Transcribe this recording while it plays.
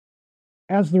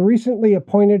As the recently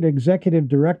appointed executive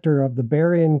director of the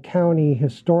Berrien County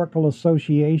Historical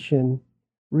Association,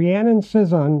 Rhiannon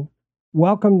Cizon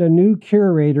welcomed a new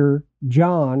curator,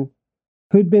 John,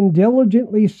 who'd been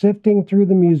diligently sifting through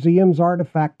the museum's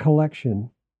artifact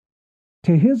collection.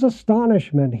 To his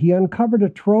astonishment, he uncovered a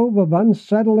trove of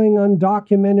unsettling,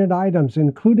 undocumented items,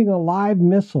 including a live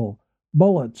missile,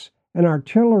 bullets, an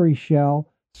artillery shell,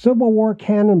 Civil War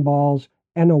cannonballs,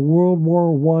 and a World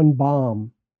War I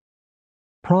bomb.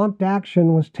 Prompt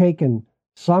action was taken,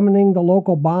 summoning the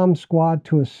local bomb squad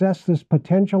to assess this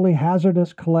potentially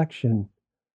hazardous collection.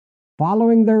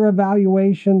 Following their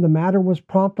evaluation, the matter was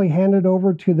promptly handed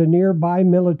over to the nearby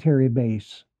military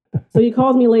base. So he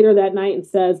calls me later that night and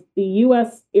says the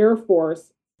U.S. Air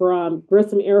Force from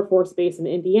Grissom Air Force Base in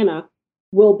Indiana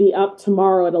will be up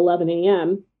tomorrow at 11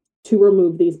 a.m. to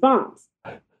remove these bombs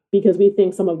because we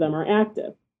think some of them are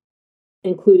active,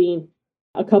 including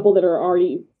a couple that are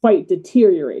already quite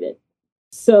deteriorated.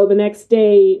 So the next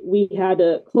day we had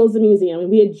to close the museum, and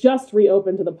we had just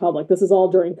reopened to the public. This is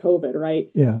all during COVID, right?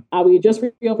 Yeah. We had just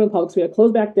reopened to the public, so we had to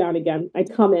close back down again.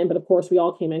 I'd come in, but of course we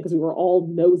all came in because we were all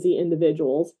nosy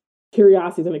individuals.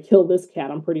 Curiosity is going to kill this cat,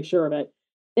 I'm pretty sure of it.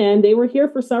 And they were here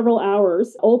for several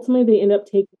hours. Ultimately, they ended up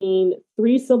taking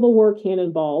 3 Civil War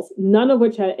cannonballs, none of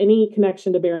which had any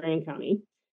connection to Berrien County.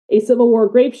 A Civil War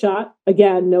grape shot,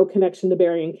 again, no connection to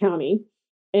Berrien County.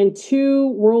 And a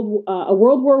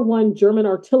World War I German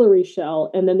artillery shell,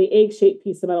 and then the egg-shaped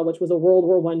piece of metal, which was a World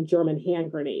War I German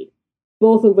hand grenade,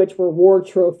 both of which were war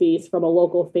trophies from a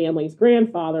local family's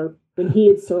grandfather when he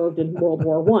had served in World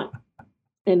War I.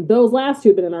 And those last two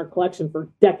have been in our collection for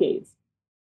decades.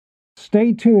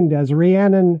 Stay tuned as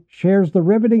Rhiannon shares the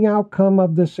riveting outcome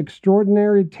of this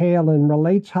extraordinary tale and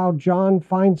relates how John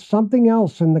finds something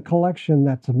else in the collection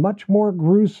that's much more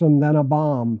gruesome than a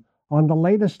bomb on the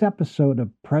latest episode of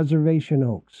Preservation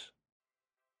Oaks.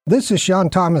 This is Sean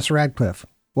Thomas Radcliffe.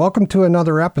 Welcome to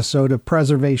another episode of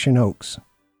Preservation Oaks.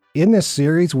 In this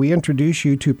series, we introduce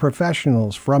you to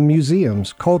professionals from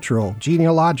museums, cultural,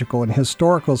 genealogical, and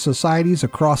historical societies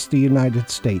across the United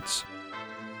States.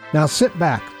 Now sit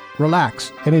back,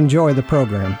 relax, and enjoy the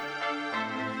program.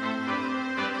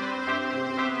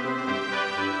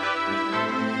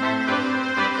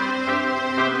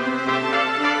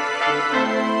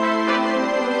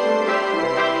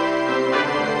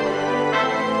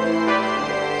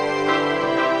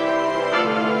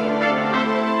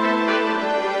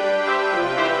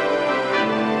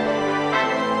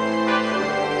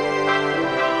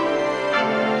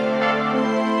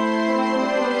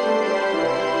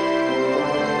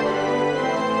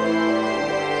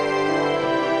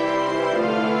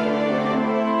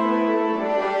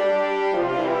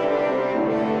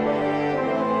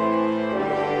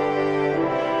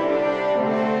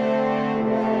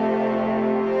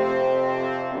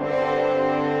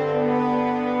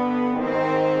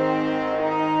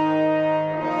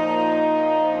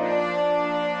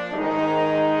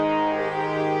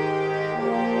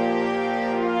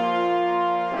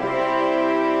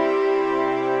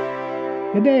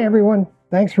 Good day, everyone.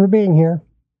 Thanks for being here.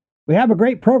 We have a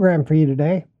great program for you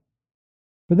today.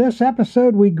 For this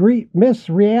episode, we greet Miss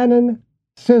Rhiannon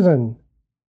Cizon,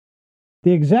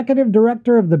 the Executive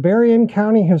Director of the Berrien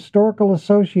County Historical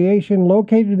Association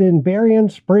located in Berrien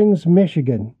Springs,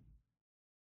 Michigan.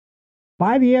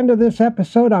 By the end of this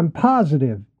episode, I'm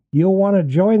positive you'll want to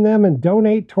join them and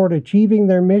donate toward achieving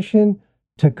their mission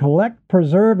to collect,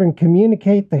 preserve, and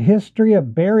communicate the history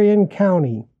of Berrien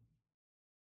County.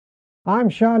 I'm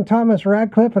Sean Thomas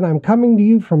Radcliffe, and I'm coming to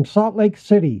you from Salt Lake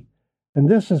City, and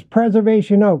this is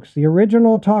Preservation Oaks, the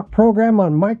original talk program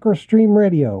on MicroStream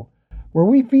Radio, where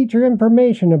we feature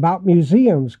information about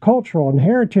museums, cultural and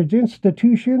heritage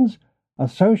institutions,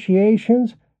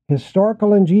 associations,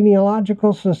 historical and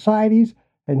genealogical societies,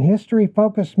 and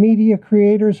history-focused media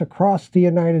creators across the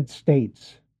United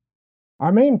States.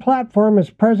 Our main platform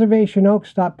is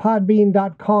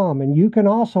preservationoaks.podbean.com, and you can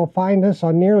also find us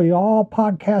on nearly all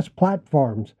podcast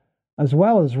platforms, as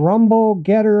well as Rumble,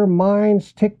 Getter,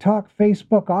 Minds, TikTok,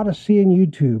 Facebook, Odyssey, and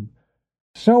YouTube.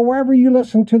 So wherever you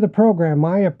listen to the program,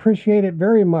 I appreciate it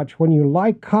very much when you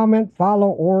like, comment, follow,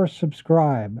 or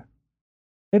subscribe.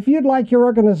 If you'd like your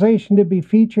organization to be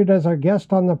featured as our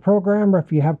guest on the program, or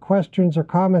if you have questions or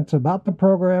comments about the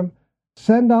program,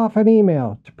 send off an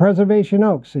email to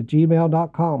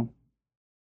preservationoaks@gmail.com.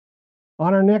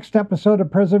 On our next episode of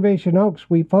Preservation Oaks,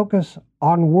 we focus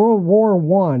on World War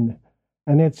I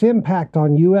and its impact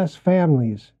on U.S.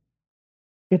 families.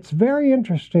 It's very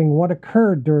interesting what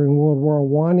occurred during World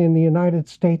War I in the United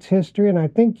States history, and I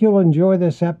think you'll enjoy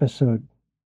this episode.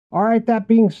 All right, that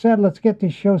being said, let's get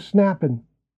this show snapping.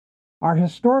 Our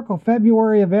historical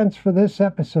February events for this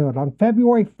episode. On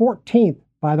February 14th,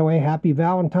 by the way, happy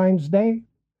Valentine's Day.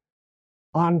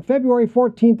 On February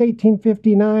 14th,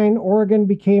 1859, Oregon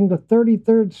became the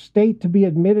 33rd state to be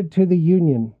admitted to the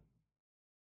Union.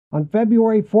 On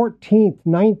February 14th,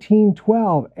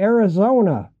 1912,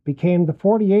 Arizona became the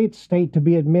 48th state to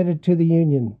be admitted to the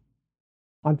Union.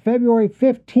 On February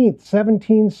 15th,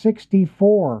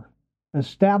 1764,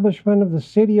 establishment of the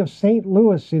city of St.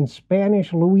 Louis in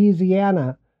Spanish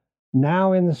Louisiana,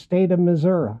 now in the state of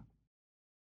Missouri.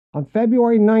 On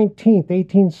February 19th,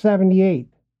 1878,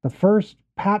 the first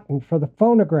patent for the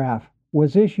phonograph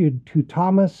was issued to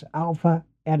Thomas Alva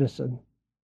Edison.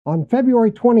 On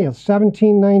February 20th,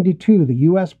 1792, the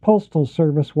U.S. Postal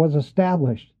Service was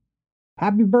established.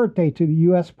 Happy birthday to the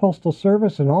U.S. Postal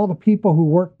Service and all the people who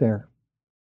work there.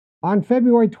 On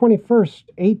February 21st,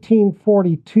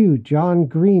 1842, John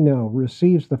Greenough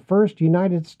receives the first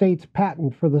United States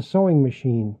patent for the sewing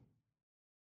machine.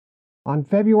 On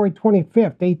February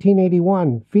 25th,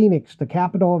 1881, Phoenix, the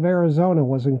capital of Arizona,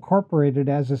 was incorporated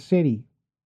as a city.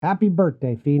 Happy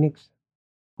birthday, Phoenix.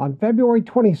 On February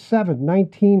 27,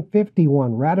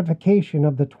 1951, ratification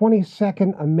of the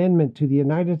 22nd Amendment to the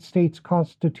United States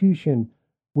Constitution,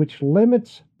 which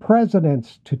limits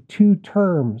presidents to 2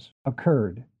 terms,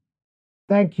 occurred.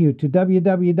 Thank you to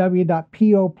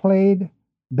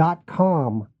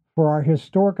www.poplayed.com for our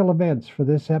historical events for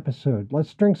this episode.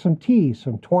 Let's drink some tea,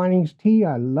 some Twinings tea.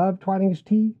 I love Twinings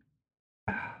tea.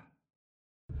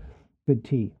 Good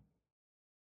tea.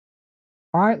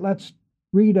 All right, let's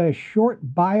read a short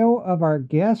bio of our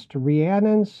guest,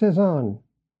 Rhiannon Cezanne.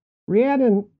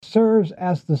 Rhiannon serves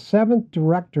as the 7th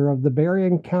director of the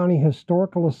Berrien County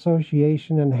Historical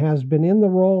Association and has been in the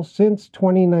role since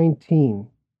 2019.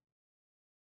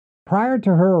 Prior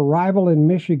to her arrival in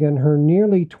Michigan, her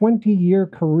nearly 20-year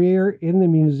career in the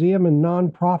museum and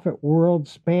nonprofit world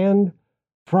spanned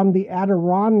from the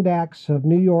Adirondacks of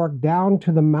New York down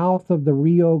to the mouth of the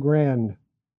Rio Grande.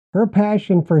 Her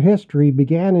passion for history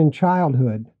began in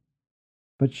childhood,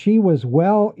 but she was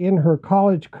well in her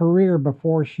college career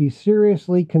before she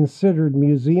seriously considered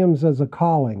museums as a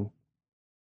calling.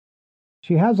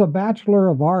 She has a Bachelor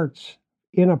of Arts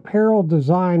in Apparel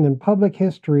Design and Public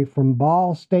History from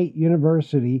Ball State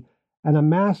University and a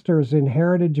Master's in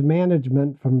Heritage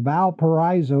Management from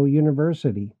Valparaiso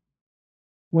University.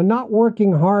 When not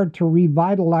working hard to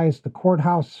revitalize the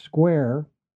courthouse square,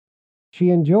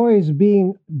 she enjoys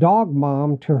being dog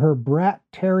mom to her brat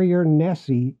terrier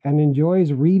Nessie and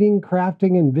enjoys reading,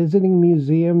 crafting, and visiting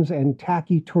museums and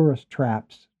tacky tourist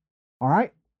traps. All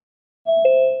right.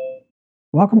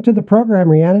 Welcome to the program,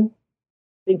 Rhiannon.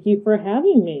 Thank you for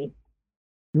having me.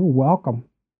 You're welcome.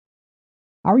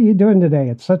 How are you doing today?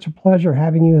 It's such a pleasure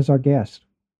having you as our guest.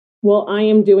 Well, I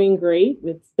am doing great.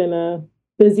 It's been a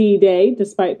busy day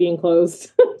despite being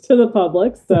closed to the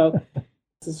public. So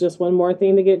this is just one more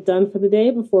thing to get done for the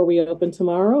day before we open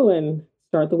tomorrow and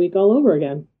start the week all over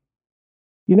again.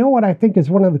 You know what I think is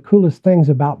one of the coolest things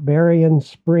about Berrien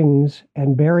Springs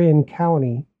and Berrien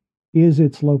County is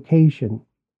its location.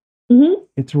 Mm-hmm.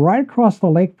 It's right across the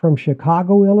lake from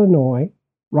Chicago, Illinois,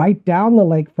 right down the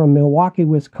lake from Milwaukee,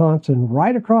 Wisconsin,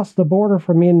 right across the border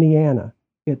from Indiana.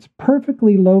 It's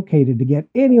perfectly located to get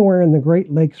anywhere in the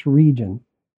Great Lakes region.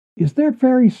 Is there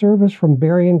ferry service from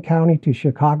Berrien County to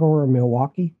Chicago or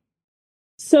Milwaukee?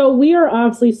 So we are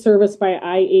obviously serviced by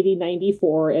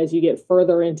I-80-94 as you get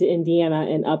further into Indiana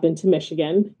and up into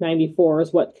Michigan. 94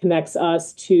 is what connects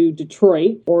us to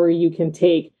Detroit, or you can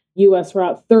take US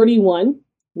Route 31,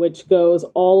 which goes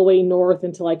all the way north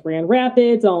into like Grand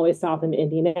Rapids, all the way south into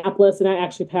Indianapolis, and that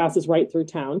actually passes right through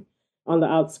town on the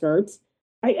outskirts.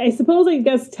 I suppose, I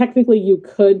guess, technically you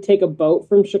could take a boat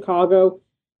from Chicago,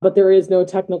 but there is no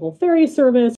technical ferry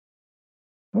service.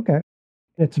 Okay.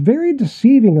 It's very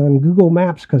deceiving on Google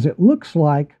Maps because it looks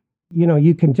like,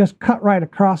 you can just cut right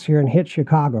across here and hit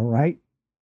Chicago, right?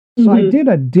 So I did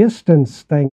a distance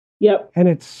thing. Yep. And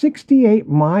it's 68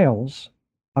 miles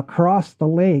across the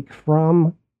lake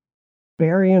from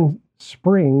Berrien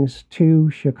Springs to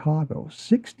Chicago.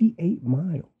 68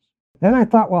 miles. Then I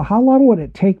thought, well, how long would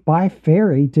it take by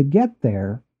ferry to get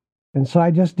there? And so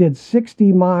I just did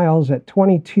 60 miles at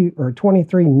 22 or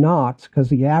 23 knots, because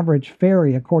the average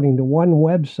ferry, according to one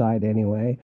website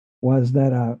anyway, was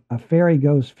that a ferry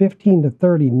goes 15 to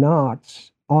 30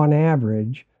 knots on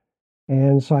average.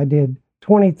 And so I did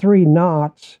 23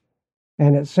 knots,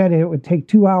 and it said it would take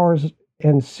 2 hours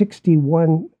and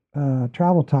 61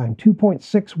 travel time,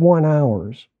 2.61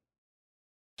 hours.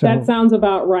 So, that sounds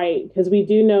about right, because we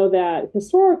do know that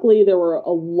historically there were a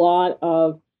lot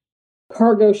of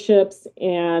cargo ships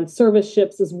and service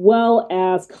ships, as well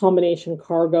as combination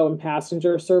cargo and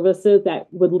passenger services that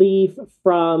would leave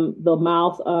from the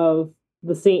mouth of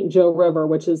the St. Joe River,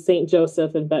 which is St.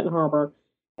 Joseph in Benton Harbor,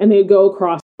 and they'd go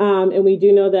across. And we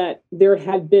do know that there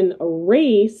had been a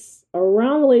race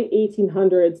around the late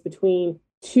 1800s between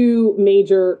two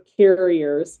major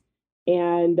carriers,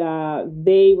 and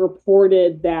they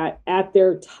reported that at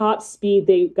their top speed,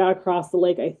 they got across the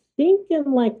lake, I think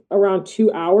in like around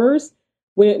 2 hours,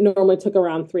 when it normally took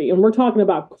around 3. And we're talking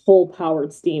about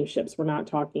coal-powered steamships. We're not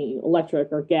talking electric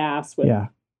or gas with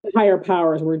higher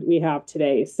powers we have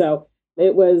today. So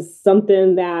it was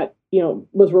something that,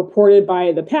 was reported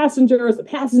by the passengers. The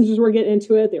passengers were getting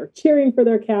into it. They were cheering for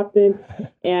their captain.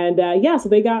 And so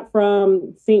they got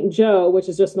from St. Joe, which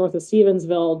is just north of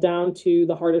Stevensville, down to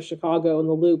the heart of Chicago in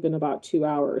the Loop in about 2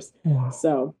 hours. Wow.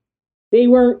 So they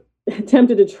weren't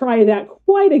tempted to try that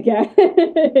quite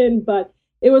again, but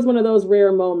it was one of those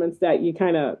rare moments that you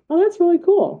kind of, that's really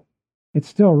cool. It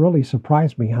still really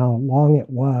surprised me how long it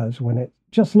was when it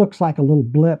just looks like a little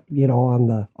blip, on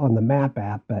the map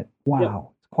app, but wow. Yep.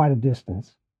 Quite a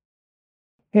distance.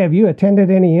 Hey, have you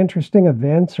attended any interesting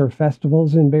events or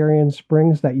festivals in Berrien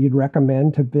Springs that you'd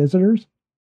recommend to visitors?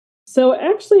 So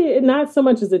actually, not so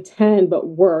much as attend, but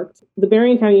worked. The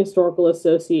Berrien County Historical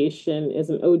Association is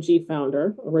an OG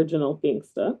founder, original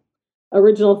gangsta,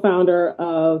 original founder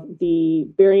of the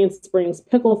Berrien Springs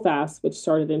Pickle Fest, which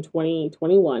started in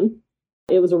 2021.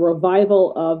 It was a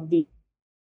revival of the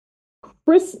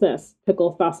Christmas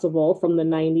Pickle Festival from the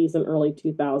 90s and early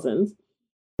 2000s.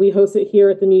 We host it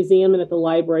here at the museum and at the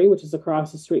library, which is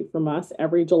across the street from us,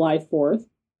 every July 4th.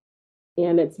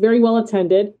 And it's very well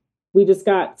attended. We just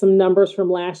got some numbers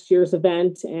from last year's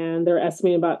event, and they're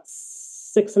estimating about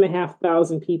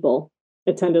 6,500 people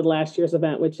attended last year's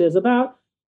event, which is about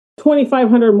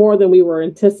 2,500 more than we were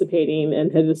anticipating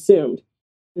and had assumed.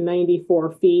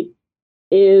 94 feet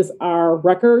is our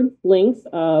record length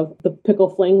of the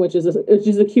pickle fling, which is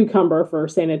a cucumber for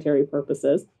sanitary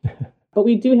purposes. But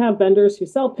we do have vendors who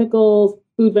sell pickles,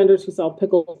 food vendors who sell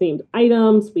pickle-themed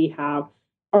items. We have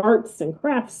arts and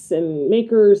crafts and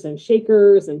makers and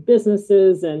shakers and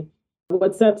businesses. And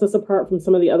what sets us apart from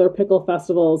some of the other pickle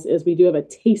festivals is we do have a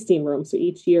tasting room. So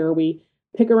each year we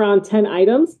pick around 10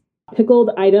 items, pickled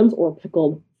items or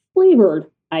pickled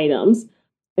flavored items,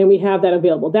 and we have that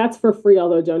available. That's for free,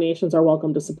 although donations are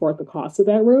welcome to support the cost of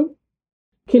that room.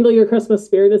 Kindle Your Christmas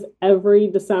Spirit is every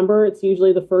December. It's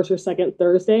usually the first or second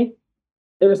Thursday.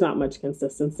 There's not much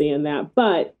consistency in that,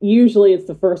 but usually it's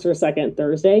the first or second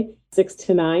Thursday, 6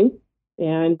 to 9.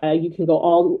 And you can go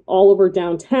all over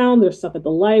downtown. There's stuff at the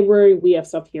library. We have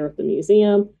stuff here at the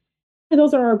museum. And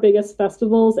those are our biggest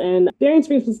festivals. And Berrien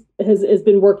Springs has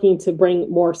been working to bring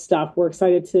more stuff. We're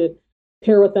excited to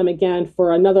pair with them again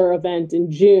for another event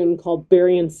in June called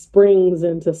Berrien Springs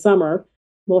into Summer.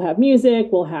 We'll have music,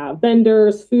 we'll have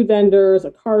vendors, food vendors,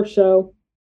 a car show.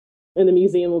 And the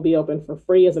museum will be open for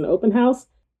free as an open house.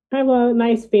 Kind of a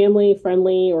nice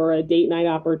family-friendly or a date night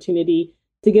opportunity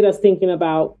to get us thinking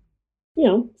about,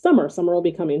 summer. Summer will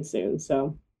be coming soon.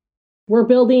 So we're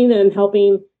building and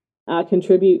helping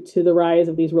contribute to the rise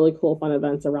of these really cool, fun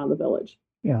events around the village.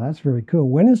 Yeah, that's very cool.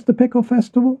 When is the Pickle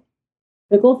Festival?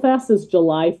 Pickle Fest is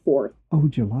July 4th. Oh,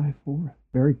 July 4th.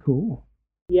 Very cool.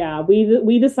 Yeah,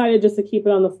 we decided just to keep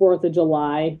it on the 4th of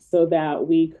July so that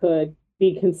we could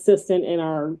be consistent in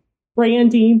our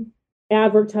branding,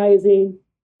 advertising,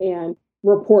 and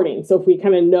reporting. So if we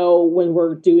kind of know when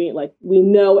we're doing it, like we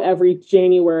know every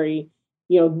January,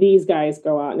 these guys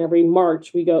go out, and every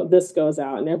March this goes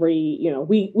out, and every,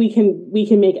 we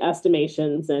can make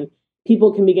estimations and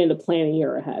people can begin to plan a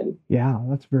year ahead. Yeah,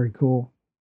 that's very cool.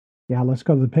 Yeah, let's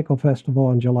go to the Pickle Festival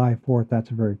on July 4th. That's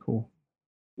very cool.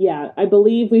 Yeah, I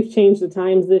believe we've changed the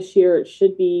times this year. It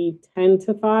should be 10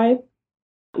 to 5.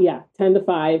 Yeah, 10 to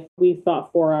 5. We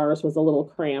thought 4 hours was a little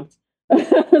cramped.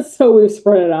 So we've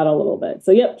spread it out a little bit.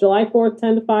 So, yep, July 4th,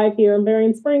 10 to 5 here in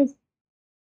Berrien Springs.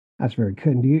 That's very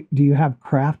good. Do you have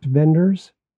craft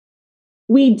vendors?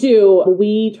 We do.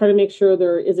 We try to make sure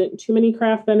there isn't too many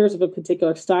craft vendors of a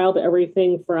particular style, but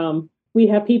everything from, we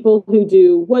have people who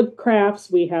do wood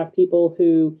crafts. We have people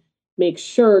who make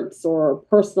shirts or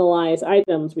personalized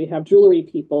items. We have jewelry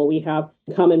people. We have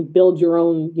come and build your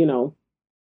own,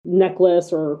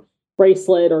 necklace or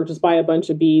bracelet, or just buy a bunch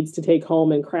of beads to take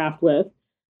home and craft with.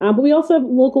 But we also have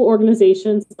local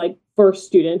organizations like First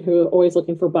Student, who are always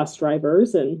looking for bus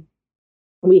drivers. And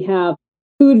we have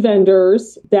food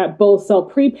vendors that both sell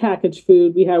prepackaged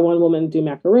food. We had one woman do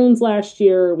macaroons last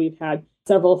year. We've had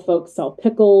several folks sell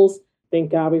pickles.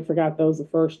 Thank God we forgot those the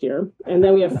first year. And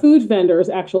then we have food vendors,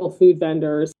 actual food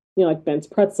vendors like Ben's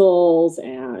Pretzels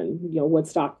and,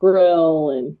 Woodstock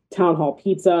Grill and Town Hall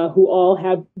Pizza, who all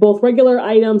had both regular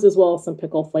items as well as some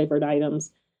pickle flavored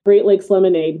items. Great Lakes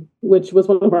Lemonade, which was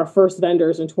one of our first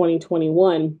vendors in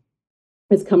 2021,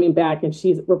 is coming back, and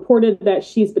she's reported that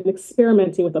she's been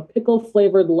experimenting with a pickle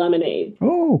flavored lemonade.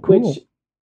 Oh, cool. Which,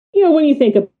 when you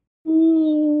think of, I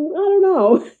don't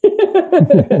know,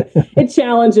 it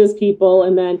challenges people.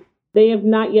 And then they have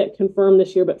not yet confirmed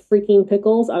this year, but Freaking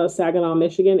Pickles out of Saginaw,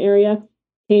 Michigan area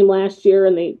came last year,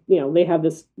 and they have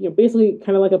this, basically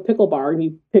kind of like a pickle bar, and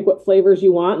you pick what flavors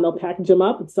you want, and they'll package them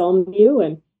up and sell them to you.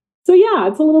 And so, yeah,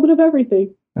 it's a little bit of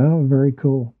everything. Oh, very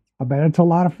cool. I bet it's a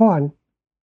lot of fun.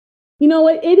 You know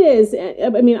what it is. I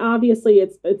mean, obviously,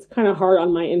 it's kind of hard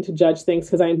on my end to judge things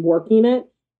because I'm working it,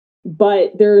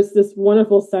 but there's this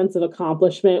wonderful sense of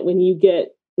accomplishment when you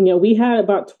get. We had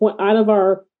about out of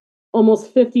our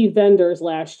almost 50 vendors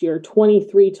last year,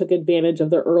 23 took advantage of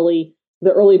the early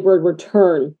bird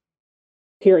return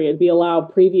period. We allow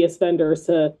previous vendors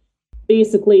to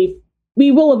basically. We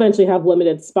will eventually have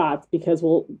limited spots because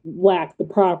we'll lack the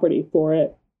property for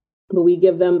it, but we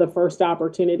give them the first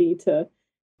opportunity to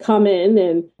come in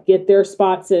and get their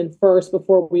spots in first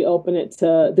before we open it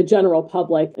to the general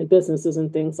public and businesses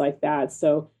and things like that.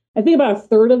 So I think about a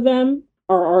third of them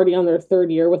are already on their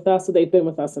third year with us. So they've been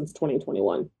with us since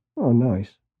 2021. Oh,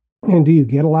 nice. And do you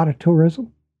get a lot of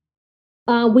tourism?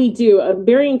 We do.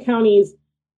 Berrien County's,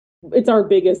 it's our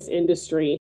biggest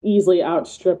industry, easily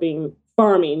outstripping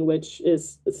farming, which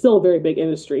is still a very big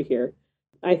industry here.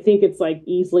 I think it's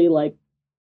easily a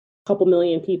couple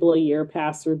million people a year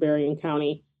pass through Berrien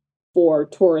County for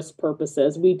tourist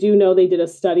purposes. We do know they did a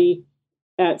study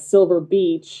at Silver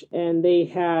Beach, and they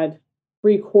had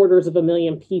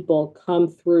 750,000 people come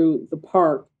through the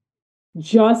park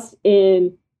just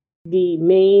in the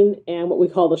main and what we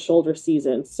call the shoulder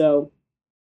season. So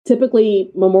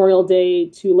typically Memorial Day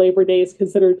to Labor Day is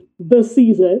considered the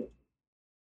season.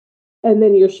 And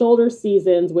then your shoulder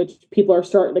seasons, which people are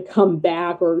starting to come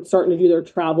back or starting to do their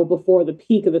travel before the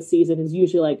peak of the season, is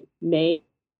usually May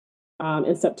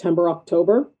and September,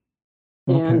 October.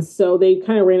 Okay. And so they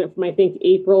kind of ran it from, I think,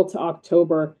 April to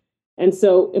October. And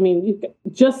so, I mean,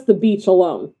 just the beach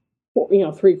alone,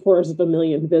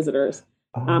 750,000 visitors.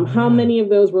 How many of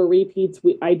those were repeats?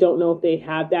 I don't know if they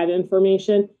have that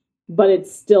information, but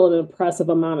it's still an impressive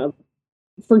amount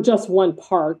for just one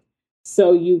park.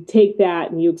 So you take that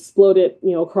and you explode it,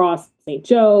 across St.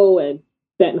 Joe and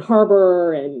Benton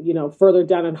Harbor and, further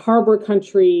down in Harbor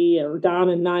Country or down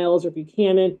in Niles or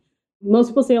Buchanan. Most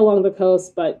people say along the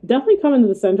coast, but definitely come into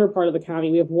the center part of the county.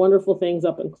 We have wonderful things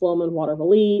up in Clomon,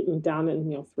 Watervliet, and down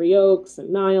in, Three Oaks and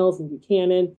Niles and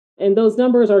Buchanan. And those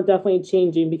numbers are definitely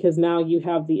changing because now you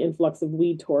have the influx of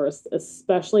weed tourists,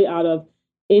 especially out of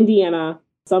Indiana,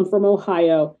 some from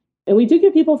Ohio. And we do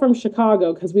get people from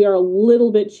Chicago because we are a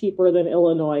little bit cheaper than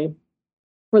Illinois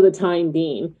for the time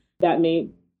being. That may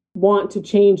want to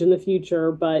change in the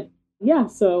future, but yeah,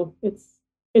 so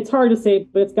it's hard to say,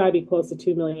 but it's got to be close to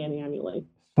 2 million annually.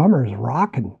 Summer's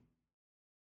rocking.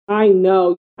 I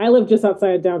know. I live just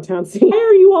outside of downtown. So why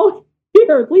are you all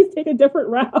here? Please take a different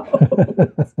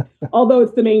route. Although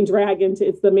it's the main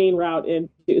it's the main route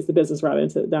it's the business route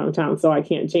into downtown, so I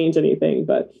can't change anything,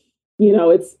 but.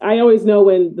 I always know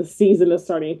when the season is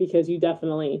starting because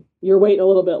you're waiting a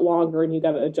little bit longer and you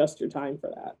got to adjust your time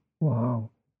for that. Wow.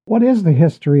 What is the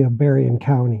history of Berrien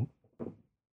County?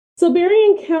 So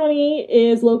Berrien County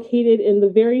is located in the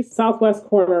very southwest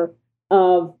corner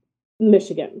of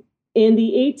Michigan. In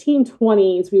the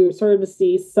 1820s, we started to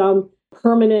see some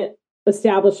permanent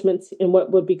establishments in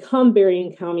what would become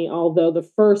Berrien County, although the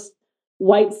first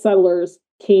white settlers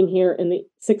came here in the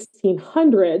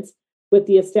 1600s. With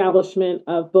the establishment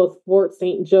of both Fort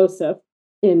St. Joseph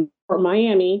in Fort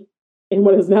Miami and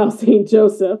what is now St.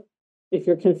 Joseph. If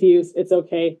you're confused, it's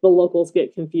okay. The locals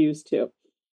get confused too.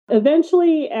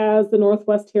 Eventually, as the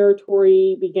Northwest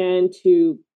Territory began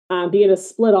to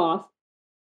split off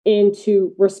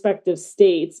into respective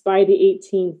states, by the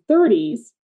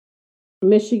 1830s,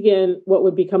 Michigan, what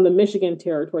would become the Michigan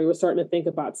Territory, was starting to think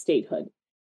about statehood.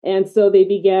 And so they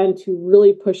began to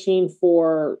really pushing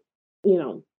for,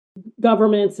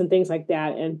 governments and things like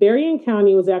that. And Berrien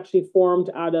County was actually formed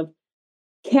out of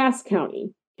Cass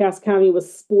County. Cass County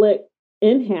was split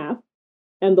in half,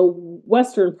 and the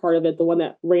western part of it, the one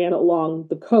that ran along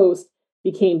the coast,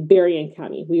 became Berrien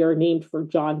County. We are named for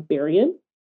John Berrien,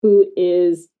 who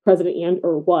is president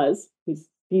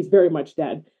he's very much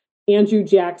dead, Andrew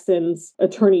Jackson's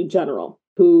attorney general,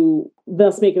 who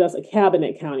thus making us a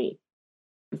cabinet county.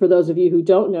 For those of you who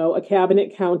don't know, a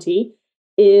cabinet county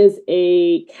is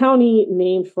a county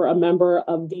named for a member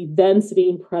of the then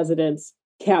sitting president's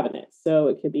cabinet. So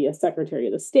it could be a secretary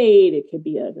of the state, it could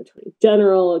be an attorney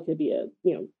general, it could be a,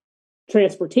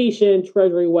 transportation,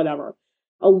 treasury, whatever.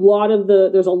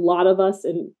 There's a lot of us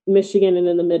in Michigan and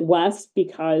in the Midwest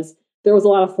because there was a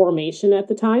lot of formation at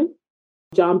the time.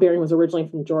 John Berrien was originally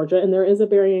from Georgia, and there is a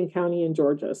Berrien County in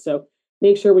Georgia. So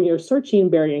make sure when you're searching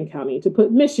Berrien County to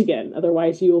put Michigan.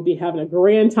 Otherwise, you will be having a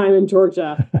grand time in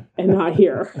Georgia and not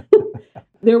here.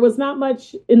 There was not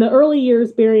much in the early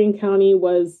years. Berrien County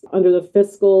was under the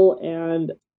fiscal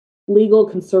and legal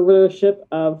conservatorship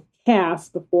of Cass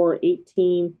before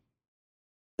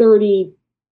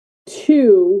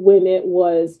 1832, when it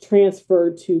was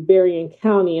transferred to Berrien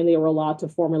County and they were allowed to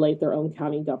formulate their own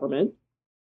county government.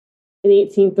 In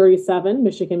 1837,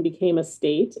 Michigan became a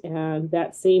state, and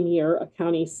that same year, a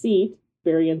county seat,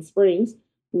 Berrien Springs,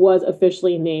 was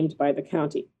officially named by the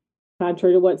county.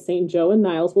 Contrary to what St. Joe and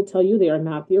Niles will tell you, they are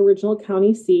not the original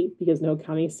county seat because no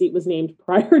county seat was named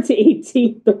prior to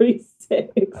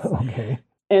 1836. Okay.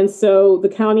 And so the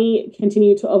county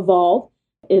continued to evolve.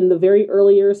 In the very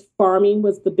early years, farming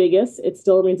was the biggest. It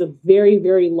still remains a very,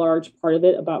 very large part of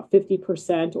it. About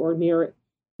 50% or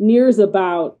nears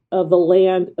about of the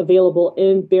land available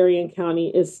in Berrien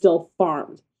County is still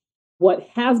farmed. What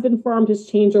has been farmed has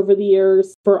changed over the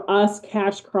years. For us,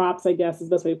 cash crops, I guess is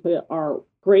the best way to put it, are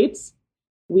grapes.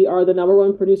 We are the number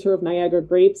one producer of Niagara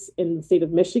grapes in the state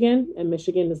of Michigan, and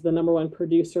Michigan is the number one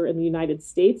producer in the United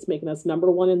States, making us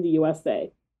number one in the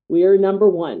USA. We are number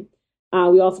one.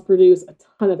 We also produce a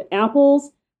ton of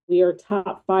apples. We are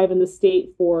top 5 in the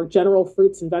state for general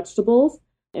fruits and vegetables.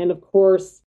 And of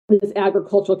course, this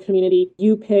agricultural community,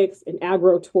 picks and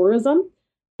agro-tourism.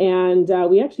 And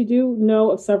we actually do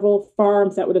know of several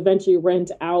farms that would eventually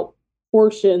rent out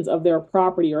portions of their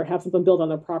property or have something built on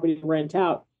their property to rent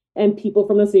out. And people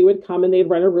from the city would come and they'd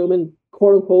rent a room and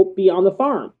quote unquote be on the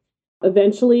farm.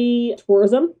 Eventually,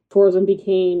 tourism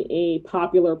became a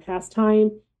popular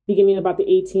pastime beginning about the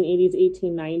 1880s,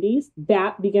 1890s.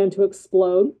 That began to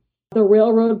explode. The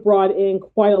railroad brought in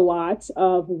quite a lot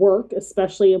of work,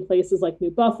 especially in places like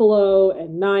New Buffalo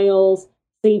and Niles,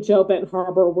 St. Joe, Benton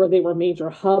Harbor, where they were major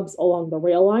hubs along the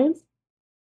rail lines.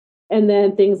 And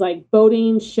then things like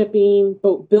boating, shipping,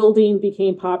 boat building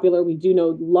became popular. We do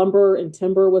know lumber and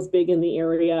timber was big in the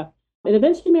area. And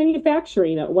eventually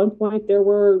manufacturing. At one point, there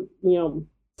were,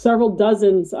 several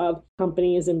dozens of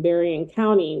companies in Berrien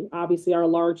County. Obviously, our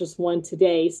largest one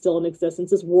today, still in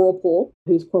existence, is Whirlpool,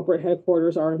 whose corporate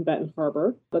headquarters are in Benton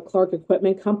Harbor. The Clark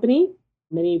Equipment Company,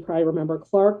 many of you probably remember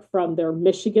Clark from their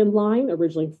Michigan line,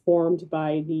 originally formed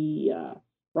by the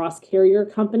Ross Carrier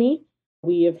Company.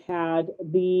 We have had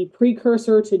the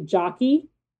precursor to Jockey,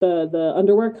 the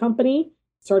underwear company,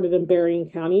 started in Berrien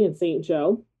County in St.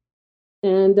 Joe.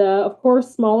 And of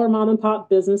course, smaller mom and pop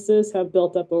businesses have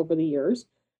built up over the years.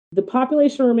 The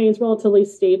population remains relatively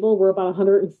stable. We're about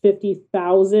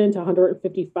 150,000 to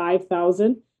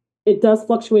 155,000. It does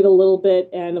fluctuate a little bit.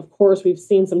 And of course, we've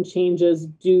seen some changes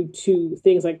due to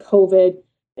things like COVID,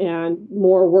 and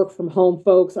more work from home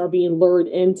folks are being lured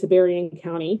into Berrien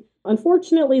County.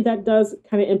 Unfortunately, that does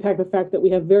kind of impact the fact that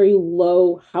we have very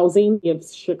low housing of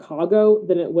Chicago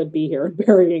than it would be here in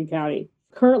Berrien County.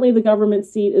 Currently, the government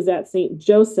seat is at St.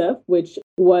 Joseph, which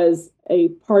was a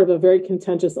part of a very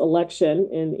contentious election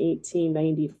in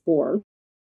 1894.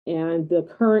 And the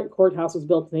current courthouse was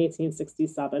built in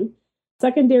 1867.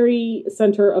 Secondary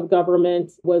center of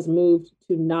government was moved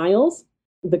to Niles.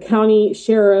 The county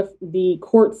sheriff, the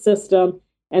court system,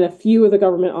 and a few of the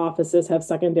government offices have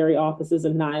secondary offices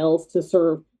in Niles to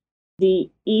serve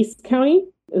the East County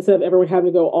instead of everyone having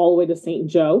to go all the way to St.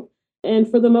 Joe. And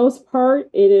for the most part,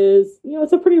 it is,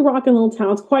 it's a pretty rockin' little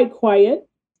town. It's quite quiet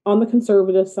on the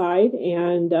conservative side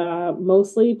and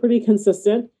mostly pretty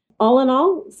consistent. All in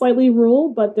all, slightly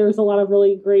rural, but there's a lot of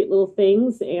really great little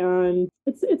things, and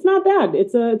it's not bad.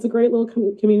 It's a great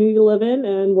little community to live in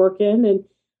and work in, and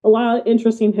a lot of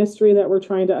interesting history that we're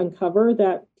trying to uncover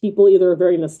that people either are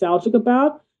very nostalgic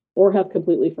about or have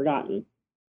completely forgotten.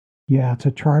 Yeah, it's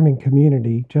a charming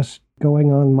community. Just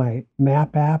going on my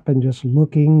map app and just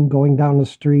looking, going down the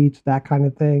streets, that kind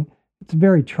of thing. It's a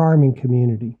very charming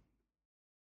community.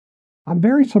 I'm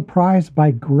very surprised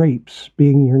by grapes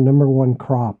being your number one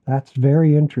crop. That's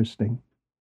very interesting.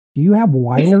 Do you have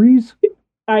wineries?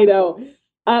 I know,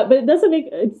 but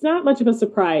it's not much of a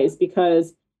surprise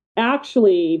because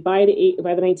actually by the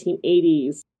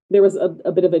 1980s, there was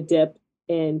a bit of a dip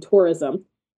in tourism,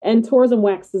 and tourism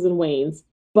waxes and wanes.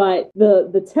 But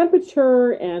the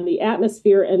temperature and the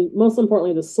atmosphere, and most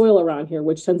importantly, the soil around here,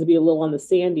 which tends to be a little on the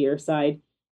sandier side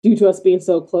due to us being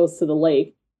so close to the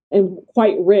lake, and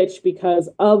quite rich because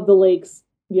of the lake's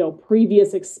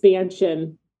previous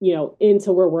expansion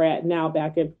into where we're at now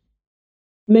back in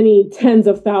many tens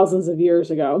of thousands of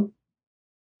years ago.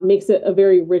 Makes it a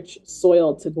very rich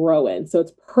soil to grow in. So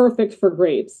it's perfect for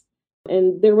grapes.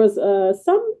 And there was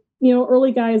some,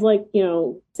 early guys like,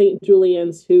 St.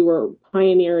 Julian's who were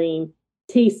pioneering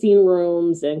tasting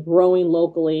rooms and growing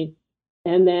locally.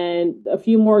 And then a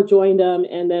few more joined them.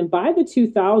 And then by the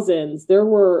 2000s, there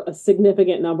were a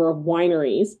significant number of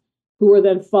wineries who were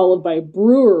then followed by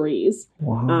breweries.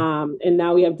 Wow. And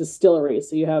now we have distilleries.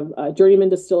 So you have Journeyman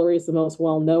Distillery is the most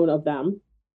well known of them.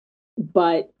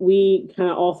 But we kind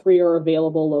of all three are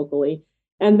available locally.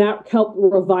 And that helped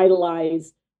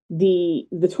revitalize the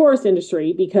tourist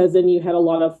industry, because then you had a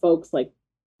lot of folks like,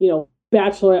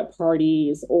 bachelorette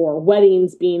parties or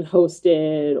weddings being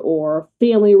hosted or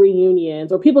family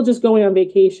reunions or people just going on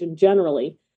vacation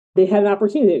generally. They had an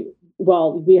opportunity.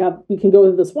 Well, we can go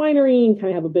to this winery and kind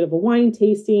of have a bit of a wine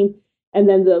tasting. And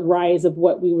then the rise of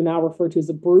what we would now refer to as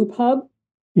a brew pub,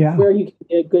 where you can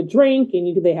get a good drink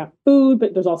and they have food,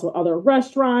 but there's also other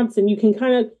restaurants, and you can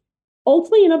kind of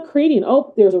ultimately end up creating,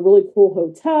 there's a really cool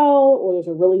hotel or there's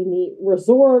a really neat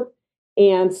resort.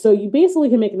 And so you basically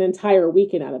can make an entire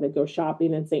weekend out of it. Go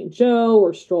shopping in St. Joe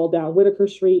or stroll down Whitaker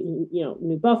Street in,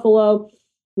 New Buffalo.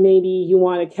 Maybe you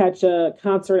want to catch a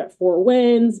concert at Four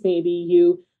Winds. Maybe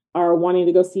you are wanting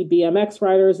to go see BMX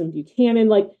riders in Buchanan.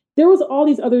 Like, there was all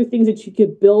these other things that you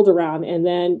could build around. And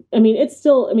then,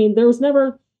 there was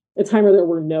never a time where there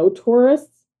were no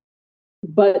tourists,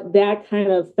 but that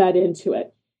kind of fed into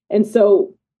it. And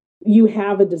so you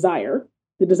have a desire.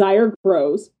 The desire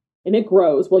grows. And it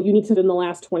grows. Well, you need to in the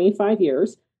last 25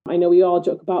 years. I know we all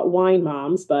joke about wine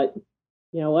moms, but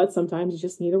you know what? Sometimes you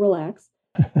just need to relax.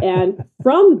 And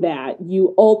from that,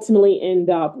 you ultimately end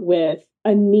up with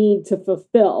a need to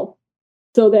fulfill.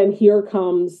 So then here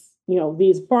comes,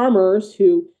 these farmers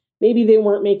who maybe they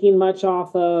weren't making much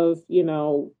off of,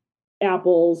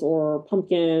 apples or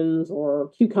pumpkins or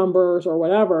cucumbers or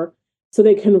whatever. So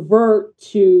they convert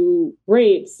to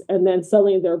grapes, and then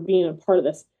suddenly they're being a part of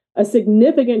this. A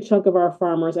significant chunk of our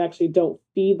farmers actually don't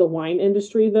feed the wine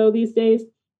industry, though, these days.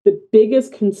 The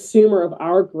biggest consumer of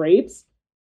our grapes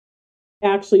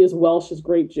actually is Welch's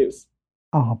grape juice.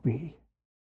 I'll be.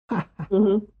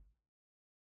 Mm-hmm.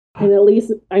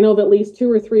 And I know of at least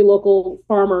 2 or 3 local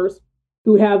farmers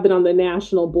who have been on the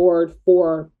national board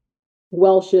for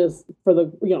Welch's for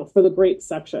the grape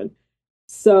section.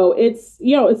 So it's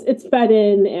fed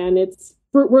in, and it's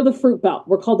fruit. We're the fruit belt.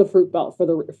 We're called the fruit belt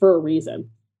for a reason.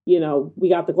 We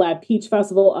got the Glad Peach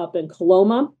Festival up in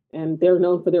Coloma, and they're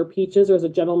known for their peaches. There's a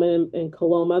gentleman in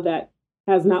Coloma that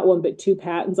has not one but 2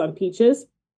 patents on peaches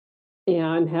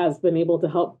and has been able to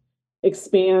help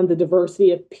expand the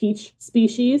diversity of peach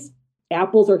species.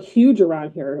 Apples are huge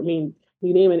around here. I mean,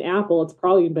 you name an apple, it's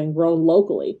probably been grown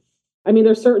locally. I mean,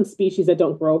 there's certain species that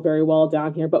don't grow very well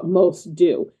down here, but most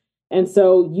do. And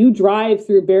so you drive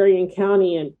through Berrien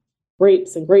County and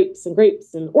grapes and grapes and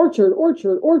grapes and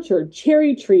orchard,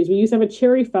 cherry trees. We used to have a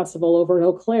cherry festival over in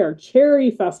Eau Claire, cherry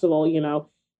festival,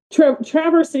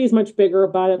 Traverse City is much bigger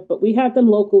about it, but we had them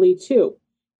locally too.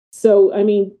 So,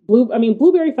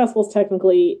 Blueberry Festival is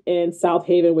technically in South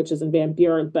Haven, which is in Van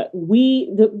Buren, but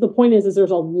the point is there's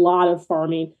a lot of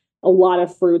farming, a lot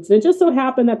of fruits. And it just so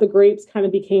happened that the grapes kind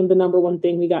of became the number one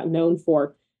thing we got known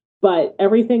for. But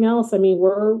everything else,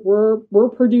 we're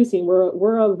producing,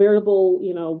 we're a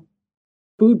veritable,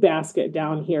 food basket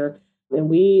down here.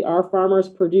 And our farmers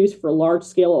produce for large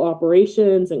scale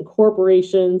operations and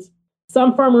corporations.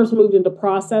 Some farmers moved into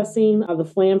processing. The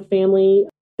Flam family,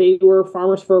 they were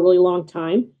farmers for a really long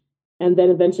time, and then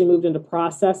eventually moved into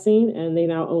processing, and they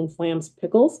now own Flam's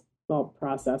Pickles. Well,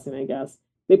 processing, I guess.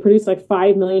 They produce like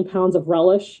 5 million pounds of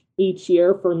relish each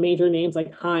year for major names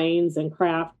like Heinz and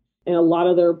Kraft. And a lot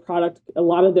of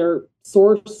their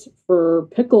source for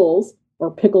pickles or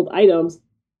pickled items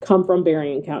come from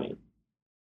Berrien County.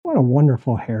 What a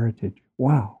wonderful heritage.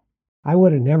 Wow. I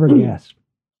would have never guessed.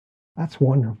 That's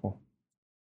wonderful.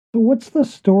 So what's the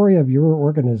story of your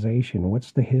organization?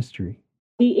 What's the history?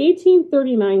 The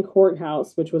 1839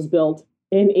 courthouse, which was built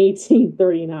in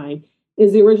 1839,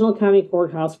 is the original county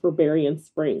courthouse for Berrien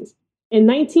Springs. In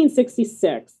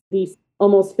 1966, these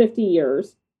almost 50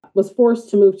 years, was forced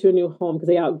to move to a new home because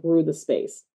they outgrew the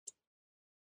space.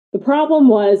 The problem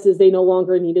is they no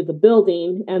longer needed the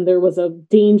building, and there was a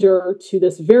danger to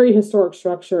this very historic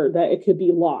structure that it could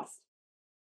be lost.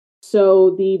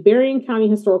 So the Berrien County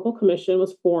Historical Commission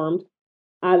was formed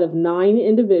out of 9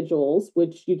 individuals,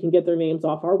 which you can get their names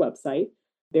off our website,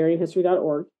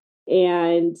 berrienhistory.org.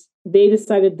 And they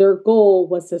decided their goal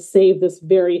was to save this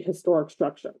very historic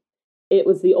structure. It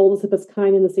was the oldest of its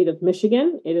kind in the state of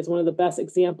Michigan. It is one of the best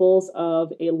examples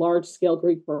of a large-scale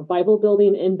Greek revival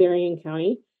building in Berrien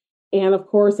County. And of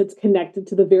course, it's connected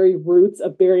to the very roots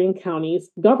of Berrien County's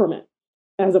government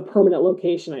as a permanent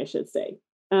location, I should say.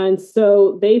 And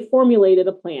so they formulated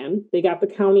a plan. They got the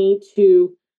county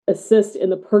to assist in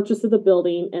the purchase of the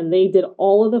building, and they did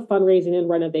all of the fundraising and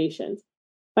renovations.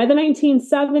 By the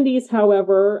 1970s,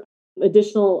 however,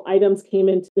 additional items came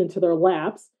into their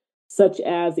laps, such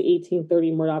as the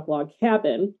 1830 Murdoch log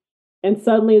cabin. And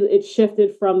suddenly it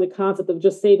shifted from the concept of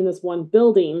just saving this one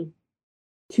building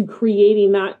to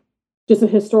creating not just a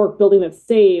historic building that's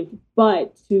saved,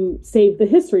 but to save the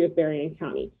history of Berrien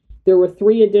County. There were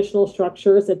 3 additional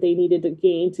structures that they needed to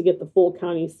gain to get the full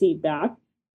county seat back,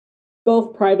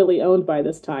 both privately owned by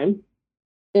this time.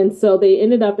 And so they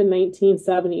ended up in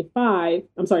 76.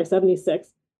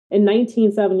 In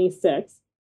 1976,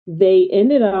 they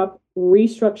ended up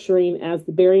restructuring as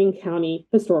the Berrien County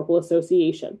Historical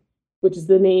Association, which is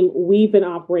the name we've been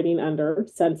operating under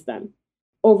since then.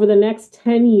 Over the next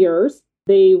 10 years,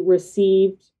 they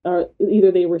received from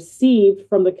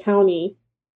the county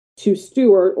to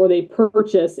steward, or they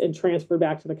purchased and transferred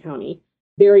back to the county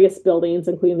various buildings,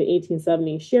 including the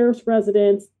 1870 sheriff's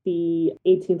residence, the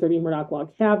 1830 Murdoch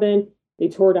log cabin. They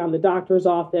tore down the doctor's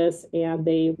office, and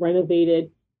they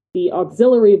renovated the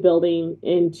auxiliary building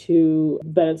into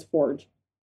Bennett's Forge.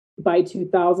 By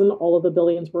 2000, all of the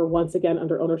buildings were once again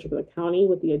under ownership of the county,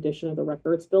 with the addition of the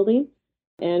records building.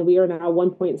 And we are now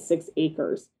 1.6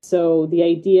 acres. So the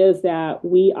idea is that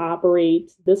we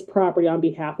operate this property on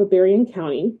behalf of Berrien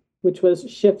County, which was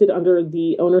shifted under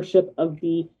the ownership of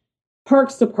the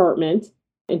Parks Department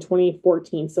in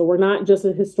 2014. So we're not just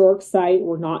a historic site.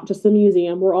 We're not just a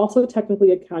museum. We're also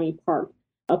technically a county park,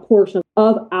 a portion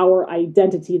of our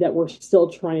identity that we're still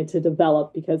trying to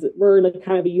develop, because we're in a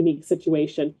kind of a unique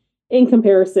situation in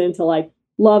comparison to like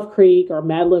Love Creek or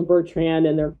Madeline Bertrand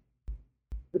and their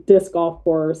disc golf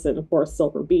course, and of course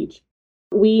Silver Beach.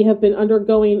 We have been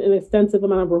undergoing an extensive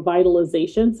amount of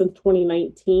revitalization since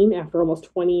 2019 after almost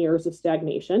 20 years of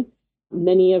stagnation.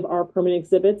 Many of our permanent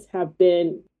exhibits have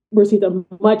received a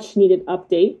much needed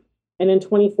update. And in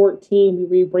 2014, we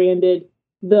rebranded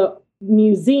the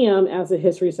museum as a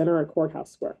history center at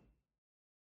Courthouse Square.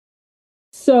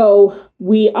 So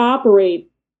we operate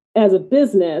as a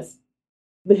business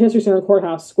the History Center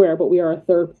Courthouse Square, but we are a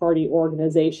third-party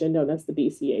organization known as the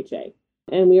BCHA.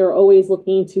 And we are always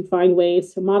looking to find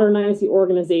ways to modernize the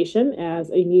organization, as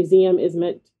a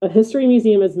history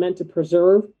museum is meant to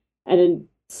preserve and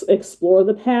explore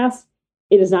the past.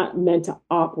 It is not meant to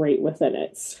operate within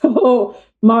it. So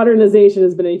modernization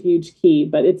has been a huge key,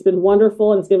 but it's been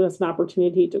wonderful, and it's given us an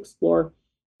opportunity to explore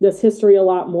this history a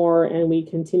lot more, and we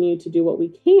continue to do what we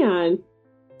can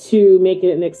to make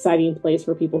it an exciting place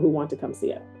for people who want to come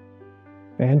see it.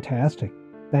 Fantastic.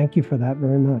 Thank you for that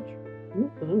very much.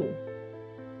 Mm-hmm.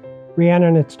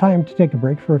 Rhiannon, it's time to take a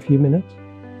break for a few minutes.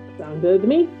 Sound good to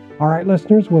me. All right,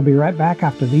 listeners, we'll be right back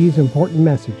after these important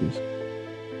messages.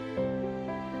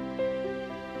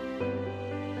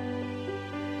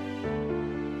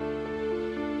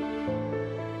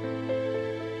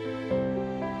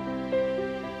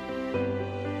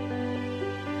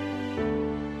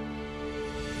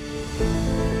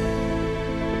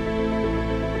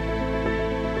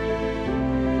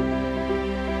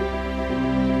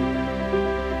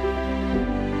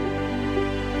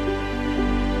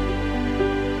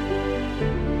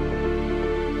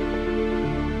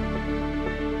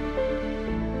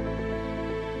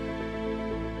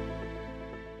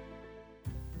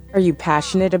 Are you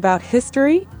passionate about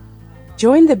history?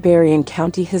 Join the Berrien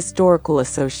County Historical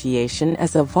Association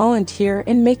as a volunteer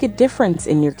and make a difference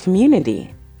in your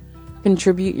community.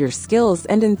 Contribute your skills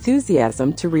and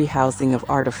enthusiasm to rehousing of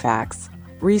artifacts,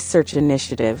 research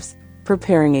initiatives,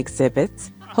 preparing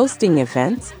exhibits, hosting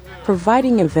events,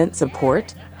 providing event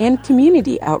support, and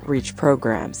community outreach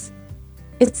programs.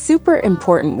 It's super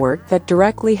important work that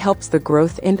directly helps the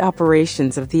growth and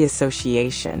operations of the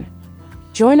association.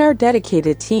 Join our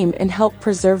dedicated team and help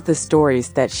preserve the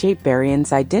stories that shape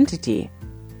Berrien's identity.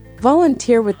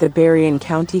 Volunteer with the Berrien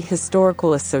County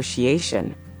Historical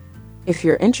Association. If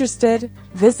you're interested,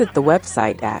 visit the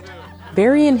website at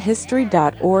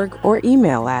berrienhistory.org or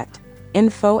email at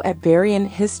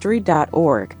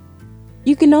info@berrienhistory.org.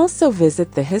 You can also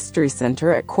visit the History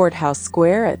Center at Courthouse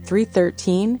Square at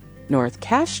 313 North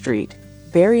Cash Street,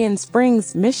 Berrien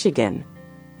Springs, Michigan.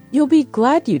 You'll be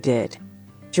glad you did.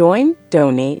 Join,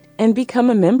 donate, and become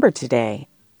a member today.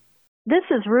 This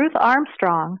is Ruth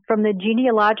Armstrong from the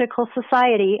Genealogical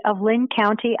Society of Lynn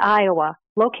County, Iowa,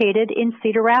 located in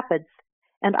Cedar Rapids,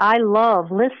 and I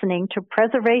love listening to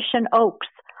Preservation Oaks,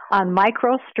 on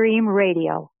MicroStream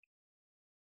Radio.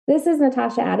 This is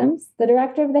Natasha Adams, the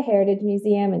director of the Heritage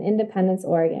Museum in Independence,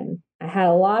 Oregon. I had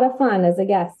a lot of fun as a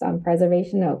guest on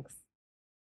Preservation Oaks.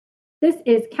 This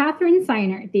is Catherine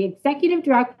Seiner, the executive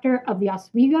director of the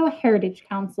Oswego Heritage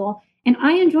Council, and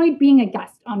I enjoyed being a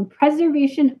guest on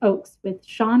Preservation Oaks with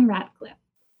Sean Radcliffe.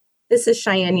 This is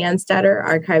Cheyenne Janstetter,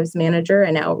 Archives Manager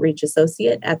and Outreach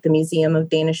Associate at the Museum of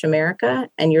Danish America,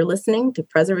 and you're listening to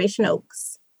Preservation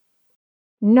Oaks.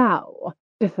 Now,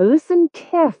 listen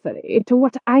carefully to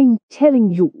what I'm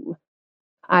telling you.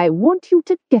 I want you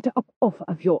to get up off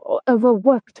of your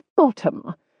overworked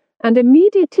bottom and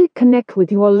immediately connect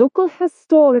with your local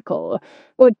historical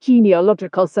or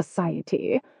genealogical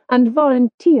society and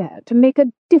volunteer to make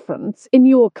a difference in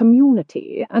your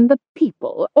community and the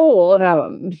people all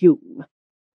around you.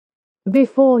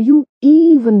 Before you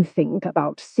even think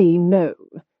about saying no,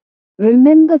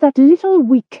 remember that little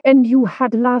weekend you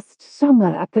had last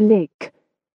summer at the lake.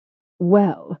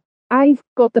 Well, I've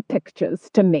got the pictures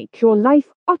to make your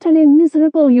life utterly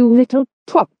miserable, you little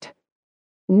twat.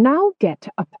 Now get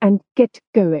up and get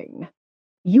going.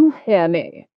 You hear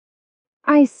me?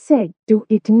 I said do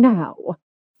it now.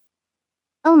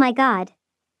 Oh my God.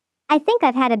 I think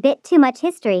I've had a bit too much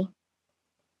history.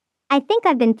 I think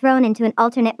I've been thrown into an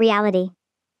alternate reality.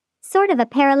 Sort of a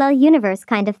parallel universe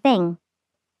kind of thing.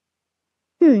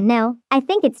 No, I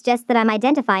think it's just that I'm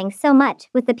identifying so much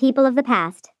with the people of the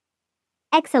past.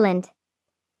 Excellent.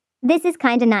 This is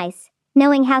kinda nice,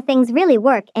 knowing how things really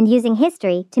work and using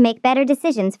history to make better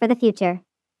decisions for the future.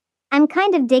 I'm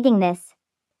kind of digging this.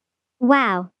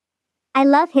 Wow. I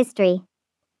love history.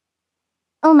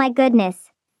 Oh my goodness.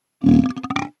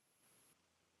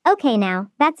 Okay now,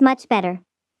 that's much better.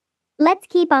 Let's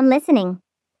keep on listening.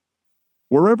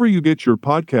 Wherever you get your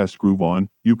podcast groove on,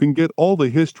 you can get all the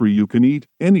history you can eat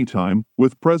anytime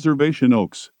with Preservation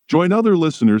Oaks. Join other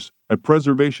listeners at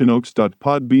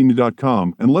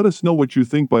preservationoaks.podbean.com and let us know what you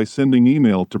think by sending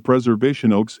email to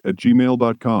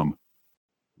preservationoaks@gmail.com.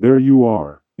 There you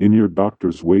are, in your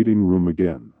doctor's waiting room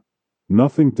again.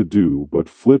 Nothing to do but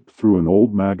flip through an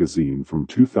old magazine from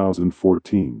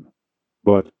 2014.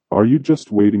 But, are you just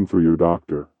waiting for your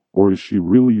doctor, or is she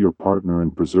really your partner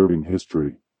in preserving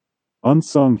history?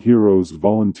 Unsung heroes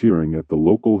volunteering at the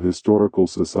local historical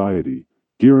society,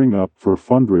 gearing up for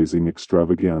fundraising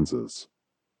extravaganzas.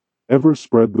 Ever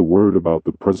spread the word about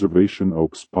the Preservation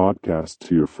Oaks podcast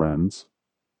to your friends?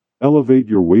 Elevate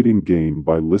your waiting game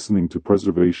by listening to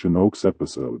Preservation Oaks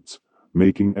episodes,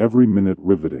 making every minute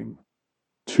riveting.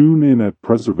 Tune in at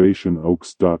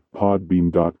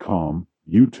preservationoaks.podbean.com,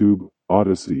 YouTube,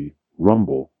 Odyssey,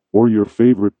 Rumble, or your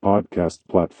favorite podcast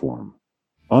platform.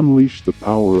 Unleash the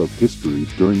power of history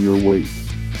during your wait.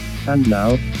 And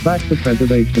now, back to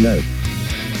Preservation Oaks.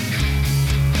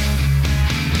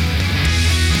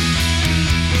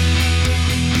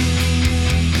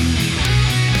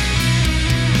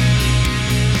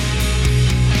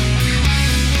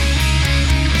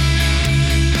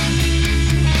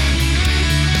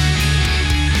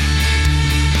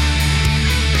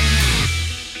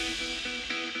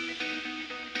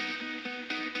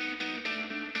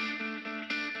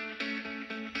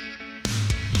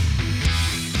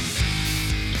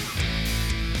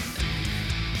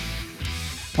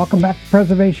 Welcome back to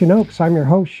Preservation Oaks. I'm your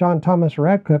host, Sean Thomas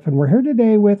Radcliffe, and we're here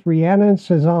today with Rhiannon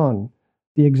Cezanne,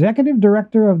 the Executive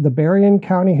Director of the Berrien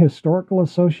County Historical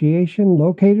Association,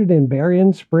 located in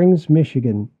Berrien Springs,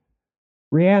 Michigan.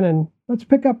 Rhiannon, let's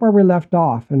pick up where we left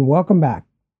off, and welcome back.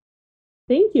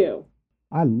 Thank you.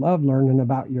 I love learning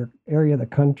about your area of the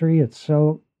country. It's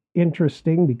so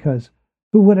interesting because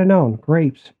who would have known?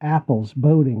 Grapes, apples,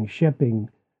 boating, shipping,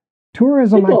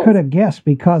 tourism. Pickles. I could have guessed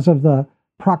because of the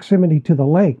proximity to the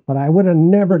lake, but I would have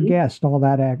never guessed all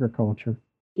that agriculture.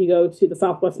 You go to the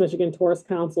Southwest Michigan Tourist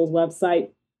Council's website,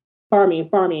 farming,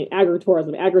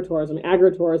 agritourism,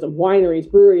 wineries,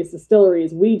 breweries,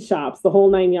 distilleries, weed shops, the whole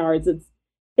 9 yards.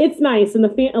 It's nice, and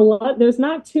there's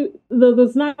not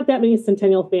that many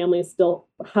centennial families still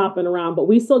hopping around, but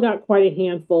we still got quite a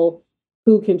handful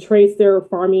who can trace their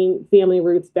farming family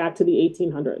roots back to the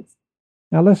 1800s.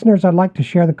 Now, listeners, I'd like to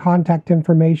share the contact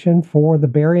information for the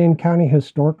Berrien County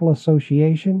Historical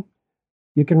Association.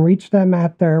 You can reach them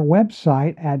at their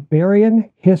website at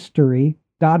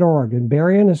berrienhistory.org. And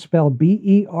Berrien is spelled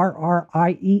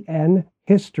Berrien,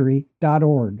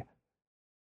 history.org.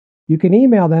 You can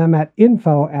email them at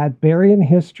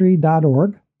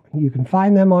info@berrienhistory.org. You can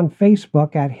find them on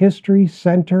Facebook at History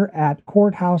Center at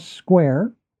Courthouse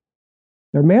Square.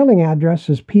 Their mailing address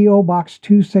is P.O. Box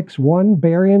 261,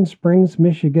 Berrien Springs,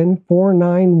 Michigan,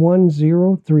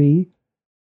 49103.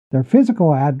 Their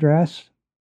physical address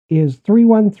is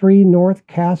 313 North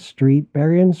Cass Street,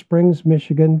 Berrien Springs,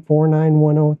 Michigan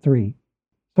 49103.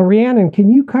 So, Rhiannon, can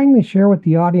you kindly share with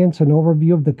the audience an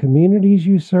overview of the communities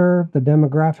you serve, the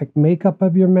demographic makeup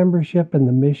of your membership, and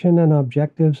the mission and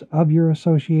objectives of your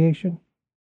association?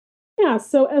 Yeah,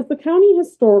 so as the County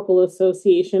Historical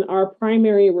Association, our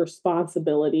primary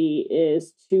responsibility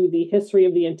is to the history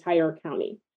of the entire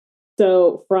county.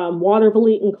 So from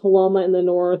Watervliet and Coloma in the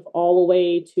north, all the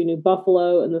way to New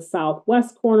Buffalo in the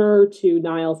southwest corner, to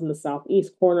Niles in the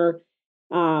southeast corner,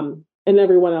 and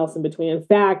everyone else in between. In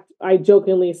fact, I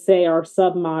jokingly say our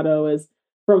sub motto is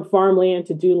from farmland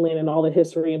to duneland and all the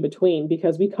history in between,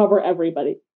 because we cover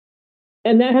everybody.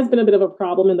 And that has been a bit of a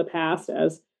problem in the past,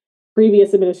 as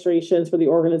previous administrations for the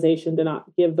organization did not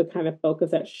give the kind of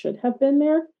focus that should have been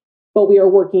there. But we are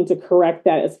working to correct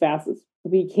that as fast as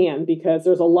we can, because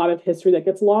there's a lot of history that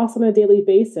gets lost on a daily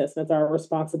basis, and it's our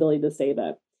responsibility to save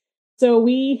it. So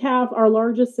we have our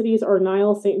largest cities are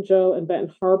Niles, St. Joe, and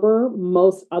Benton Harbor.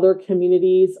 Most other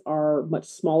communities are much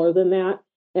smaller than that.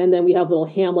 And then we have little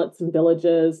hamlets and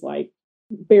villages like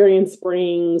Berrien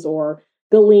Springs or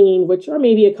Galeen, which are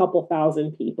maybe a couple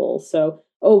thousand people. So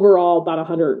overall, about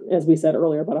 100, as we said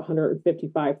earlier, about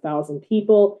 155,000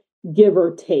 people, give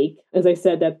or take. As I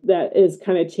said, that is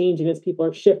kind of changing as people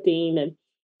are shifting and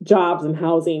jobs and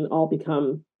housing all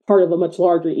become part of a much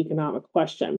larger economic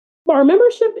question. Our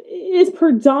membership is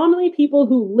predominantly people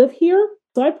who live here.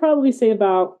 So I'd probably say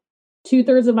about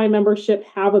 2/3 of my membership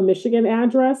have a Michigan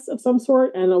address of some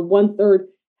sort, and 1/3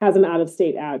 has an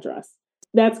out-of-state address.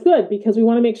 That's good, because we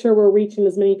want to make sure we're reaching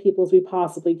as many people as we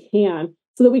possibly can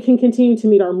so that we can continue to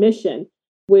meet our mission,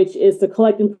 which is to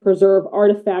collect and preserve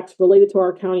artifacts related to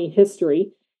our county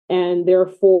history, and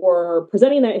therefore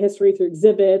presenting that history through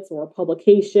exhibits or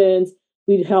publications.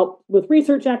 We'd help with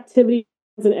research activities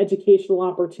and educational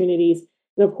opportunities.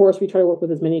 And of course, we try to work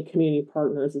with as many community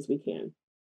partners as we can.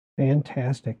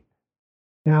 Fantastic.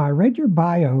 Now, I read your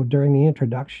bio during the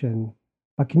introduction,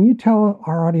 but can you tell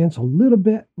our audience a little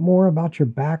bit more about your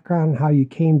background and how you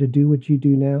came to do what you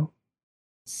do now?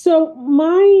 So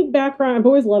my background, I've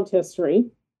always loved history.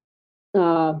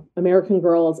 American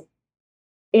Girl is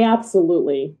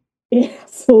absolutely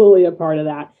a part of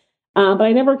that. But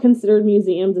I never considered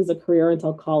museums as a career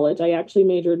until college. I actually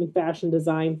majored in fashion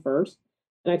design first,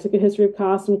 and I took a history of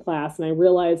costume class, and I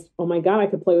realized, oh my God, I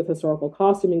could play with historical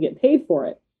costume and get paid for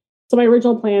it. So my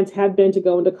original plans had been to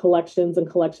go into collections and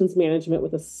collections management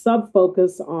with a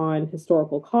sub-focus on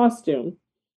historical costume.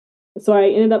 So I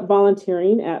ended up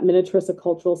volunteering at Minnetrista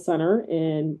Cultural Center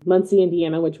in Muncie,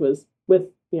 Indiana, which was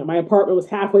my apartment was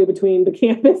halfway between the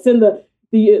campus and the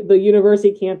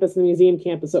university campus and the museum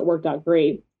campus, so it worked out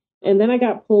great. And then I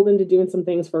got pulled into doing some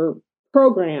things for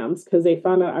programs because they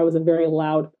found out I was a very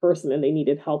loud person and they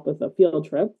needed help with a field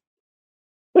trip.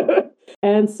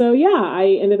 And so,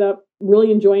 I ended up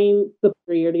really enjoying the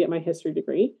year to get my history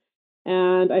degree.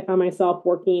 And I found myself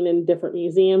working in different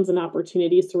museums and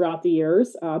opportunities throughout the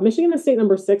years. Michigan is state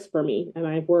number 6 for me. And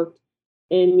I've worked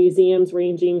in museums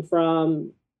ranging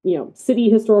from,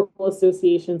 city historical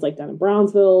associations like down in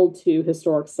Brownsville to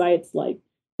historic sites like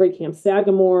Great Camp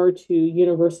Sagamore to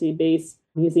university-based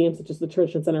museums such as the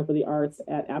Church Center for the Arts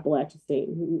at Appalachian State,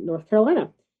 North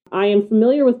Carolina. I am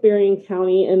familiar with Berrien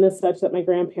County in the such that my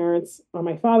grandparents on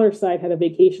my father's side had a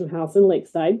vacation house in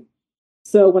Lakeside.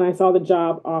 So when I saw the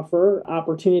job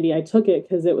opportunity, I took it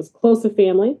because it was close to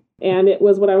family and it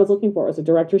was what I was looking for. It was a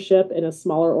directorship in a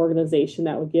smaller organization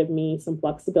that would give me some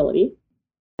flexibility.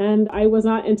 And I was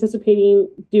not anticipating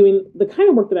doing the kind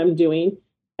of work that I'm doing,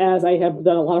 as I have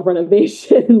done a lot of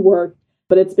renovation work,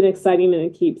 but it's been exciting and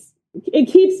it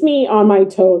keeps me on my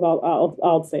toes.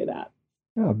 I'll say that.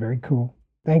 Oh, very cool.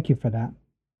 Thank you for that.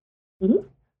 Mm-hmm.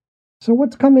 So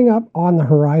what's coming up on the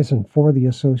horizon for the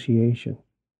association?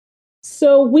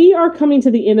 So we are coming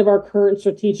to the end of our current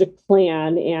strategic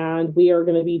plan, and we are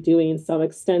going to be doing some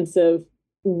extensive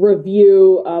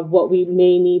review of what we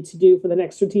may need to do for the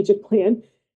next strategic plan.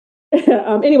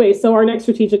 Anyway, so our next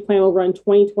strategic plan will run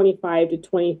 2025 to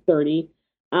 2030.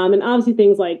 And obviously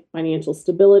things like financial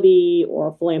stability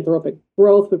or philanthropic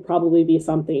growth would probably be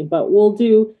something, but we'll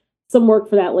do some work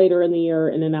for that later in the year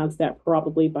and announce that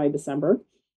probably by December.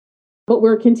 But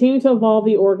we're continuing to evolve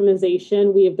the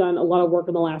organization. We have done a lot of work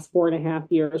in the last 4.5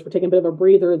 years. We're taking a bit of a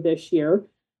breather this year,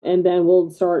 and then we'll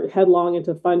start headlong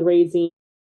into fundraising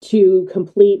to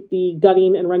complete the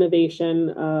gutting and renovation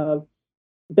of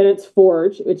Bennett's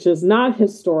Forge, which is not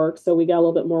historic, so we got a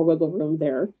little bit more wiggle room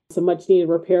there. Some much needed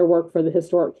repair work for the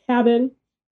historic cabin,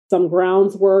 some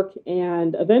grounds work,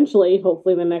 and eventually,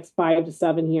 hopefully in the next 5 to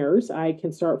 7 years, I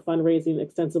can start fundraising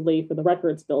extensively for the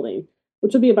records building.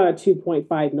 which would be about a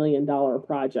 $2.5 million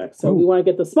project. So we want to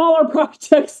get the smaller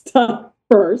projects done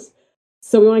first.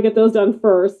 So we want to get those done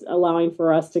first, allowing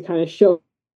for us to kind of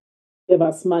give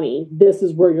us money. This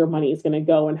is where your money is going to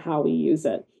go and how we use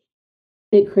it.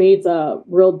 It creates a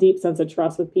real deep sense of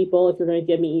trust with people. If you're going to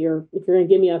give me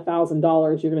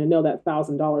 $1,000, you're going to know that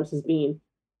 $1,000 is being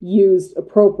used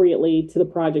appropriately to the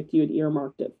project you had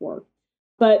earmarked it for.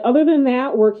 But other than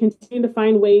that, we're continuing to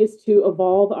find ways to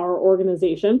evolve our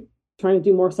organization, trying to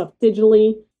do more stuff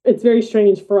digitally. It's very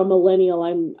strange for a millennial.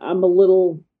 I'm a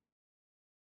little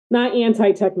not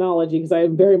anti-technology because I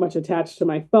am very much attached to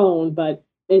my phone, but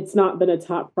it's not been a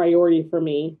top priority for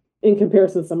me in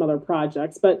comparison to some other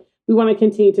projects. But we want to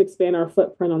continue to expand our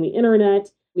footprint on the internet.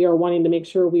 We are wanting to make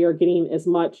sure we are getting as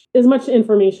much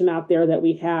information out there that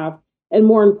we have, and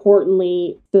more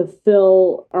importantly,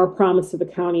 fulfill our promise to the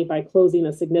county by closing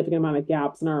a significant amount of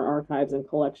gaps in our archives and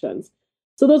collections.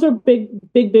 So those are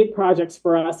big projects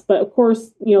for us. But of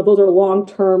course, those are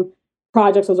long-term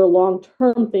projects. Those are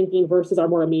long-term thinking versus our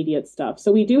more immediate stuff.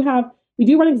 So we do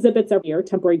run exhibits every year,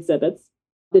 temporary exhibits.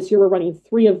 This year we're running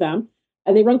 3 of them,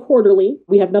 and they run quarterly.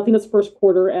 We have nothing this first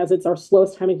quarter as it's our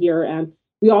slowest time of year, and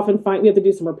we often find we have to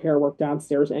do some repair work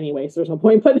downstairs anyway, so there's no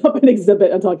point putting up an exhibit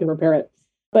until I can repair it.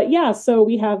 But yeah, so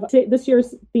we have this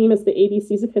year's theme is the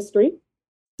ABCs of history.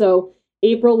 So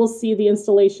April will see the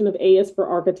installation of A is for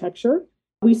architecture.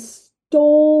 We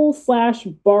stole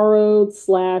 / borrowed /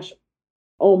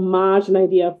 homage an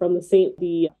idea from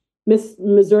the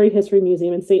Missouri History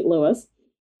Museum in St. Louis.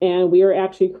 And we are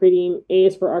actually creating A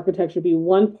is for architecture to be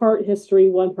 1 part history,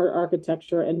 1 part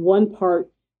architecture, and 1 part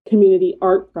community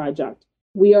art project.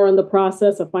 We are in the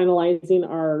process of finalizing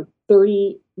our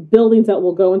 30 buildings that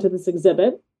will go into this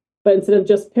exhibit. But instead of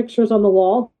just pictures on the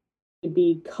wall, it'd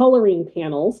be coloring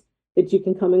panels that you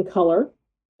can come and color.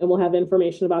 And we'll have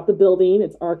information about the building,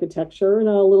 its architecture, and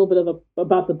a little bit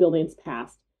about the building's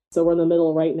past. So we're in the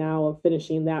middle right now of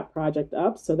finishing that project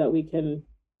up so that we can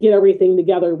get everything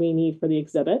together we need for the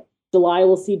exhibit. July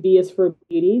will see B is for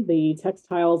beauty, the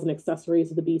textiles and accessories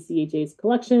of the BCHA's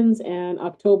collections. And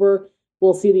October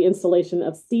we'll see the installation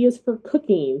of C is for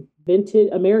cooking,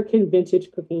 American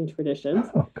vintage cooking traditions.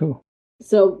 Oh, cool.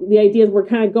 So the idea is we're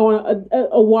kind of going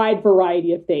a wide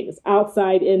variety of things,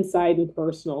 outside, inside, and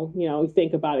personal. We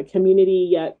think about it, community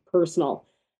yet personal.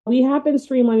 We have been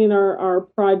streamlining our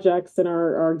projects and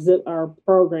our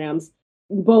programs,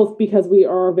 both because we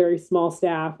are a very small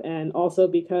staff and also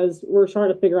because we're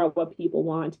trying to figure out what people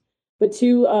want. But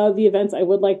 2 of the events I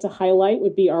would like to highlight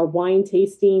would be our wine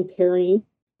tasting pairing.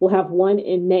 We'll have one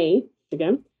in May.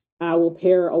 Again, we'll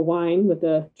pair a wine with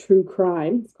a true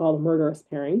crime. It's called a murderous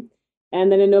pairing. And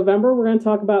then in November, we're going to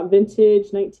talk about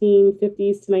vintage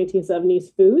 1950s to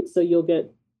 1970s food. So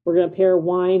we're going to pair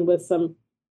wine with some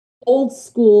old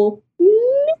school,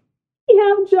 we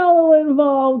have Jello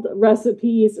involved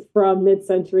recipes from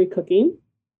mid-century cooking.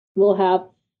 We'll have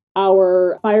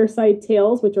our fireside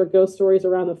tales, which are ghost stories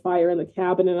around the fire in the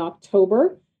cabin in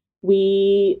October.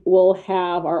 We will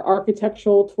have our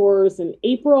architectural tours in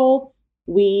April.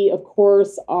 We, of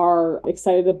course, are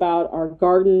excited about our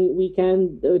garden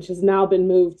weekend, which has now been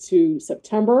moved to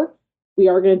September. We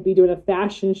are going to be doing a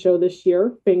fashion show this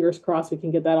year. Fingers crossed we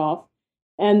can get that off.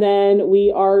 And then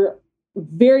we are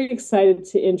very excited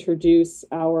to introduce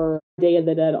our Day of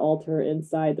the Dead altar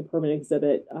inside the permanent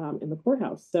exhibit in the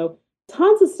courthouse. So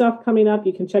tons of stuff coming up.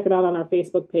 You can check it out on our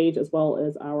Facebook page as well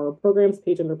as our programs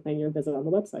page under Plan Your Visit on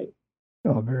the website.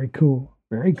 Oh, very cool.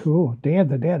 Very cool. Day of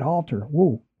the Dead altar.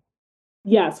 Whoa.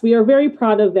 Yes, we are very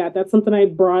proud of that. That's something I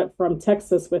brought from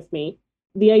Texas with me.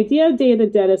 The idea of Day of the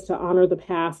Dead is to honor the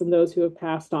past and those who have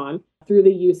passed on through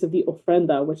the use of the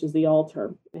ofrenda, which is the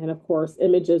altar. And of course,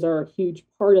 images are a huge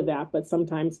part of that, but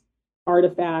sometimes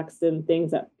artifacts and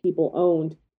things that people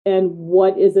owned. And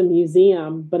what is a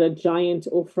museum but a giant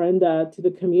ofrenda to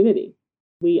the community?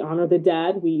 We honor the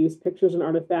dead. We use pictures and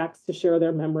artifacts to share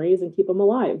their memories and keep them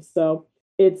alive. So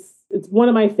it's one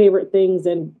of my favorite things.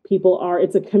 And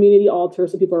it's a community altar,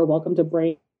 so people are welcome to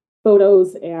bring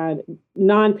photos and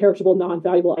non-perishable,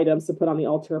 non-valuable items to put on the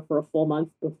altar for a full month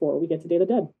before we get to Day of the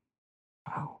Dead.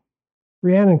 Wow.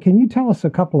 Rhiannon, can you tell us a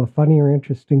couple of funny or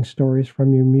interesting stories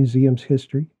from your museum's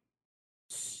history?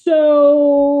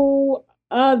 So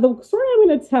the story I'm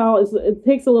going to tell it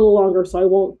takes a little longer, so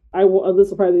this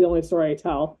will probably be the only story I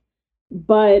tell.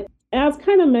 But as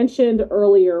kind of mentioned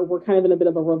earlier, we're kind of in a bit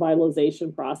of a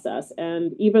revitalization process.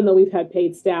 And even though we've had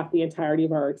paid staff the entirety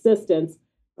of our existence,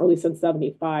 or at least since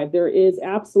 75, there was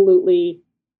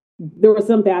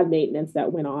some bad maintenance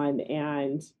that went on.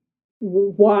 And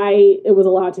why it was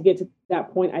allowed to get to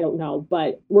that point, I don't know.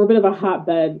 But we're a bit of a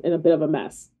hotbed and a bit of a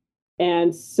mess.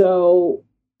 And so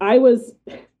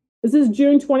this is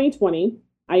June 2020.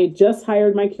 I had just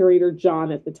hired my curator,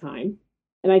 John, at the time.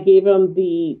 And I gave him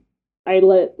I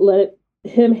let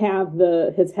him have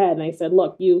his head. And I said,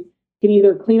 look, you can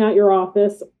either clean out your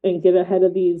office and get ahead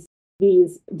of these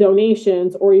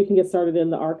donations, or you can get started in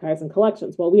the archives and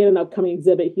collections. Well, we had an upcoming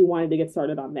exhibit. He wanted to get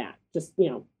started on that, just,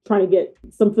 trying to get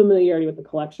some familiarity with the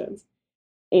collections.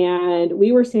 And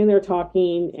we were standing there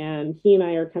talking, and he and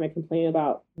I are kind of complaining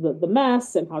about the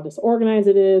mess and how disorganized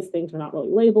it is. Things are not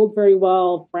really labeled very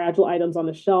well, fragile items on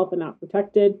the shelf and not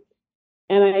protected.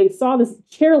 And I saw this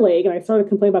chair leg, and I started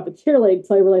complaining about the chair leg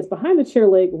until I realized behind the chair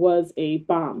leg was a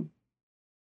bomb,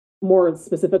 more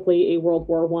specifically a World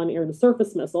War I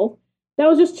air-to-surface missile that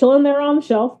was just chilling there on the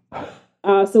shelf.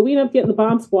 So we ended up getting the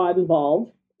bomb squad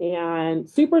involved, and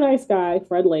super nice guy,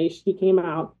 Fred Leish, he came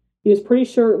out. He was pretty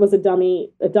sure it was a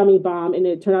dummy bomb, and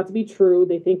it turned out to be true.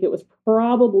 They think it was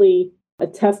probably a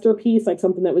tester piece, like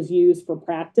something that was used for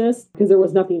practice, because there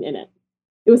was nothing in it.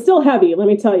 It was still heavy, let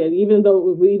me tell you. Even though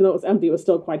it was empty, it was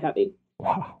still quite heavy.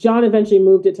 Wow. John eventually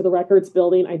moved it to the records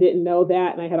building. I didn't know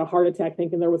that, and I had a heart attack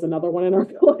thinking there was another one in our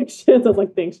collections. I was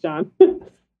like, thanks, John.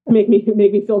 make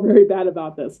me feel very bad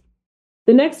about this.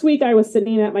 The next week, I was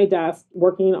sitting at my desk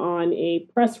working on a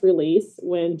press release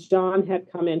when John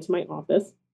had come into my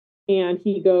office, and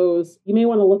he goes, you may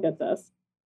want to look at this.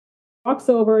 Walks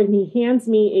over and he hands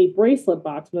me a bracelet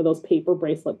box, one of those paper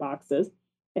bracelet boxes.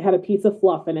 It had a piece of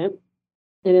fluff in it.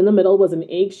 And in the middle was an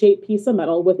egg-shaped piece of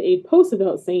metal with a post-it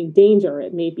note saying, danger,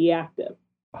 it may be active.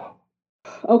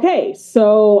 Okay,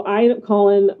 so I end up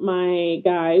calling my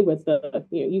guy with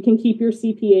you can keep your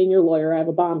CPA and your lawyer. I have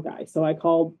a bomb guy. So I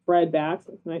called Fred back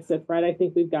and I said, Fred, I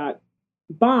think we've got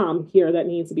bomb here that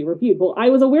needs to be reviewed. Well, I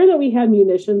was aware that we had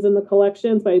munitions in the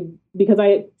collections because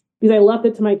I left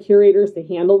it to my curators to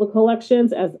handle the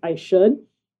collections as I should.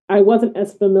 I wasn't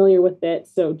as familiar with it.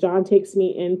 So John takes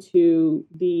me into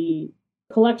the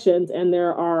collections, and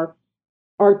there are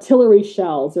artillery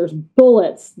shells, there's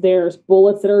bullets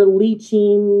that are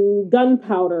leaching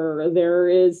gunpowder, there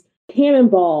is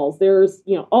cannonballs, there's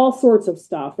all sorts of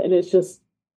stuff, and it's just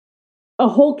a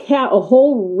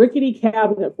whole rickety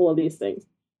cabinet full of these things.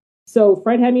 So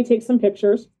Fred had me take some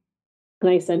pictures, and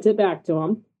I sent it back to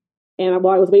him. And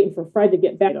while I was waiting for Fred to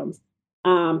get back to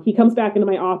him, he comes back into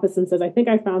my office and says, I think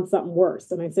I found something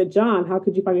worse. And I said, John, how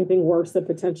could you find anything worse than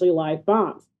potentially live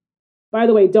bombs? By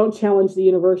the way, don't challenge the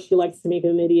universe. She likes to make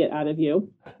an idiot out of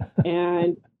you.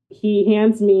 And he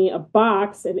hands me a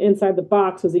box, and inside the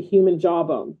box was a human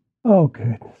jawbone. Oh,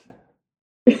 goodness.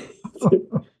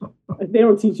 They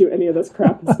don't teach you any of this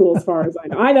crap in school as far as I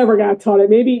know. I never got taught it.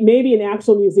 Maybe in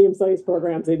actual museum studies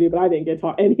programs they do, but I didn't get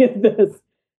taught any of this.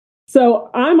 So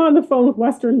I'm on the phone with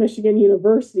Western Michigan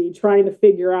University trying to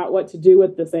figure out what to do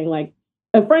with this thing. Like,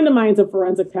 a friend of mine's a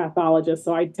forensic pathologist,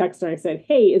 so I texted her. I said,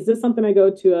 hey, is this something I go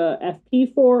to a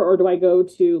FP for, or do I go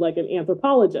to like an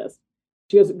anthropologist?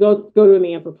 She goes, go to an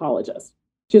anthropologist.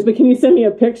 She goes, but can you send me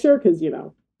a picture? Because,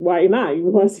 why not? You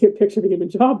want to see a picture of a human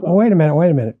jawbone. Oh, wait a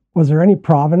minute. Was there any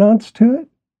provenance to it?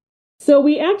 So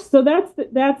that's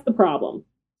the problem.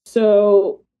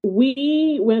 So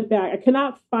we went back. I could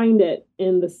not find it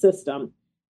in the system,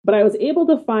 but I was able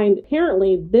to find,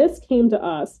 apparently this came to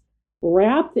us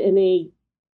wrapped in a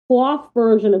cloth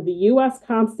version of the U.S.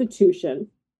 Constitution,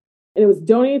 and it was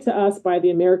donated to us by the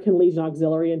American Legion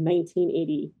Auxiliary in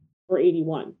 1980 or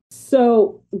 81.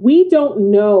 So we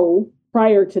don't know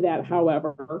prior to that,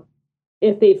 however,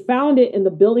 if they found it in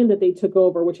the building that they took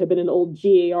over, which had been an old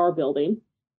GAR building,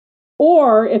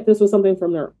 or if this was something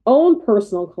from their own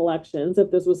personal collections,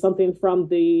 if this was something from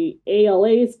the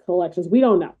ALA's collections. We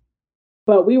don't know.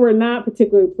 But we were not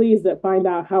particularly pleased to find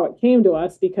out how it came to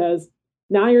us, because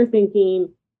now you're thinking,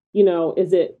 do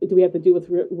we have to do with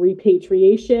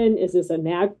repatriation? Is this a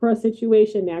NAGPRA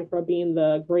situation? NAGPRA being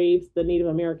the Native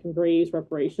American Graves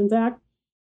Reparations Act.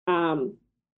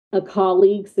 A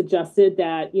colleague suggested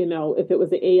that, if it was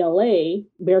the ALA,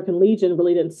 American Legion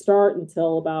really didn't start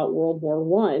until about World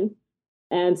War I.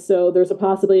 And so there's a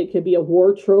possibility it could be a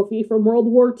war trophy from World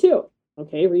War II.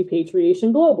 Okay,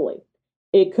 repatriation globally.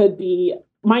 It could be,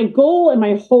 my goal and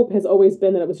my hope has always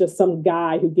been that it was just some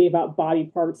guy who gave out body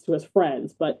parts to his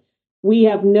friends, but we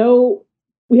have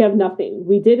nothing.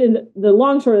 The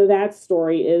long short of that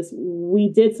story is we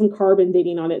did some carbon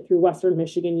dating on it through Western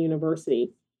Michigan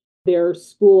University, their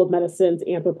School of Medicine's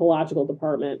anthropological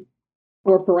department,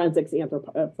 or forensic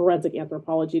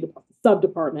anthropology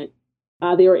sub-department.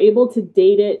 They were able to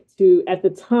date it to, at the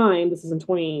time,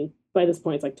 by this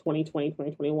point, it's like 2020,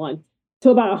 2021, to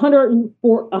about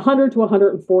 100 to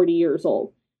 140 years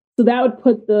old. So that would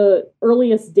put the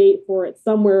earliest date for it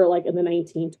somewhere like in the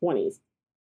 1920s.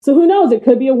 So who knows? It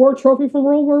could be a war trophy from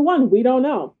World War I. We don't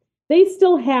know. They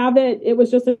still have it. It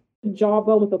was just a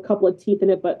jawbone with a couple of teeth in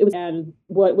it, but it was, and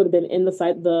what would have been in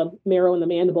the marrow and the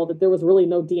mandible, that there was really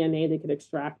no DNA they could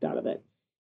extract out of it.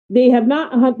 They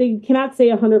cannot say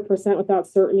 100% without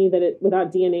certainty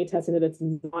without DNA testing that it's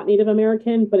not Native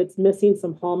American, but it's missing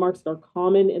some hallmarks that are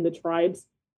common in the tribes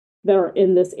that are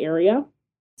in this area.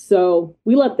 So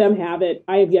we let them have it.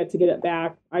 I have yet to get it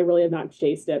back. I really have not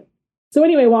chased it. So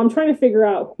anyway, while I'm trying to figure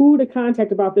out who to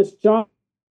contact about this job,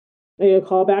 I get a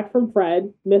call back from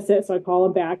Fred, miss it. So I call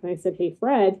him back and I said, "Hey,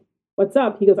 Fred, what's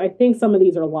up?" He goes, "I think some of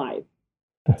these are live."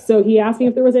 So he asked me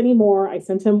if there was any more. I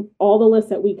sent him all the lists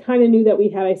that we kind of knew that we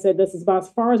had. I said, "This is about as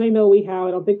far as I know we have.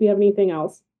 I don't think we have anything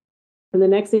else." And the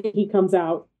next day he comes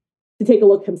out to take a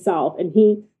look himself. And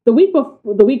the week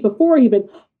before he'd been,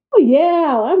 "Oh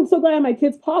yeah, I'm so glad my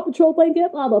kid's Paw Patrol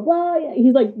blanket, blah, blah, blah."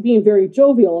 He's like being very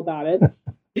jovial about it.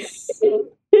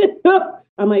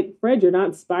 I'm like, "Fred, you're not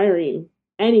inspiring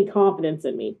any confidence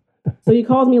in me." So he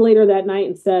calls me later that night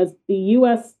and says the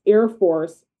U.S. Air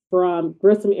Force from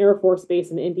Grissom Air Force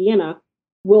Base in Indiana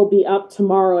will be up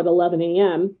tomorrow at 11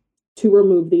 a.m. to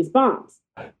remove these bombs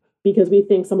because we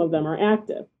think some of them are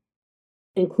active,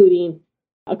 including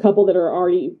a couple that are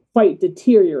already quite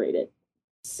deteriorated.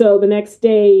 So the next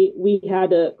day we had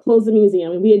to close the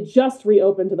museum, and we had just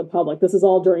reopened to the public. This is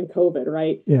all during COVID,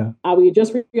 right? Yeah. We had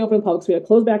just reopened the public, so we had to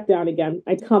close back down again.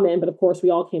 I'd come in, but of course we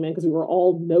all came in because we were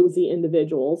all nosy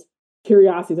individuals.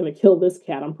 Curiosity is going to kill this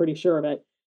cat, I'm pretty sure of it.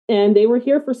 And they were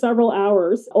here for several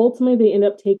hours. Ultimately, they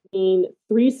ended up taking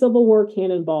 3 Civil War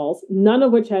cannonballs, none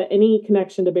of which had any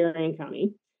connection to Berrien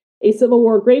County. A Civil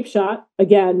War grape shot,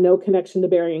 again, no connection to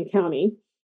Berrien County.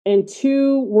 And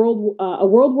a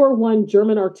World War I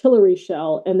German artillery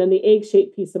shell, and then the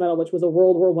egg-shaped piece of metal, which was a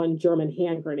World War I German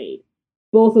hand grenade,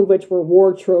 both of which were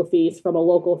war trophies from a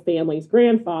local family's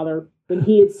grandfather when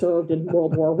he had served in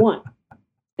World War I.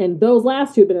 And those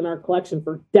last two have been in our collection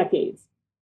for decades.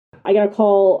 I got a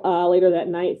call later that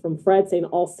night from Fred saying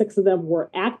all 6 of them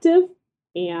were active,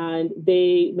 and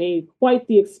they made quite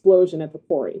the explosion at the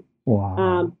quarry.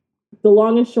 Wow. The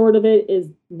long and short of it is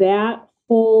that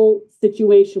whole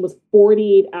situation was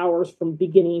 48 hours from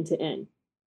beginning to end.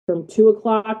 From 2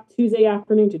 o'clock Tuesday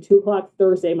afternoon to 2 o'clock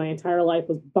Thursday, my entire life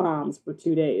was bombs for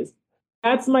 2 days.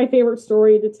 That's my favorite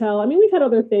story to tell. I mean, we've had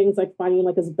other things like finding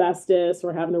like asbestos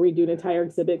or having to redo an entire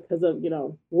exhibit because of,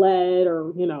 lead,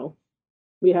 or,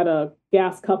 we had a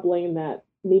gas coupling that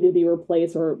needed to be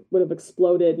replaced or would have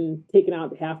exploded and taken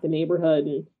out half the neighborhood.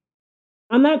 And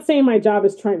I'm not saying my job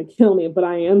is trying to kill me, but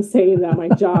I am saying that my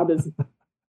job is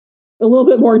a little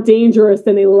bit more dangerous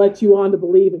than they let you on to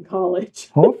believe in college.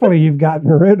 Hopefully you've gotten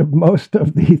rid of most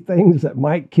of the things that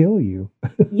might kill you.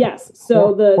 Yes.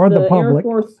 So the Air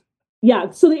Force.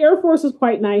 Yeah. So the Air Force was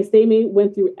quite nice. They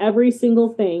went through every single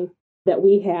thing that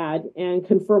we had and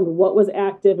confirmed what was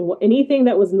active, and anything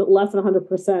that was less than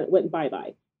 100% went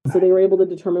bye-bye. So they were able to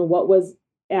determine what was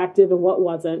active and what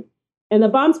wasn't. And the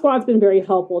bomb squad's been very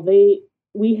helpful.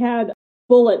 We had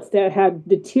bullets that had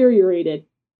deteriorated,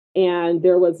 and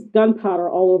there was gunpowder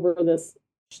all over this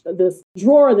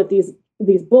drawer that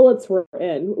these bullets were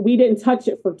in. We didn't touch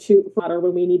it for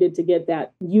when we needed to get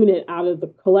that unit out of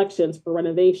the collections for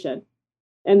renovation.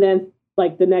 And then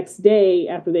like the next day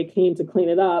after they came to clean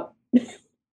it up,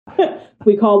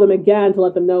 we called them again to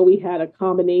let them know we had a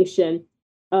combination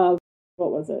of,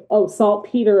 what was it? Oh,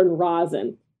 saltpeter and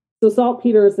rosin. So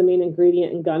saltpeter is the main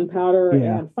ingredient in gunpowder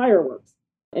and fireworks.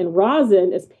 And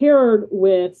rosin is paired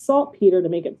with saltpeter to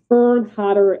make it burn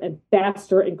hotter and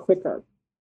faster and quicker.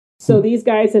 So these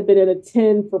guys have been in a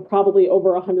tin for probably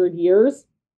over 100 years.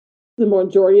 The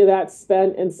majority of that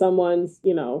spent in someone's,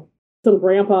 some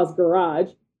grandpa's garage.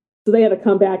 So they had to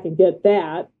come back and get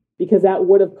that, because that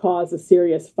would have caused a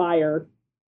serious fire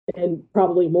and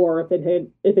probably more if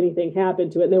anything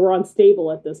happened to it. And they were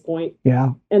unstable at this point.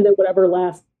 Yeah. And then whatever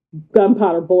last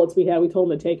gunpowder bullets we had, we told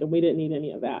them to take them. We didn't need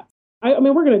any of that. I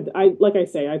mean, like I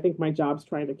say, I think my job's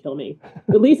trying to kill me.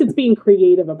 At least it's being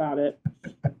creative about it.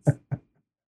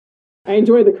 I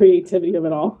enjoy the creativity of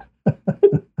it all.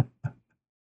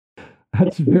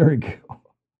 That's very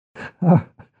cool.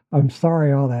 I'm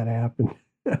sorry all that happened.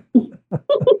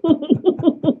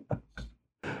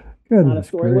 Not a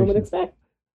story one would expect.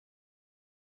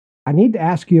 I need to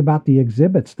ask you about the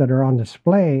exhibits that are on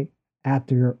display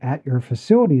at your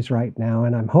facilities right now,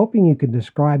 and I'm hoping you can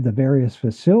describe the various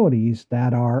facilities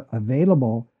that are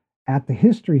available at the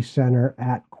History Center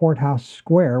at Courthouse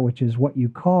Square, which is what you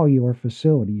call your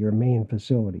facility, your main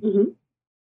facility. Mm-hmm.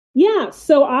 Yeah,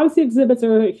 so obviously exhibits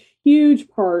are a huge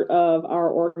part of our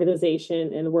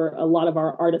organization, and where a lot of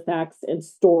our artifacts and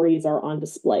stories are on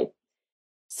display.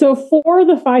 So for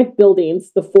the 5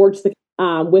 buildings, the forge,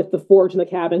 with the forge and the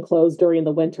cabin closed during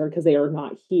the winter because they are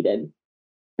not heated.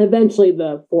 Eventually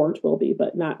the forge will be,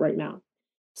 but not right now.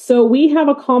 So we have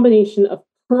a combination of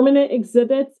permanent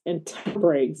exhibits and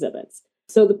temporary exhibits.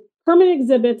 So the permanent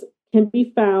exhibits can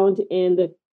be found in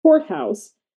the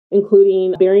courthouse,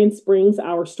 including Berrien Springs,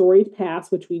 our storied past,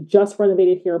 which we just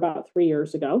renovated here about 3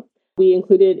 years ago. We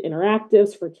included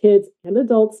interactives for kids and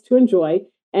adults to enjoy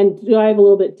and dive a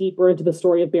little bit deeper into the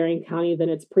story of Berrien County than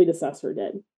its predecessor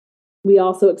did. We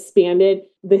also expanded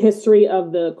the history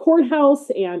of the courthouse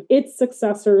and its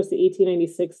successors, the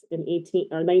 1896 and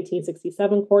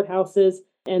 1967 courthouses.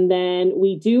 And then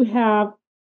we do have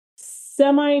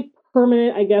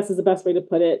semi-permanent, I guess is the best way to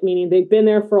put it, meaning they've been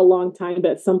there for a long time,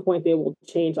 but at some point they will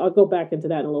change. I'll go back into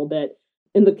that in a little bit.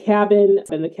 In the cabin,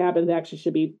 and the cabins actually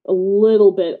should be a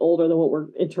little bit older than what we're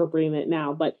interpreting it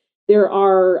now, but there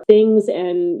are things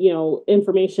and,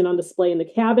 information on display in the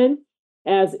cabin,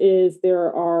 as is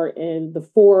there are in the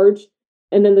forge.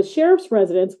 And then the sheriff's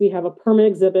residence, we have a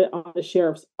permanent exhibit on the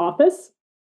sheriff's office,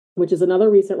 which is another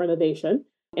recent renovation.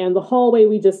 And the hallway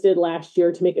we just did last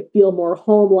year to make it feel more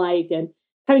home-like and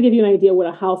kind of give you an idea what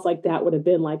a house like that would have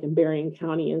been like in Berrien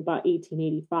County in about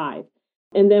 1885.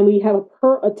 And then we have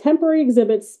a temporary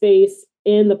exhibit space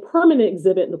in the permanent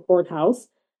exhibit in the courthouse.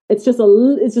 It's just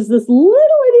this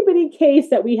little itty bitty case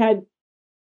that we had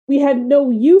no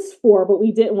use for, but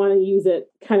we didn't want to use it,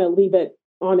 kind of leave it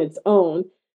on its own.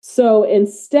 So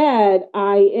instead,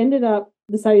 I ended up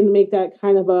deciding to make that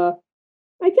kind of a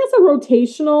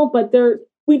rotational, but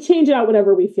we change it out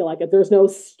whenever we feel like it. There's no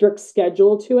strict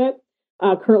schedule to it.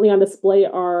 Currently on display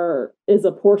is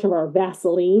a portion of our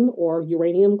Vaseline or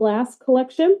uranium glass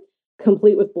collection,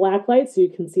 complete with black lights so you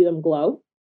can see them glow.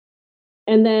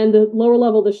 And then the lower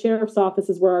level, the sheriff's office,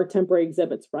 is where our temporary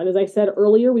exhibits run. As I said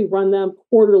earlier, we run them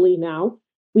quarterly now.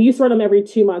 We used to run them every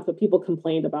 2 months, but people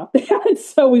complained about that.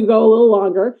 So we go a little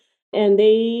longer. And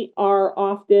they are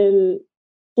often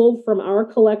pulled from our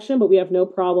collection, but we have no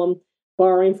problem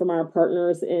borrowing from our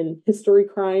partners in history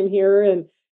crime here in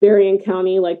Berrien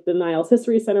County, like the Niles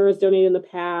History Center has donated in the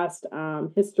past,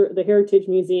 the Heritage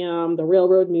Museum, the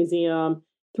Railroad Museum,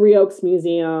 Three Oaks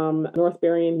Museum, North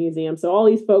Berrien Museum. So all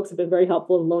these folks have been very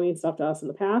helpful in loaning stuff to us in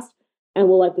the past and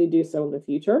will likely do so in the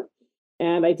future.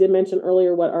 And I did mention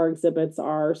earlier what our exhibits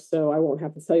are, so I won't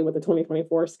have to tell you what the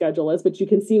 2024 schedule is, but you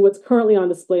can see what's currently on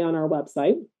display on our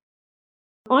website.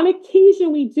 On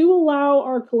occasion, we do allow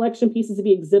our collection pieces to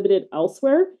be exhibited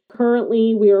elsewhere.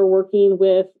 Currently, we are working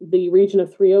with the Region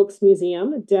of Three Oaks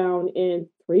Museum down in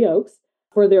Three Oaks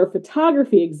for their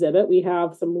photography exhibit. We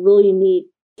have some really neat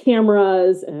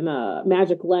cameras and a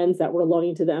magic lens that we're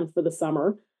loaning to them for the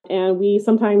summer. And we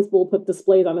sometimes will put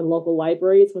displays on in local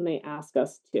libraries when they ask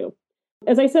us to.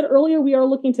 As I said earlier, we are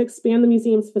looking to expand the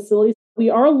museum's facilities. We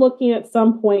are looking at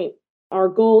some point, our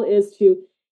goal is to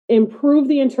improve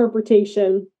the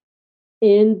interpretation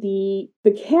in the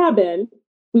cabin.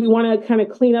 We want to kind of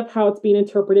clean up how it's being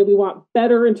interpreted. We want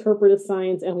better interpretive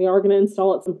signs, and we are going to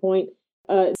install at some point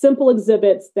simple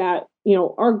exhibits that,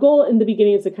 our goal in the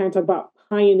beginning is to kind of talk about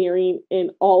pioneering in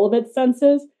all of its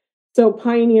senses. So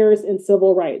pioneers in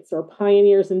civil rights, or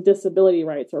pioneers in disability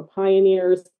rights, or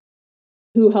pioneers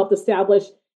who helped establish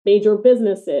major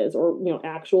businesses, or,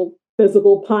 actual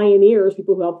physical pioneers,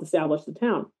 people who helped establish the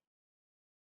town.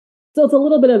 So it's a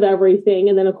little bit of everything.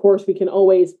 And then, of course, we can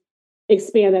always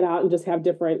expand that out and just have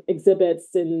different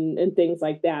exhibits and things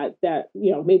like that,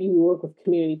 maybe we work with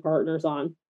community partners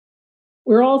on.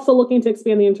 We're also looking to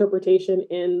expand the interpretation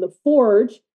in the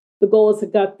forge. The goal is to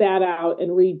gut that out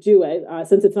and redo it.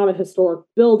 Since it's not a historic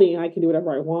building, I can do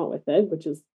whatever I want with it, which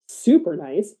is super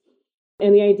nice.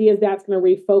 And the idea is that's going to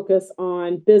refocus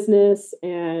on business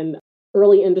and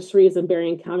early industries in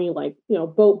Berrien County, like,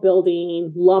 boat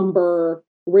building, lumber,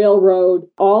 railroad,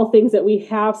 all things that we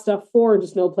have stuff for and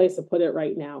just no place to put it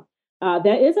right now.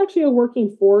 That is actually a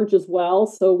working forge as well.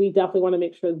 So we definitely want to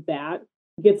make sure that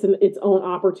gets its own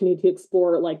opportunity to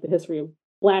explore like the history of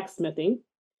blacksmithing.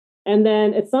 And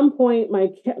then at some point, my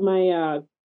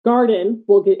garden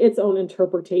will get its own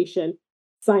interpretation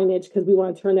signage, because we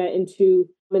want to turn that into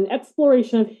an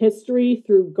exploration of history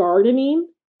through gardening.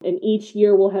 And each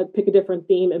year we'll pick a different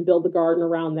theme and build the garden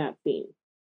around that theme.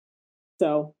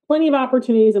 So plenty of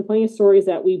opportunities and plenty of stories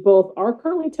that we both are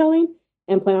currently telling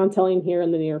and plan on telling here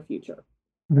in the near future.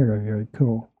 Very, very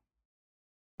cool.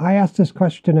 I ask this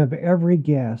question of every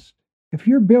guest. If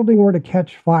your building were to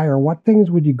catch fire, what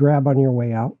things would you grab on your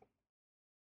way out?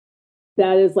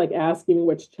 That is like asking me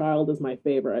which child is my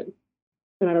favorite.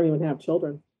 And I don't even have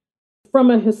children.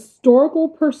 From a historical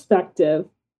perspective,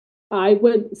 I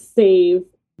would save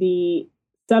the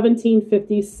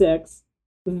 1756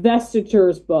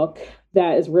 vestitures book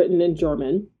that is written in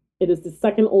German. It is the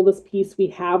second oldest piece we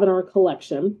have in our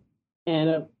collection,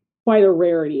 and quite a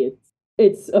rarity.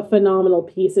 It's a phenomenal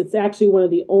piece. It's actually one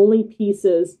of only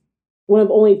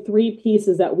 3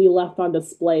 pieces that we left on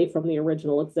display from the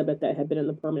original exhibit that had been in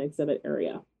the permanent exhibit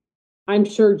area. I'm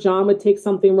sure John would take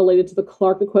something related to the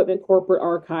Clark Equipment Corporate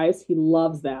Archives. He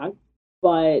loves that.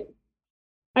 But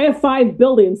I have 5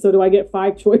 buildings, so do I get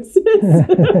 5 choices?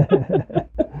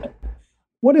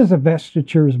 What is a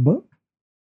vestitures book?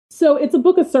 So it's a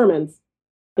book of sermons.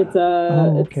 It's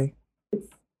okay. It's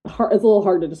hard. It's a little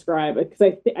hard to describe it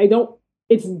because I don't.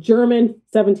 It's German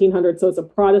 1700, so it's a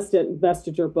Protestant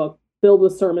vestiture book filled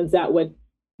with sermons that would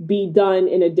be done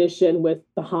in addition with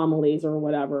the homilies or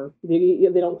whatever. They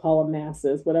don't call them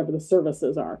masses, whatever the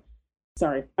services are.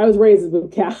 Sorry, I was raised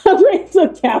with Catholics.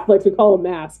 We call them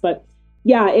mass, but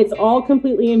yeah, it's all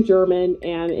completely in German,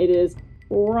 and it is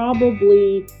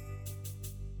probably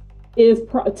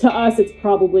to us. It's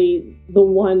probably the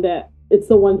one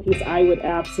piece I would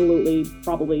absolutely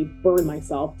probably burn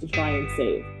myself to try and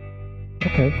save.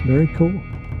 Okay, very cool.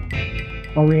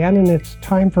 Well, Rhiannon, it's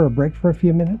time for a break for a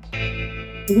few minutes.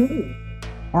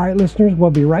 Mm-hmm. All right, listeners,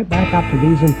 we'll be right back after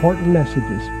these important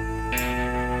messages.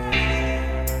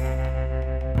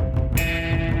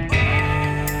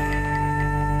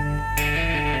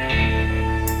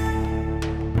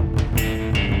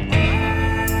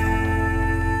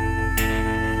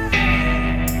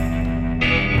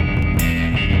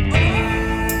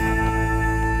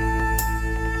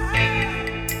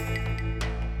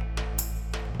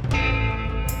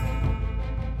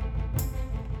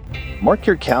 Mark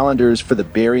your calendars for the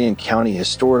Berrien County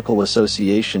Historical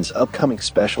Association's upcoming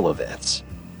special events.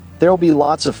 There will be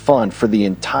lots of fun for the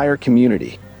entire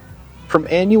community. From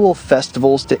annual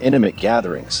festivals to intimate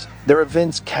gatherings, their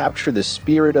events capture the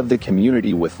spirit of the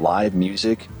community with live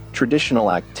music, traditional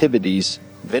activities,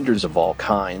 vendors of all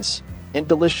kinds, and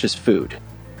delicious food.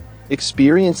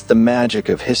 Experience the magic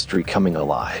of history coming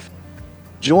alive.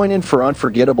 Join in for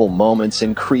unforgettable moments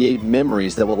and create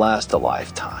memories that will last a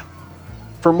lifetime.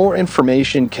 For more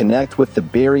information, connect with the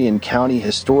Berrien County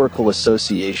Historical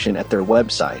Association at their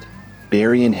website,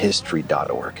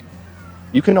 berrienhistory.org.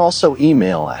 You can also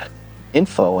email at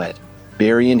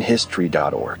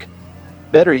info@berrienhistory.org.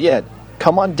 Better yet,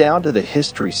 come on down to the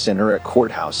History Center at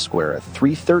Courthouse Square at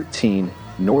 313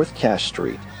 North Cash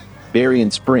Street,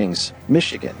 Berrien Springs,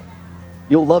 Michigan.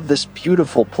 You'll love this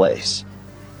beautiful place.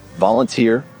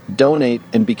 Volunteer, donate,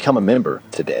 and become a member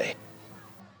today.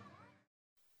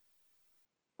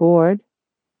 Bored?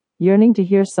 Yearning to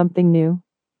hear something new?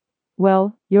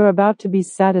 Well, you're about to be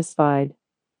satisfied.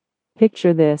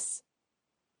 Picture this.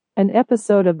 An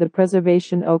episode of the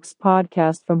Preservation Oaks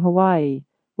podcast from Hawaii,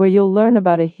 where you'll learn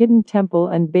about a hidden temple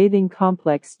and bathing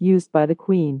complex used by the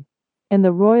Queen and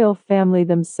the royal family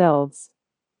themselves,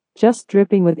 just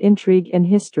dripping with intrigue and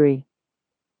history.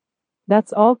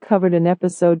 That's all covered in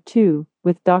episode 2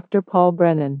 with Dr. Paul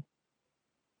Brennan.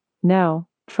 Now,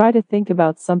 try to think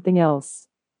about something else.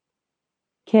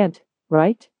 Can't,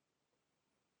 right?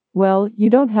 Well, you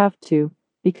don't have to,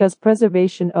 because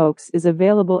Preservation Oaks is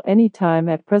available anytime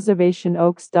at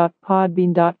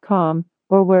preservationoaks.podbean.com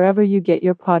or wherever you get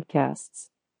your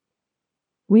podcasts.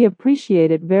 We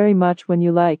appreciate it very much when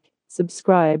you like,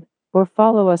 subscribe, or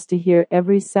follow us to hear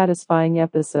every satisfying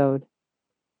episode.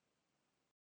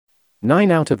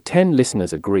 9 out of 10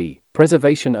 listeners agree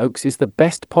Preservation Oaks is the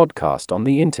best podcast on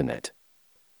the internet.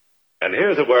 And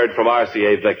here's a word from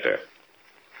RCA Victor.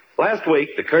 Last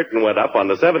week, the curtain went up on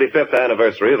the 75th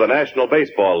anniversary of the National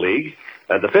Baseball League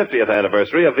and the 50th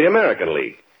anniversary of the American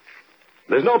League.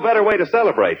 There's no better way to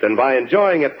celebrate than by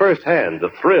enjoying at first hand the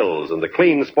thrills and the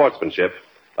clean sportsmanship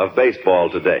of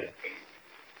baseball today.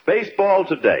 Baseball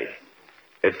today.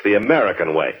 It's the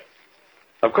American way.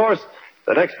 Of course,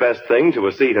 the next best thing to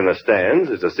a seat in the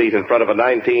stands is a seat in front of a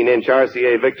 19-inch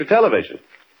RCA Victor television.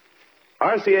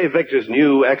 RCA Victor's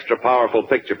new extra-powerful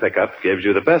picture pickup gives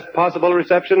you the best possible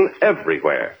reception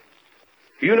everywhere.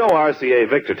 You know RCA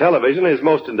Victor television is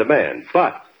most in demand,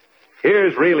 but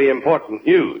here's really important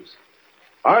news.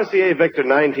 RCA Victor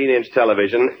 19-inch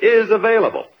television is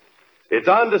available. It's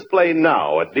on display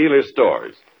now at dealer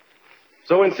stores.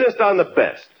 So insist on the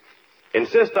best.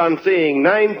 Insist on seeing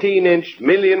 19-inch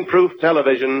million-proof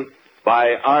television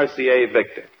by RCA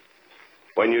Victor.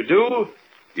 When you do,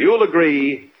 you'll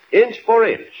agree, inch for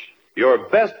inch, your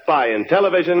best buy in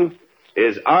television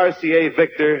is RCA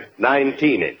Victor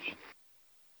 19-inch.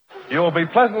 You'll be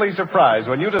pleasantly surprised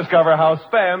when you discover how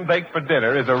Spam baked for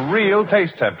dinner is a real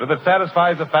taste tempter that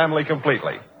satisfies the family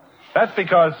completely. That's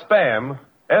because Spam,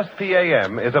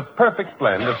 S-P-A-M, is a perfect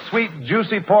blend of sweet,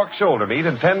 juicy pork shoulder meat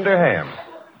and tender ham.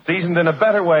 seasoned in a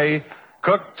better way,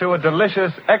 cooked to a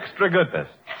delicious extra goodness.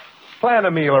 Plan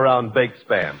a meal around baked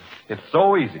Spam. It's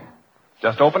so easy.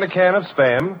 Just open a can of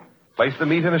Spam, place the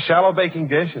meat in a shallow baking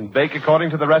dish, and bake according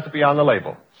to the recipe on the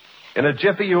label. In a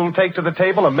jiffy, you'll take to the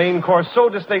table a main course so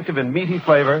distinctive in meaty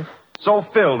flavor, so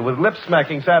filled with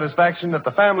lip-smacking satisfaction that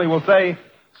the family will say,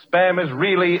 Spam is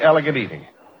really elegant eating.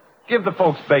 Give the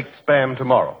folks baked Spam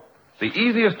tomorrow. The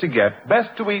easiest to get,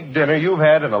 best to eat dinner you've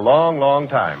had in a long, long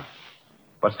time.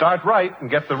 But start right and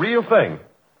get the real thing.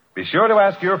 Be sure to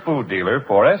ask your food dealer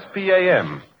for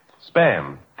SPAM,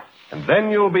 Spam. And then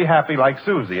you'll be happy like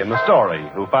Susie in the story,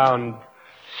 who found...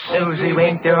 Susie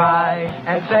winked her eye,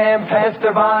 and Sam passed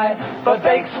her by, but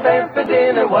baked Spam for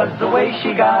dinner was the way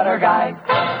she got her guy.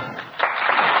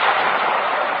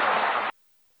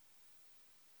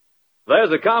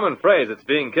 There's a common phrase that's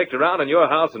being kicked around in your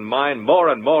house and mine more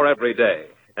and more every day,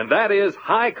 and that is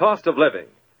high cost of living.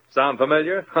 Sound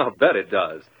familiar? I'll bet it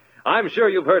does. I'm sure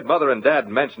you've heard Mother and Dad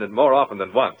mention it more often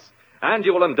than once, and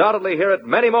you will undoubtedly hear it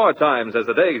many more times as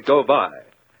the days go by.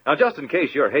 Now, just in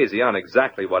case you're hazy on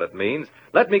exactly what it means,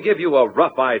 let me give you a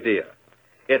rough idea.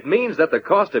 It means that the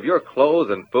cost of your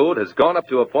clothes and food has gone up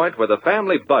to a point where the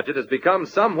family budget has become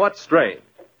somewhat strained.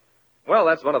 Well,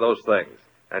 that's one of those things,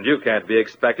 and you can't be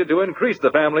expected to increase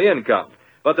the family income.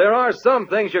 But there are some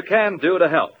things you can do to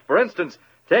help. For instance,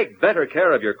 take better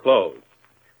care of your clothes.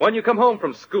 When you come home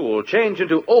from school, change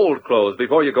into old clothes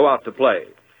before you go out to play.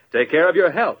 Take care of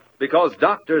your health, because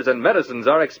doctors and medicines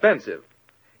are expensive.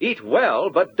 Eat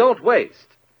well, but don't waste.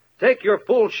 Take your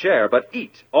full share, but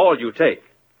eat all you take.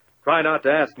 Try not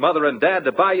to ask Mother and Dad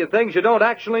to buy you things you don't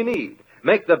actually need.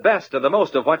 Make the best and the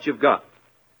most of what you've got.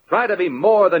 Try to be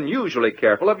more than usually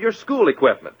careful of your school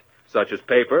equipment, such as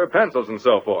paper, pencils, and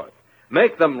so forth.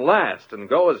 Make them last and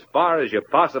go as far as you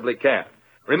possibly can.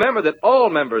 Remember that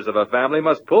all members of a family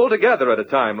must pull together at a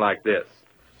time like this.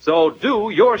 So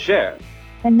do your share.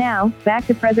 And now, back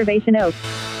to Preservation Oaks.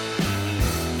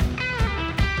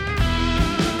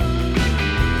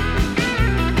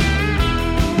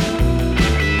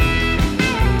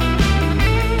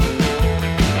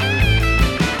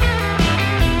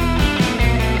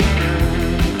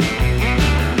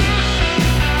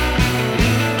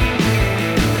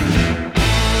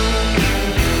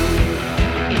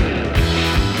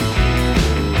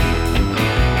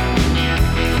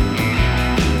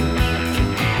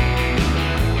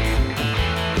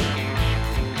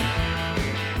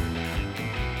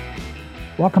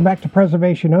 Welcome back to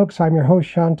Preservation Oaks. I'm your host,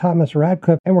 Sean Thomas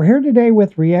Radcliffe, and we're here today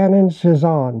with Rhiannon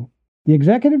Cizanne, the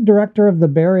Executive Director of the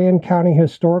Berrien County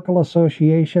Historical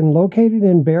Association, located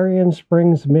in Berrien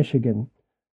Springs, Michigan.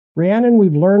 Rhiannon,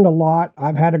 we've learned a lot.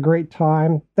 I've had a great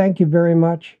time. Thank you very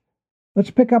much. Let's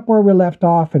pick up where we left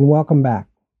off, and welcome back.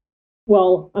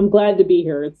 Well, I'm glad to be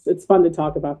here. It's fun to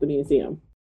talk about the museum.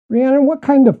 Rhiannon, what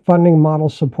kind of funding model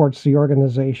supports the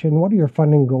organization? What are your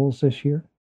funding goals this year?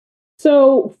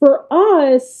 So for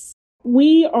us,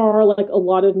 we are, like a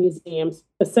lot of museums,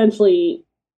 essentially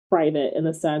private in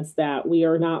the sense that we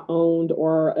are not owned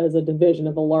or as a division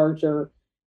of a larger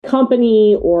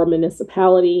company or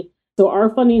municipality. So our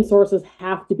funding sources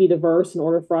have to be diverse in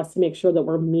order for us to make sure that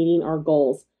we're meeting our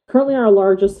goals. Currently, our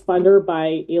largest funder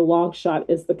by a long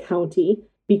shot is the county.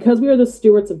 Because we are the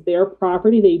stewards of their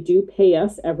property, they do pay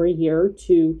us every year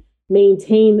to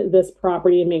maintain this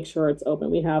property and make sure it's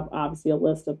open. We have obviously a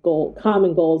list of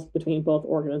common goals between both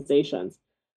organizations.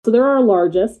 So they're our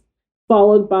largest,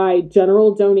 followed by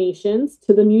general donations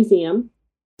to the museum.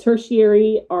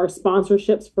 Tertiary are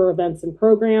sponsorships for events and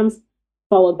programs,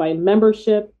 followed by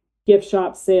membership, gift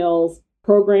shop sales,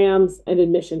 programs, and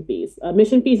admission fees.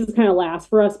 Admission fees is kind of last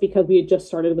for us because we had just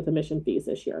started with admission fees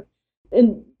this year.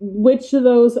 And which of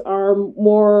those are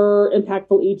more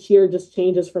impactful each year just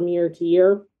changes from year to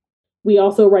year. We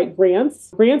also write grants.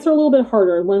 Grants are a little bit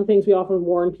harder. And one of the things we often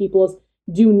warn people is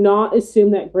do not assume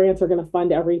that grants are going to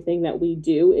fund everything that we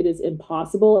do. It is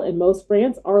impossible. And most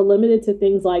grants are limited to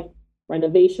things like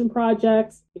renovation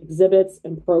projects, exhibits,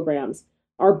 and programs.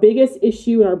 Our biggest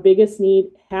issue and our biggest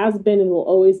need has been and will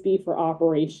always be for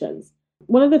operations.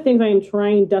 One of the things I am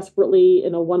trying desperately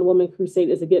in a one-woman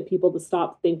crusade is to get people to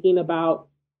stop thinking about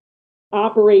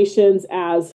operations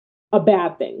as a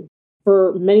bad thing.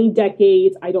 For many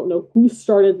decades, I don't know who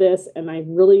started this, and I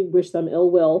really wish them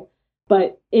ill will,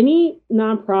 but any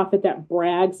nonprofit that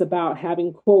brags about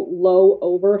having, quote, low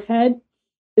overhead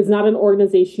is not an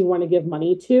organization you want to give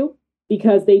money to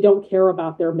because they don't care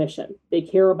about their mission. They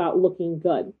care about looking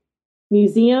good.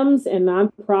 Museums and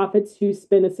nonprofits who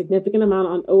spend a significant amount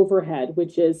on overhead,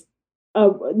 which is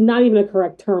not even a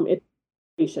correct term, it's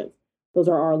operations. Those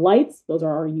are our lights, those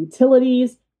are our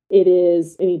utilities, It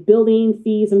is any building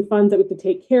fees and funds that we have to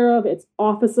take care of. It's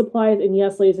office supplies. And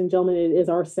yes, ladies and gentlemen, it is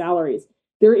our salaries.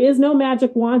 There is no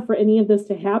magic wand for any of this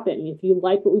to happen. If you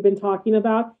like what we've been talking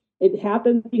about, it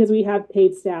happens because we have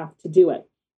paid staff to do it.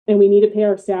 And we need to pay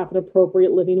our staff an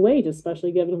appropriate living wage,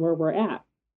 especially given where we're at.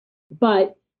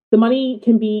 But the money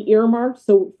can be earmarked.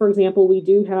 So, for example, we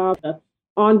do have an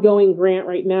ongoing grant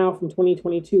right now from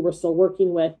 2022 we're still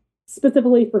working with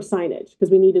specifically for signage because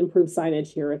we need to improve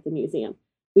signage here at the museum.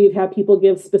 We've had people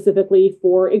give specifically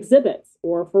for exhibits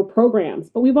or for programs,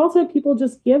 but we've also had people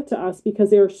just give to us because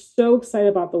they're so excited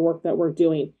about the work that we're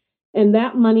doing. And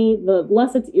that money, the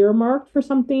less it's earmarked for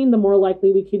something, the more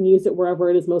likely we can use it wherever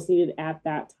it is most needed at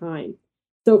that time.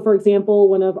 So, for example,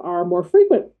 one of our more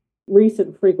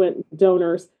recent frequent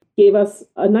donors gave us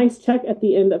a nice check at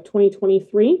the end of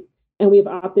 2023, and we've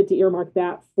opted to earmark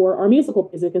that for our musical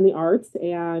music and the arts,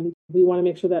 and we want to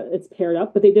make sure that it's paired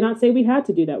up, but they did not say we had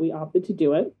to do that. We opted to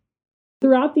do it.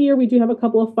 Throughout the year, we do have a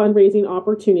couple of fundraising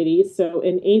opportunities. So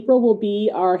in April will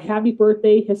be our Happy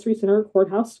Birthday History Center at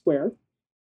Courthouse Square.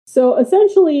 So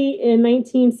essentially in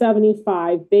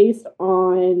 1975, based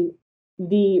on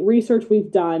the research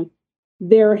we've done,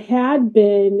 there had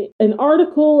been an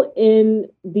article in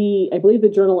I believe the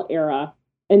Journal Era,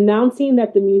 announcing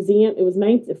that the museum, it was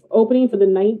opening for the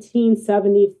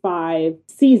 1975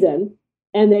 season,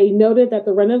 and they noted that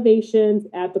the renovations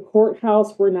at the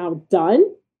courthouse were now done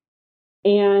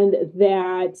and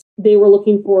that they were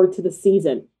looking forward to the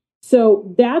season.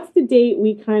 So that's the date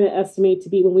we kind of estimate to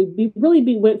be when we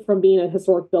really went from being a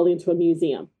historic building to a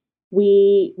museum.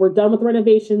 We were done with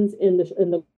renovations in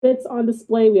the bits on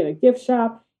display. We had a gift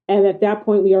shop. And at that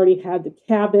point, we already had the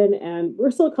cabin, and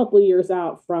we're still a couple of years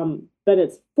out from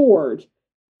Bennett's Forge.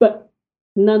 But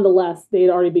nonetheless, they had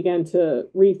already begun to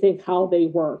rethink how they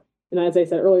were. And as I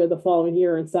said earlier, the following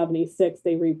year in 76,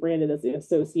 they rebranded as the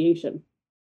association.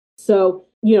 So,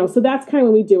 so that's kind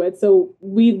of when we do it. So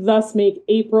we thus make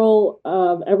April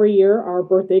of every year our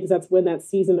birthday, because that's when that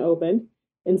season opened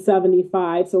in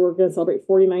 75. So we're going to celebrate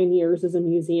 49 years as a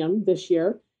museum this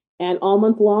year. And all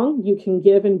month long, you can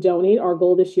give and donate. Our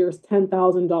goal this year is $10,000.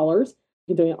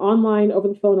 You can donate online, over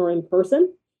the phone, or in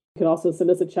person. You can also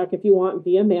send us a check if you want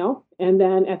via mail. And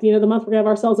then at the end of the month, we're going to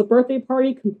have ourselves a birthday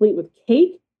party complete with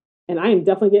cake. And I am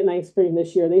definitely getting ice cream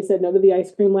this year. They said no to the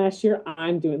ice cream last year.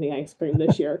 I'm doing the ice cream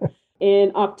this year.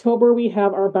 In October, we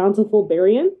have our bountiful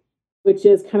Berrien, which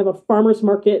is kind of a farmer's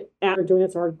market after doing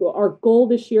it. So our goal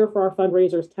this year for our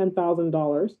fundraiser is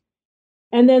 $10,000.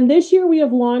 And then this year we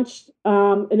have launched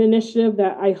an initiative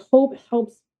that I hope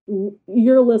helps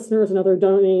your listeners and other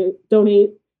donors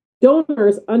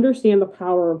understand the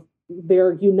power of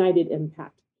their united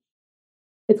impact.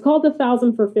 It's called the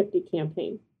 1,000 for 50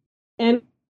 campaign. And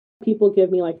people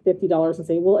give me like $50 and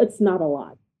say, well, it's not a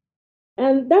lot.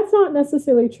 And that's not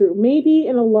necessarily true. Maybe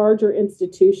in a larger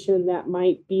institution that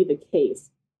might be the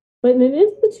case. But in an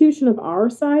institution of our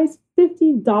size,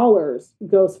 $50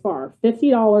 goes far.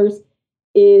 $50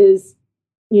 is,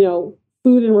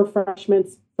 food and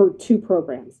refreshments for 2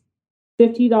 programs.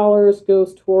 $50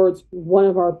 goes towards one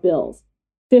of our bills.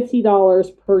 $50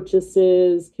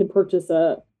 can purchase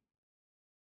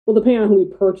depending on who we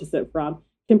purchase it from,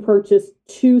 can purchase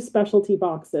 2 specialty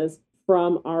boxes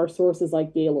from our sources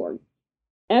like Gaylord.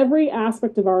 Every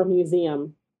aspect of our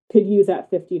museum could use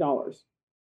that $50.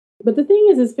 But the thing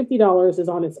is $50 is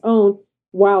on its own,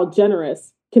 while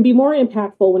generous, can be more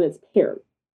impactful when it's paired.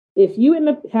 If you end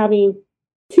up having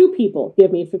 2 people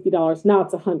give me $50, now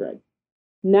it's $100.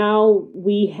 Now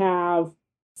we have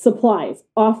supplies,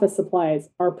 office supplies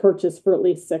are purchased for at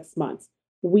least 6 months.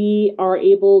 We are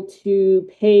able to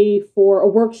pay for a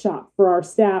workshop for our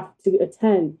staff to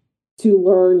attend to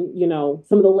learn,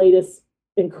 some of the latest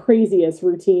and craziest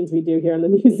routines we do here in the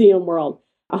museum world.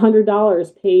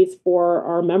 $100 pays for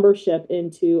our membership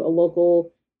into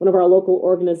one of our local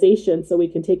organizations so we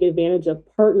can take advantage of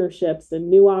partnerships and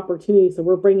new opportunities. So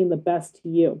we're bringing the best to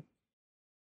you.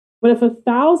 But if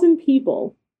 1,000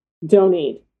 people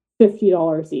donate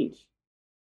 $50 each,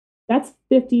 that's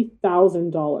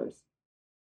 $50,000.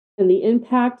 And the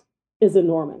impact is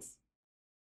enormous.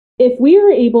 If we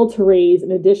are able to raise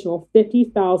an additional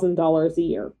 $50,000 a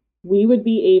year, we would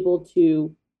be able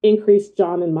to increase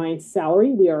John and mine's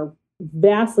salary. We are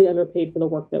vastly underpaid for the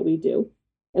work that we do.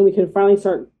 And we can finally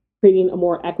start creating a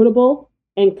more equitable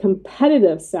and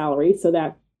competitive salary so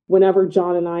that whenever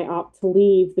John and I opt to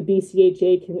leave, the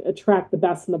BCHA can attract the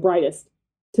best and the brightest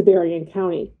to Berrien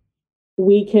County.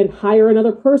 We can hire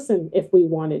another person if we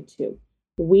wanted to.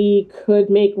 We could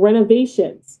make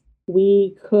renovations.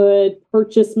 We could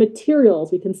purchase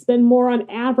materials. We can spend more on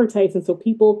advertising so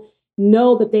people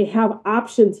know that they have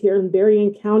options here in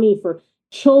Berrien County for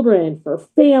children, for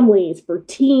families, for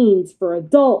teens, for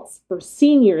adults, for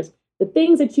seniors, the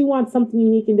things that you want something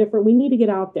unique and different, we need to get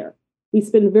out there. We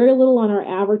spend very little on our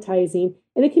advertising,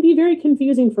 and it can be very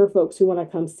confusing for folks who want to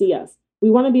come see us. We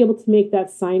want to be able to make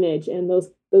that signage and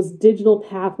those digital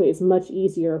pathways much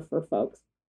easier for folks.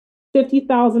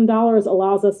 $50,000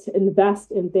 allows us to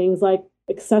invest in things like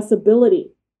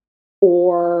accessibility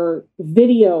or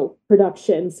video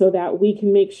production so that we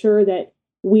can make sure that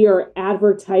we are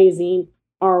advertising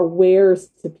our wares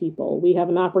to people. We have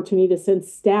an opportunity to send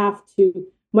staff to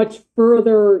much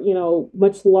further,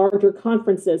 much larger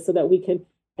conferences so that we can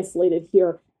isolate it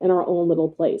here in our own little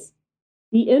place.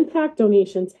 The impact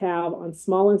donations have on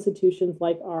small institutions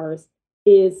like ours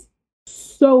is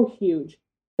so huge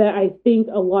that I think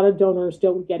a lot of donors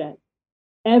don't get it.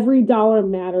 Every dollar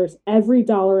matters, every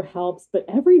dollar helps, but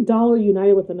every dollar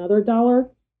united with another dollar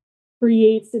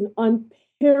creates an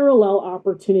unparalleled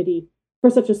opportunity for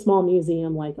such a small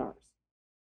museum like ours.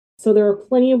 So there are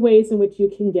plenty of ways in which you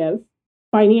can give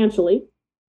financially,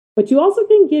 but you also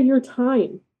can give your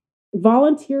time.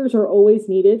 Volunteers are always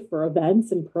needed for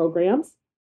events and programs.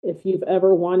 If you've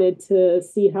ever wanted to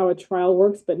see how a trial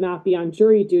works but not be on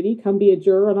jury duty, come be a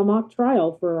juror on a mock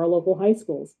trial for our local high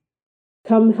schools.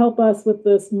 Come help us with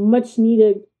this much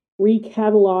needed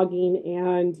recataloging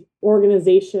and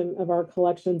organization of our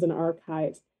collections and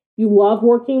archives. You love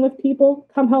working with people?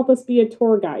 Come help us be a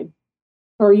tour guide.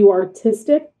 Are you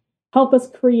artistic? Help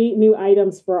us create new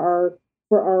items for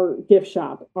our gift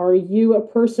shop. Are you a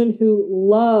person who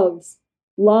loves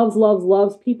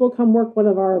people? Come work one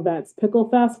of our events. Pickle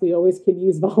Fest, we always could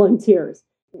use volunteers.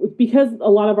 Because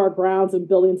a lot of our grounds and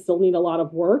buildings still need a lot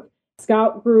of work,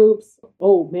 scout groups,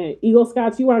 oh man, Eagle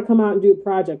Scouts, you want to come out and do a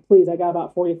project, please. I got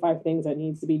about 45 things that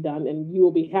needs to be done, and you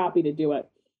will be happy to do it.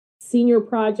 Senior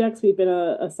projects, we've been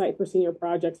a site for senior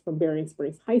projects from Berrien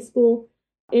Springs High School.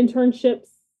 Internships,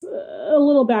 a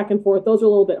little back and forth. Those are a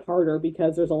little bit harder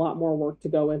because there's a lot more work to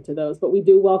go into those, but we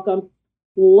do welcome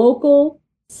local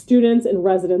students and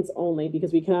residents only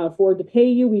because we cannot afford to pay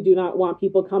you. We do not want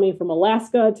people coming from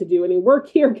Alaska to do any work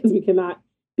here because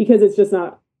it's just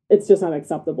not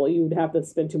acceptable. You would have to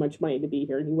spend too much money to be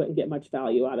here and you wouldn't get much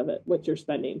value out of it, what you're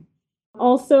spending.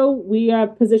 Also, we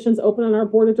have positions open on our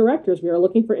board of directors. We are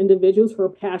looking for individuals who are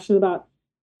passionate about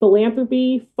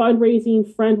philanthropy,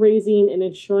 fundraising, friend-raising, and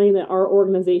ensuring that our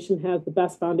organization has the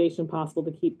best foundation possible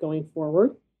to keep going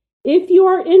forward. If you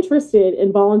are interested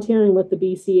in volunteering with the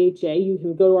BCHA, you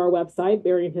can go to our website,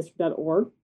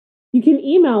 berrienhistory.org. You can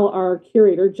email our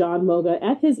curator, John Moga,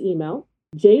 at his email,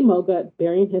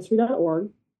 jmoga@berrienhistory.org,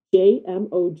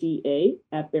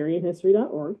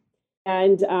 jmoga@berrienhistory.org.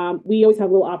 And we always have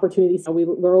little opportunities. So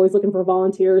we're always looking for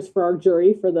volunteers for our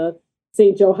jury for the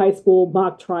St. Joe High School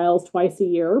mock trials twice a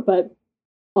year. But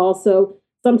also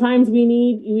sometimes we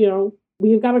need,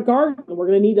 we've got a garden. We're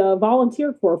going to need a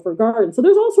volunteer corps for garden. So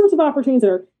there's all sorts of opportunities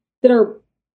that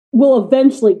will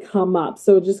eventually come up.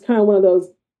 So just kind of one of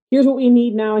those, here's what we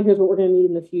need now, and here's what we're going to need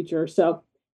in the future. So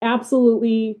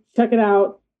absolutely check it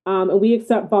out. And we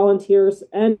accept volunteers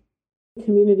and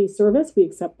community service. We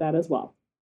accept that as well.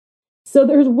 So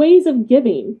there's ways of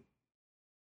giving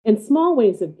and small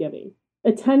ways of giving.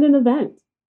 Attend an event.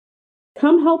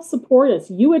 Come help support us.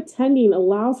 You attending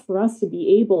allows for us to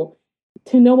be able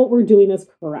to know what we're doing is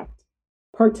correct.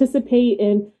 Participate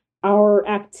in our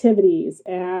activities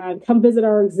and come visit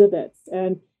our exhibits.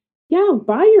 And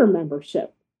buy your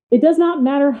membership. It does not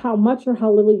matter how much or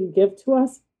how little you give to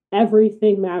us.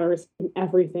 Everything matters and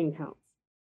everything counts.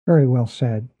 Very well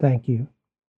said. Thank you.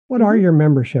 What are your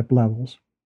membership levels?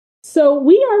 So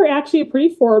we are actually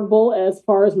pretty affordable as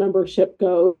far as membership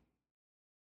goes.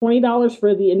 $20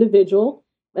 for the individual,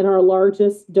 and our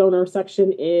largest donor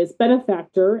section is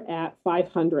benefactor at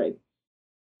 $500.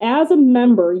 As a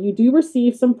member, you do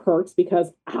receive some perks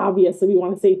because obviously we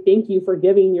want to say thank you for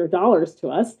giving your dollars to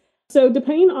us. So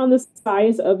depending on the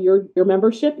size of your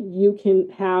membership, you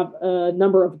can have a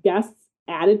number of guests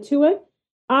added to it.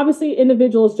 Obviously,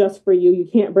 individuals just for you. You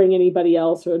can't bring anybody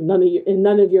else, or none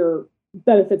of your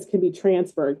benefits can be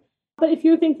transferred. But if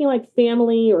you're thinking like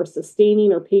family or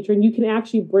sustaining or patron, you can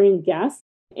actually bring guests,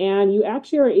 and you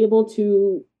actually are able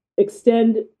to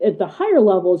extend at the higher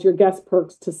levels your guest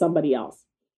perks to somebody else.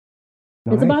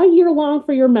 Nice. It's about a year long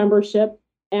for your membership,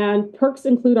 and perks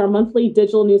include our monthly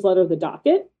digital newsletter, The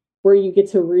Docket, where you get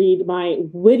to read my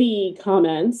witty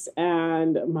comments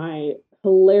and my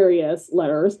hilarious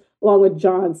letters, along with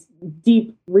John's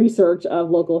deep research of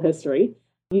local history.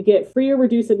 You get free or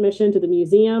reduced admission to the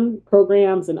museum,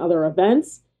 programs, and other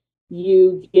events.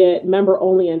 You get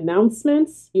member-only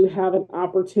announcements. You have an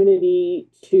opportunity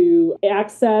to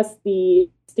access the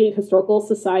State Historical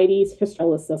Society's history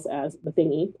lists us as the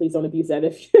thingy. Please don't abuse that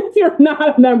if you're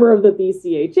not a member of the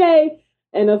BCHA.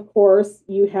 And of course,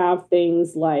 you have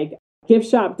things like gift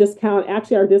shop discount.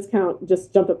 Actually, our discount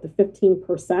just jumped up to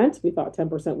 15%. We thought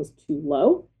 10% was too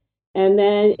low. And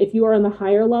then if you are in the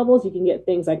higher levels, you can get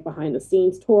things like behind the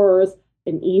scenes tours,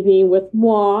 an evening with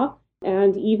moi,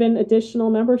 and even additional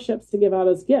memberships to give out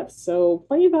as gifts. So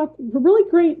plenty of really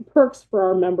great perks for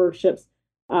our memberships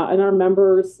and our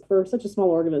members for such a small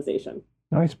organization.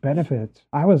 Nice benefits.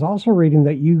 I was also reading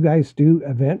that you guys do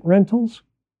event rentals.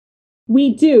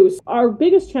 We do. Our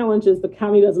biggest challenge is the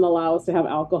county doesn't allow us to have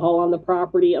alcohol on the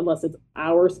property unless it's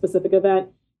our specific event.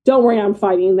 Don't worry, I'm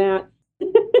fighting that.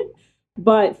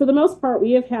 But for the most part,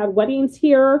 we have had weddings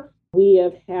here. We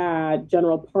have had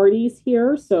general parties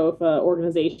here. So if an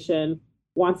organization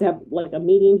wants to have like a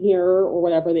meeting here or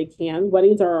whatever, they can.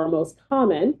 Weddings are our most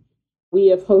common. We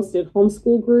have hosted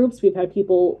homeschool groups. We've had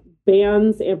people,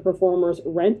 bands and performers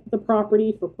rent the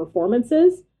property for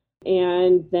performances.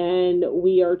 And then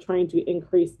we are trying to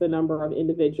increase the number of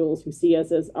individuals who see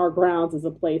us as our grounds as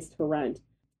a place to rent.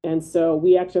 And so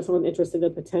we actually have someone interested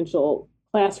in a potential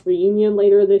class reunion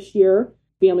later this year,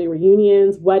 family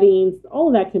reunions, weddings, all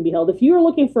of that can be held. If you are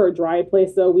looking for a dry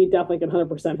place, though, we definitely can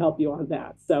 100% help you on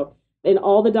that. So, and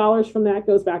all the dollars from that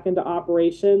goes back into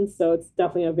operations. So it's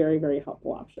definitely a very, very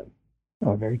helpful option.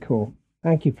 Oh, very cool.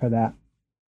 Thank you for that.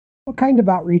 What kind of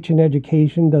outreach and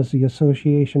education does the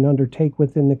association undertake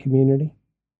within the community?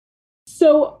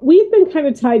 So we've been kind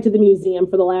of tied to the museum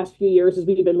for the last few years as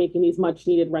we've been making these much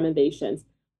needed renovations.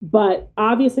 But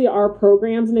obviously our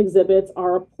programs and exhibits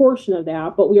are a portion of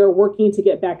that, but we are working to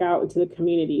get back out into the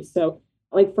community. So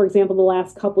like, for example, the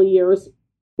last couple of years,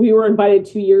 we were invited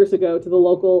 2 years ago to the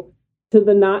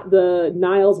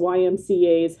Niles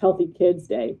YMCA's Healthy Kids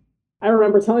Day. I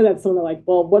remember telling that to someone, like,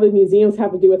 well, what do museums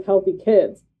have to do with healthy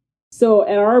kids? So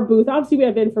at our booth, obviously we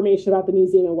have information about the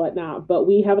museum and whatnot, but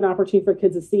we have an opportunity for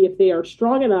kids to see if they are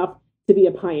strong enough to be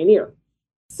a pioneer.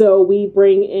 So we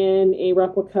bring in a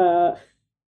replica,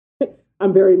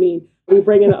 I'm very mean, we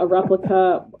bring in a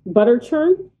replica butter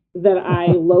churn that I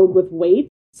load with weight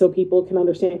so people can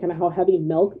understand kind of how heavy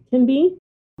milk can be.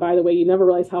 By the way, you never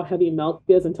realize how heavy milk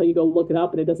is until you go look it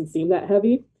up and it doesn't seem that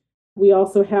heavy. We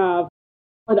also have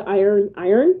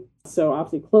iron, so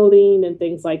obviously clothing and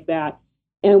things like that.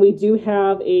 And we do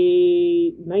have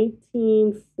a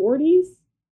 1940s,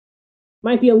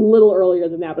 might be a little earlier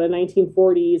than that, but a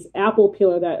 1940s apple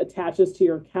peeler that attaches to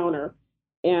your counter.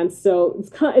 And so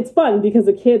it's fun because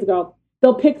the kids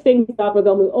they'll pick things up or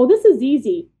they'll move, oh, this is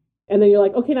easy. And then you're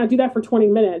like, okay, now do that for 20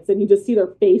 minutes. And you just see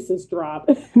their faces drop.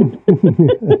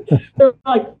 They're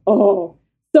like, oh.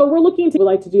 So we're looking to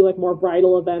like to do like more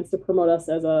bridal events to promote us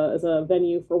as a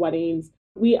venue for weddings.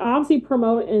 We obviously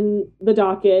promote in the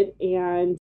docket,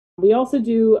 and we also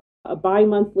do a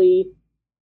bi-monthly,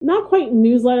 not quite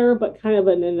newsletter, but kind of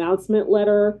an announcement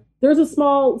letter. There's a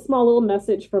small little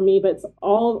message from me, but it's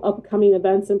all upcoming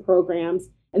events and programs,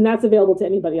 and that's available to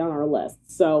anybody on our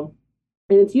list. So,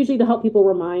 and it's usually to help people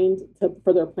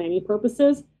for their planning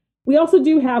purposes. We also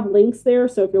do have links there,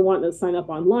 so if you're wanting to sign up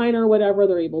online or whatever,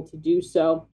 they're able to do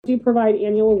so. We do provide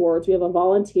annual awards. We have a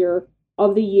volunteer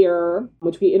of the year,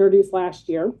 which we introduced last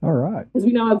year. All right. Because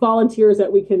we now have volunteers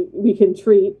that we can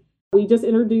treat. We just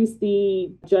introduced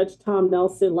the Judge Tom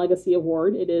Nelson Legacy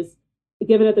Award. It is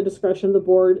given at the discretion of the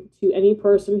board to any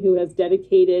person who has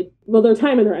dedicated, their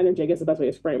time and their energy, I guess is the best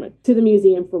way to frame it, to the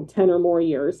museum for 10 or more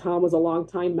years. Tom was a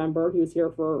longtime member. He was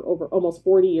here for over almost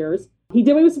 40 years. He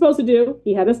did what he was supposed to do.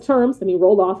 He had his terms, and he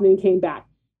rolled off and then he came back.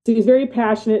 So he was very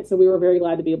passionate, so we were very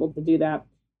glad to be able to do that.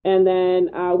 And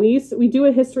then we do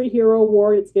a History Hero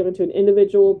Award. It's given to an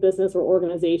individual, business, or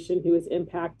organization who has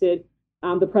impacted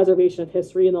the preservation of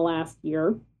history in the last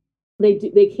year.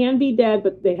 They can be dead,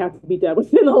 but they have to be dead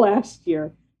within the last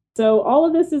year. So all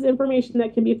of this is information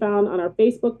that can be found on our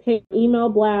Facebook page, email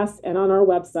blasts, and on our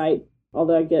website,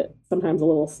 although I get sometimes a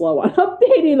little slow on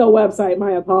updating the website.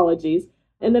 My apologies.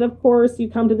 And then, of course, you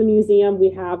come to the museum.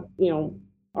 We have,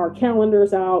 our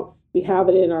calendars out. We have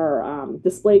it in our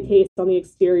display case on the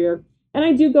exterior. And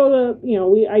I do go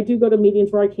to, I do go to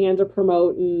meetings where I can to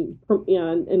promote,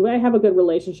 and I have a good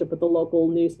relationship with the local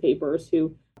newspapers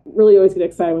who really always get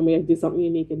excited when we do something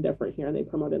unique and different here, and they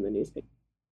promote in the newspaper.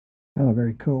 Oh,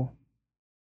 very cool.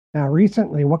 Now,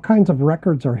 recently, what kinds of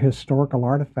records or historical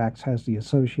artifacts has the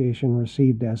association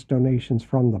received as donations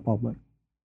from the public?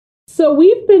 So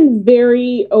we've been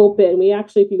very open. We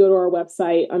actually, if you go to our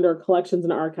website under collections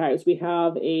and archives, we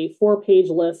have a 4-page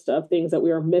list of things that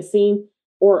we are missing,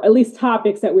 or at least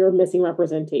topics that we are missing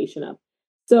representation of.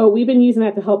 So we've been using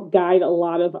that to help guide a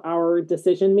lot of our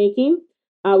decision making.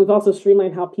 We've also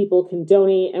streamlined how people can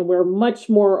donate, and we're much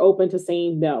more open to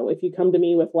saying no. If you come to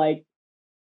me with like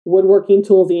woodworking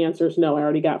tools, the answer is no. I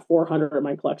already got 400 in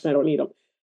my collection. I don't need them.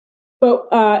 But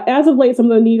as of late, some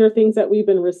of the neater things that we've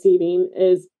been receiving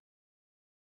is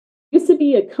used to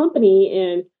be a company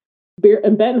in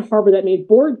Benton Harbor that made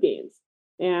board games.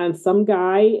 And some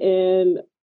guy in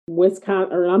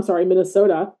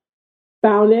Minnesota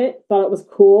found it, thought it was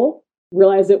cool,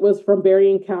 realized it was from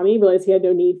Berrien County, realized he had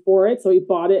no need for it. So he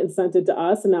bought it and sent it to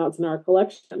us, and now it's in our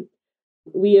collection.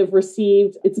 We have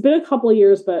received, it's been a couple of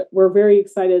years, but we're very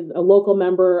excited, a local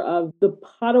member of the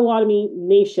Potawatomi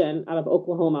Nation out of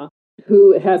Oklahoma,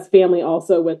 who has family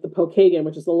also with the Pokagon,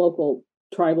 which is a local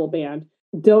tribal band,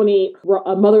 donate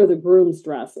a Mother of the Groom's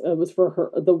dress. It was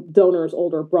for the donor's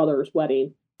older brother's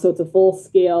wedding. So it's a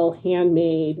full-scale,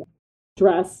 handmade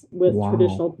dress with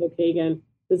traditional Pokagon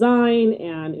design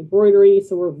and embroidery.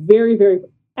 So we're very, very...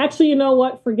 Actually, you know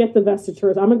what? Forget the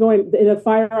vestitures. I'm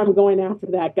going after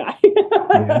that guy.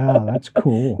 Yeah, that's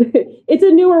cool. It's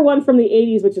a newer one from the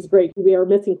 80s, which is great. We are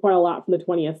missing quite a lot from the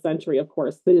 20th century, of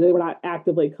course. They were not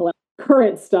actively collecting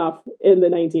current stuff in the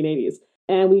 1980s.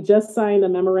 And we just signed a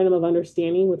memorandum of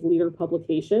understanding with Leader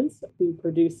Publications, who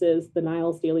produces the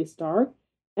Niles Daily Star.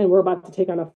 And we're about to take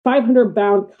on 500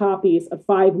 bound copies of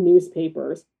 5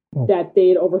 newspapers that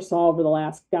they'd oversaw over the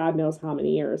last God knows how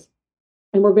many years.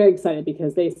 And we're very excited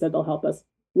because they said they'll help us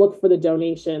look for the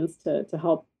donations to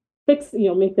help fix,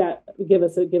 make that, give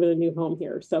it a new home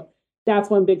here. So that's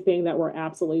one big thing that we're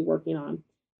absolutely working on.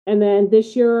 And then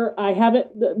this year,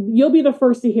 you'll be the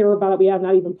first to hear about it. We have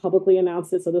not even publicly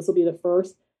announced it, so this will be the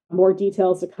first. More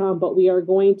details to come, but we are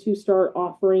going to start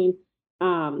offering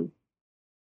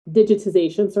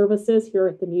digitization services here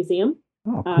at the museum.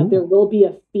 Oh, cool. There will be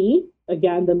a fee,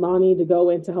 again, the money to go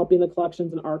into helping the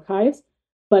collections and archives.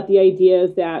 But the idea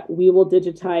is that we will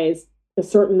digitize a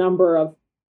certain number of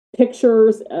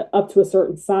pictures up to a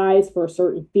certain size for a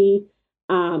certain fee.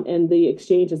 And the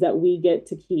exchange is that we get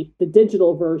to keep the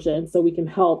digital version so we can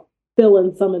help fill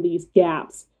in some of these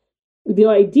gaps. The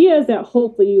idea is that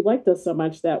hopefully you like this so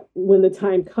much that when the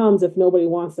time comes, if nobody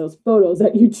wants those photos,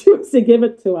 that you choose to give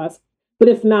it to us. But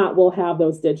if not, we'll have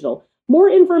those digital. More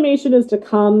information is to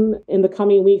come in the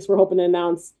coming weeks. We're hoping to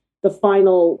announce the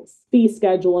final fee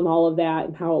schedule and all of that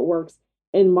and how it works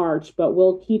in March, but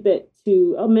we'll keep it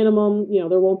to a minimum.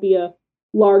 There won't be a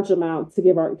large amount to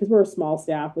give because we're a small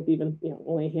staff with even,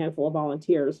 only a handful of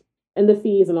volunteers and the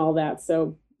fees and all that.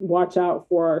 So watch out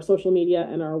for our social media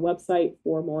and our website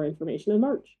for more information in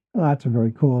March. Oh, that's a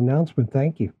very cool announcement.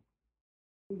 Thank you.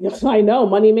 Yes, I know.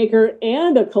 Moneymaker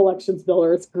and a collections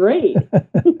builder. It's great.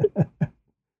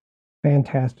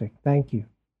 Fantastic. Thank you.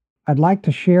 I'd like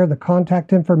to share the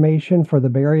contact information for the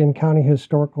Berrien County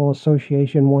Historical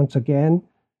Association once again.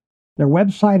 Their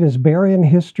website is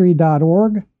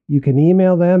berrienhistory.org. You can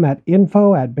email them at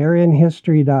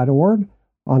info@berrienhistory.org.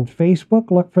 On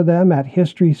Facebook, look for them at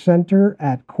History Center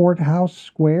at Courthouse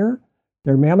Square.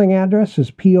 Their mailing address is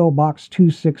P.O. Box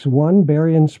 261,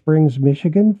 Berrien Springs,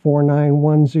 Michigan,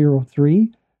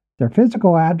 49103. Their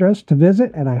physical address to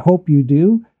visit, and I hope you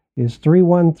do, is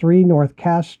 313 North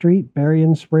Cass Street,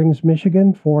 Berrien Springs,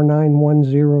 Michigan,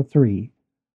 49103.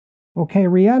 Okay,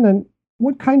 Rhiannon,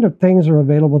 what kind of things are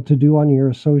available to do on your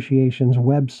association's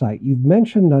website? You've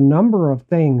mentioned a number of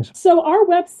things. So our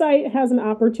website has an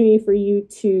opportunity for you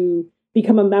to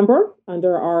become a member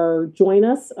under our Join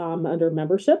Us under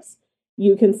memberships.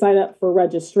 You can sign up for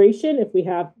registration if we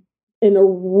have, in a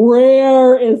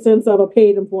rare instance of a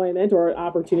paid employment or an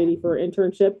opportunity for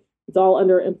internship. It's all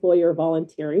under employer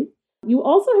volunteering. You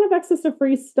also have access to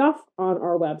free stuff on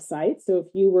our website. So if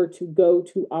you were to go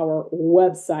to our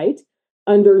website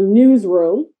under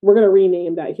Newsroom, we're going to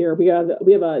rename that here. We have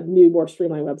a new, more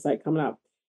streamlined website coming up.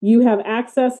 You have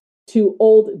access to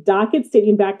old dockets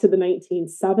dating back to the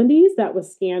 1970s that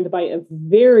was scanned by a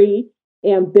very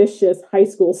ambitious high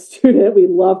school student. We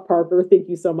love Parker. Thank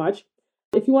you so much.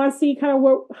 If you want to see kind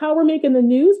of how we're making the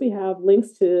news, we have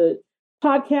links to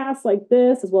podcasts like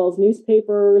this, as well as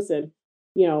newspapers and,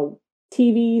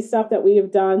 TV stuff that we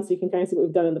have done. So you can kind of see what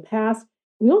we've done in the past.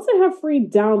 We also have free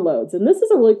downloads. And this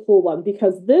is a really cool one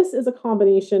because this is a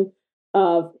combination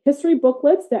of history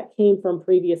booklets that came from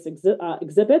previous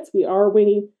exhibits. We are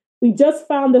waiting. We just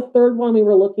found the third one we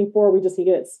were looking for. We just need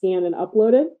to get it scanned and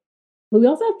uploaded. But we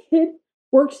also have kid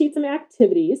worksheets and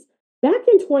activities. Back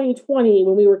in 2020,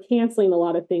 when we were canceling a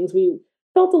lot of things, we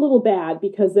felt a little bad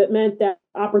because it meant that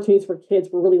opportunities for kids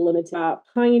were really limited.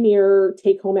 Pioneer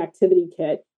take-home activity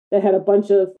kit that had a bunch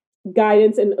of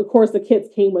guidance. And of course, the kits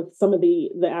came with some of the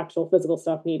actual physical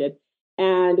stuff needed.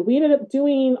 And we ended up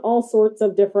doing all sorts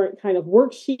of different kind of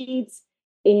worksheets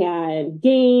and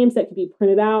games that can be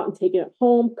printed out and taken at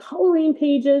home, coloring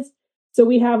pages. So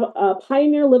we have a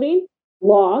Pioneer Living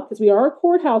law, because we are a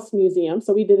courthouse museum,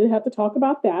 so we didn't have to talk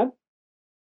about that.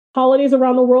 Holidays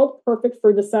around the world, perfect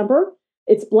for December.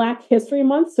 It's Black History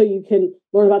Month, so you can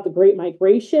learn about the Great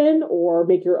Migration or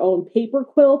make your own paper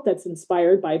quilt that's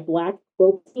inspired by Black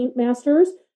quilting masters,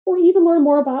 or even learn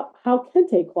more about how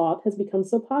kente cloth has become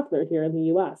so popular here in the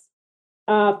U.S.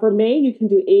 For May, you can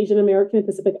do Asian American and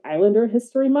Pacific Islander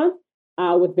History Month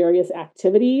with various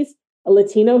activities. A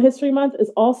Latino History Month is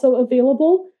also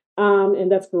available,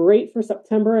 and that's great for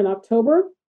September and October.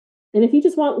 And if you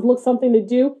just want to look something to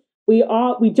do,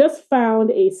 we just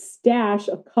found a stash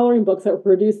of coloring books that were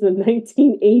produced in the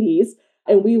 1980s,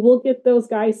 and we will get those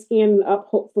guys scanned up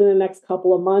hopefully in the next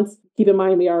couple of months. Keep in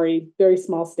mind, we are a very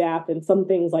small staff, and some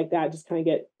things like that just kind of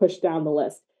get pushed down the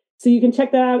list. So you can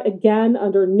check that out again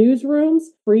under newsrooms,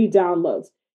 free downloads.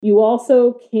 You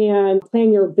also can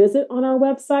plan your visit on our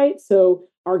website. So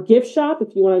our gift shop,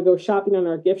 if you want to go shopping on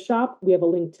our gift shop, we have a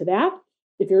link to that.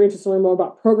 If you're interested in learning more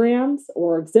about programs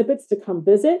or exhibits to come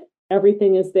visit,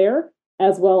 everything is there,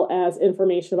 as well as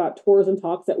information about tours and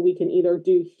talks that we can either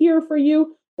do here for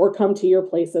you or come to your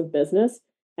place of business.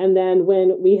 And then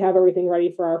when we have everything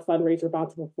ready for our fundraiser,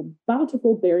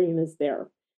 Bountiful Berrien is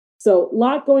there. So a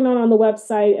lot going on the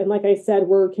website. And like I said,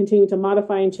 we're continuing to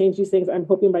modify and change these things. I'm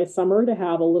hoping by summer to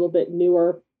have a little bit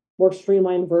newer, more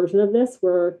streamlined version of this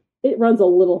where it runs a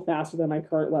little faster than my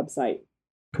current website.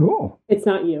 Cool. It's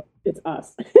not you, it's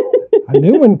us. A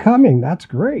new one coming. That's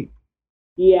great.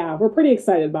 Yeah, we're pretty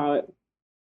excited about it.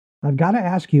 I've got to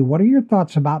ask you, what are your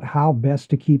thoughts about how best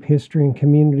to keep history and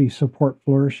community support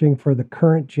flourishing for the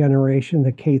current generation,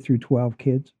 the K through 12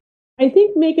 kids? I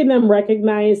think making them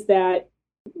recognize that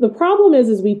the problem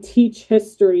is we teach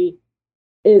history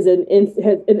this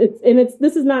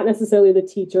is not necessarily the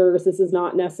teachers. This is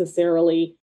not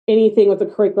necessarily anything with the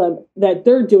curriculum that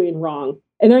they're doing wrong.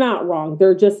 And they're not wrong.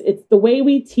 It's the way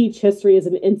we teach history is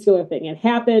an insular thing. It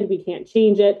happened. We can't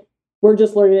change it. We're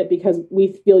just learning it because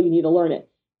we feel you need to learn it.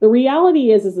 The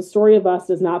reality is the story of us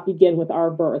does not begin with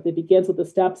our birth. It begins with the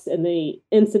steps and the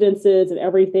incidences and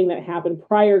everything that happened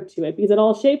prior to it, because it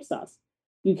all shapes us.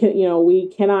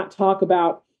 We cannot talk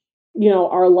about,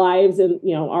 our lives and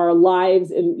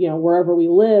wherever we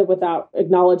live without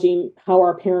acknowledging how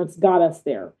our parents got us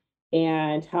there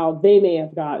and how they may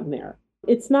have gotten there.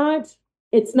 It's not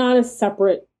a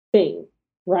separate thing,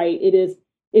 right?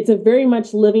 It's a very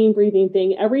much living, breathing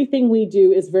thing. Everything we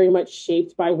do is very much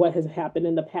shaped by what has happened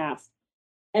in the past.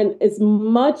 And as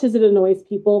much as it annoys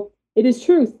people, it is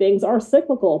true. Things are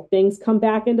cyclical. Things come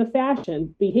back into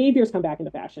fashion. Behaviors come back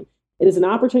into fashion. It is an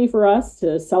opportunity for us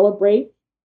to celebrate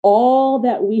all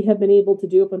that we have been able to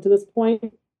do up until this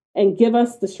point and give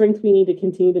us the strength we need to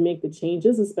continue to make the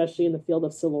changes, especially in the field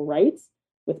of civil rights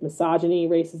with misogyny,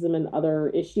 racism, and other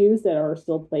issues that are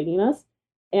still plaguing us.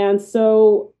 And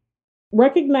so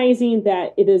recognizing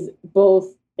that it is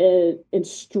both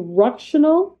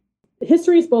instructional,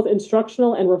 history is both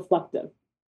instructional and reflective.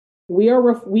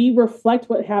 We reflect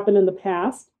what happened in the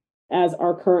past as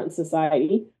our current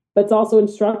society, but it's also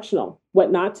instructional,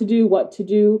 what not to do, what to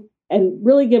do, and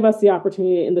really give us the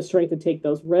opportunity and the strength to take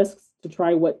those risks to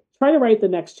try to write the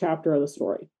next chapter of the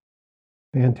story.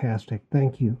 Fantastic.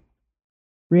 Thank you.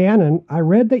 Rhiannon, I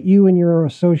read that you and your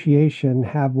association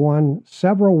have won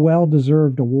several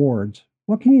well-deserved awards.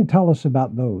 What can you tell us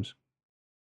about those?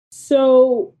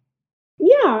 So,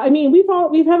 yeah,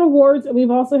 we've had awards, and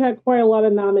we've also had quite a lot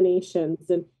of nominations.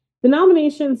 And the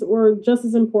nominations were just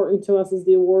as important to us as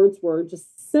the awards were,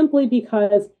 just simply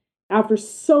because after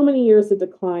so many years of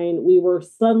decline, we were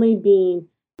suddenly being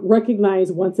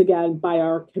recognized once again by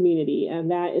our community.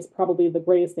 And that is probably the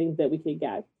greatest thing that we could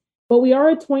get. But we are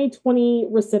a 2020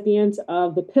 recipient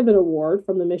of the Pivot Award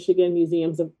from the Michigan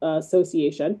Museums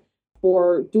Association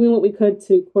for doing what we could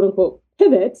to, quote unquote,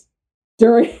 pivot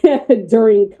during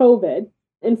COVID.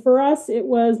 And for us, it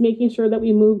was making sure that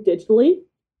we moved digitally.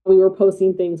 We were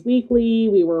posting things weekly.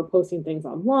 We were posting things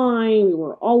online. We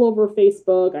were all over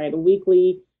Facebook. I had a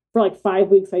weekly, for like 5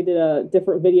 weeks, I did a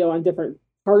different video on different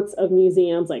parts of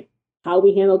museums, like how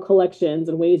we handle collections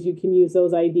and ways you can use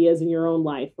those ideas in your own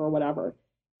life or whatever.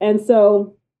 And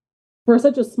so for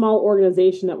such a small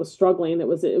organization that was struggling, it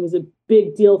was a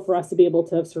big deal for us to be able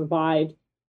to have survived,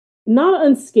 not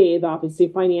unscathed, obviously.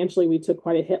 Financially, we took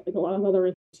quite a hit like a lot of other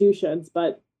institutions,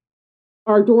 but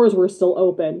our doors were still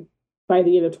open by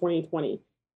the end of 2020.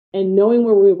 And knowing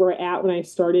where we were at when I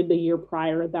started the year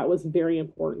prior, that was very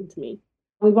important to me.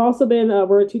 We've also been,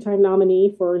 we're a 2-time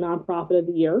nominee for Nonprofit of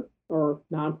the Year or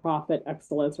Nonprofit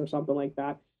Excellence or something like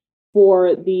that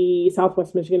for the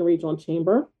Southwest Michigan Regional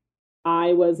Chamber.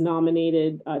 I was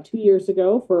nominated 2 years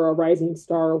ago for a Rising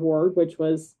Star Award, which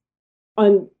was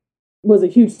a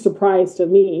huge surprise to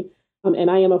me.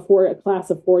 And I am a class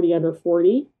of 40 under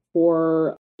 40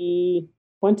 for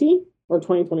 2020 or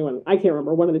 2021. I can't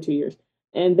remember, one of the 2 years.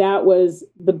 And that was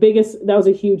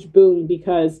a huge boon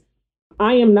because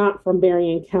I am not from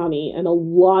Berrien County, and a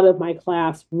lot of my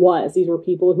class was. These were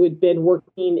people who had been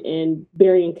working in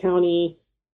Berrien County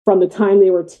from the time they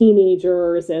were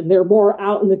teenagers, and they're more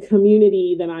out in the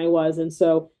community than I was. And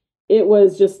so it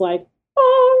was just like,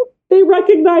 oh, they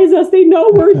recognize us. They know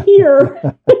we're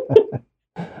here.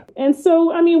 And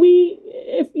so, I mean,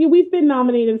 we've been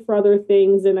nominated for other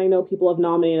things, and I know people have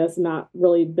nominated us, not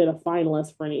really been a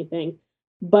finalist for anything.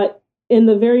 But in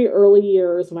the very early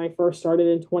years, when I first started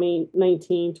in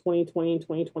 2019, 2020, and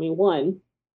 2021,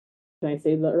 can I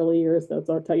say the early years?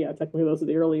 Technically those are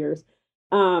the early years.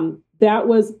 That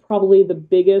was probably the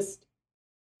biggest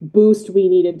boost we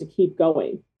needed to keep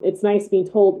going. It's nice being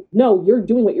told, no, you're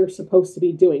doing what you're supposed to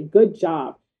be doing. Good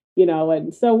job.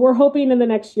 And so we're hoping in the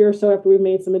next year or so, after we've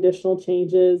made some additional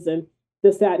changes and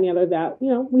this, that, and the other, that,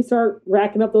 we start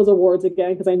racking up those awards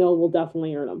again, because I know we'll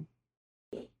definitely earn them.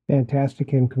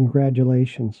 Fantastic, and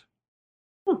congratulations.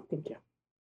 Oh, thank you.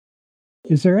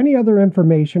 Is there any other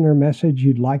information or message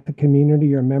you'd like the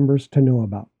community or members to know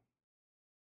about?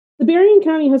 The Berrien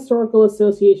County Historical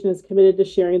Association is committed to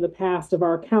sharing the past of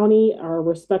our county, our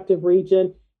respective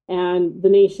region, and the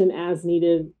nation as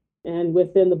needed and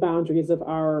within the boundaries of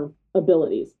our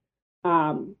abilities.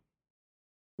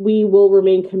 We will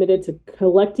remain committed to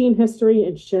collecting history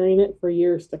and sharing it for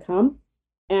years to come.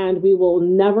 And we will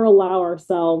never allow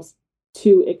ourselves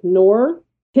to ignore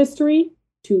history,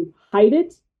 to hide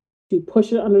it, to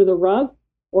push it under the rug,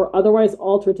 or otherwise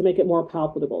alter to make it more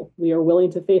palpable. We are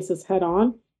willing to face this head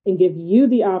on and give you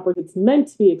the opportunity it's meant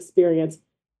to be experienced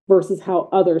versus how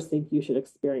others think you should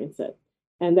experience it.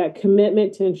 And that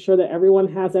commitment to ensure that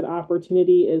everyone has that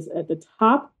opportunity is at the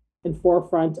top and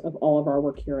forefront of all of our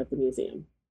work here at the museum.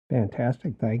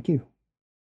 Fantastic. Thank you.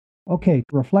 Okay,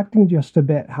 reflecting just a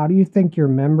bit, how do you think your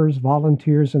members,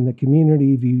 volunteers, and the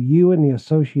community view you and the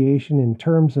association in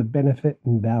terms of benefit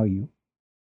and value?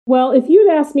 Well, if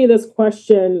you'd asked me this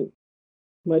question,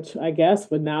 which I guess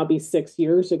would now be 6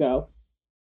 years ago,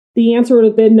 the answer would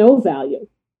have been no value.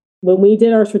 When we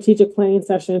did our strategic planning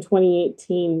session in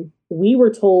 2018, we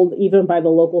were told, even by the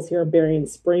locals here in Berrien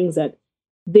Springs, that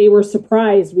they were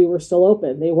surprised we were still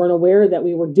open. They weren't aware that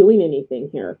we were doing anything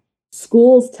here.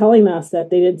 Schools telling us that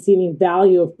they didn't see any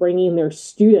value of bringing their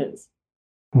students.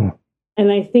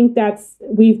 And I think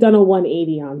we've done a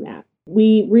 180 on that.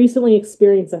 We recently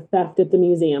experienced a theft at the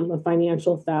museum, a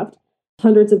financial theft.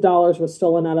 Hundreds of dollars were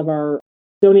stolen out of our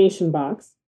donation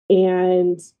box.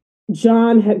 And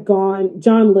John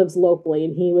lives locally,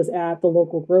 and he was at the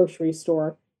local grocery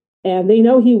store. And they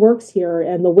know he works here,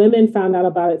 and the women found out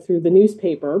about it through the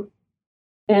newspaper.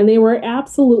 And they were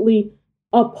absolutely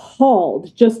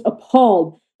appalled, just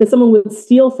appalled that someone would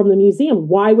steal from the museum.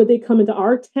 Why would they come into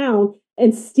our town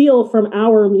and steal from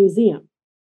our museum?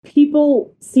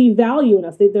 People see value in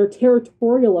us. They're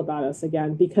territorial about us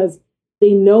again, because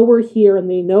they know we're here and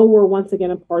they know we're once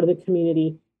again a part of the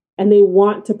community, and they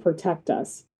want to protect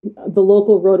us. The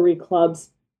local Rotary clubs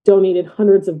donated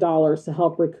hundreds of dollars to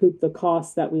help recoup the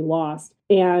costs that we lost.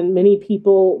 And many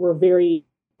people were very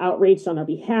outraged on our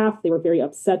behalf. They were very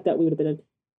upset that we would have been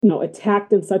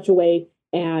attacked in such a way,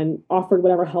 and offered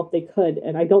whatever help they could.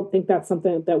 And I don't think that's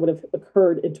something that would have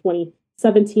occurred in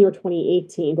 2017 or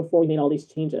 2018 before we made all these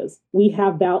changes.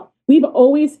 We've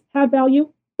always had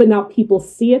value, but now people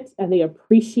see it and they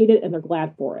appreciate it and they're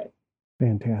glad for it.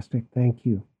 Fantastic. Thank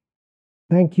you.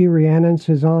 Thank you, Rhiannon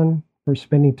Cizanne, for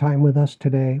spending time with us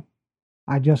today.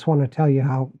 I just want to tell you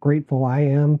how grateful I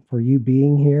am for you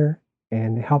being here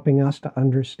and helping us to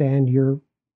understand your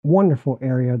wonderful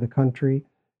area of the country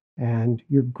and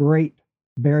your great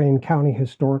Berrien County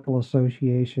Historical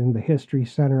Association. The History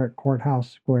Center at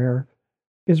Courthouse Square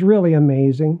is really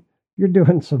amazing. You're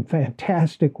doing some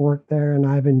fantastic work there, and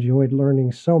I've enjoyed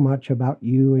learning so much about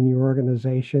you and your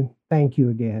organization. Thank you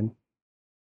again.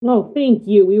 Oh, thank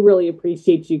you. We really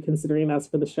appreciate you considering us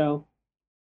for the show.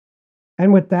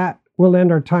 And with that, we'll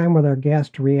end our time with our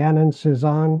guest, Rhiannon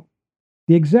Cizanne,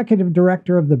 the Executive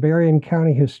Director of the Berrien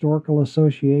County Historical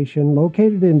Association,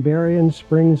 located in Berrien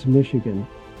Springs, Michigan.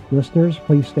 Listeners,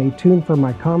 please stay tuned for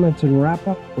my comments and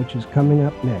wrap-up, which is coming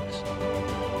up next.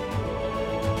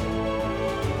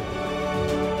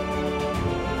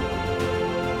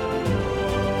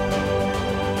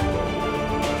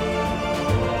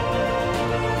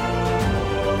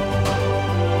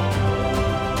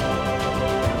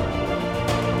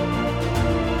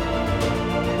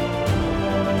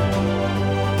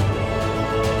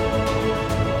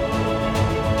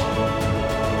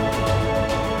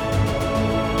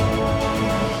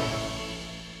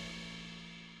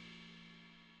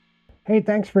 Hey,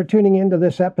 thanks for tuning in to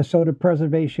this episode of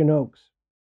Preservation Oaks.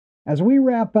 As we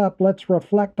wrap up, let's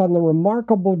reflect on the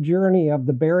remarkable journey of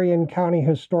the Berrien County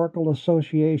Historical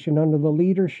Association under the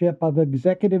leadership of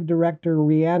Executive Director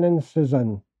Rhiannon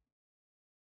Sisson.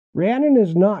 Rhiannon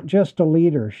is not just a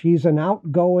leader, she's an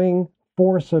outgoing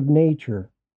force of nature.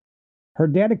 Her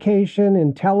dedication,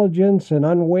 intelligence, and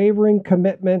unwavering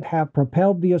commitment have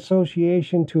propelled the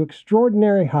association to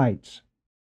extraordinary heights.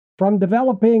 From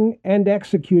developing and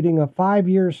executing a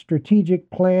 5-year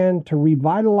strategic plan to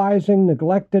revitalizing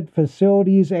neglected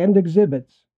facilities and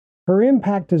exhibits, her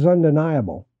impact is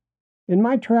undeniable. In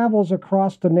my travels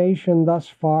across the nation thus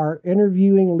far,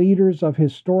 interviewing leaders of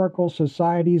historical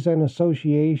societies and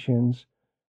associations,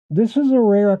 this is a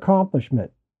rare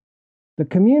accomplishment. The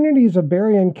communities of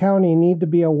Berrien County need to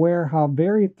be aware how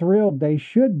very thrilled they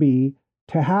should be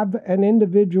to have an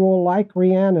individual like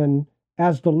Rhiannon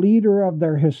as the leader of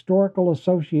their historical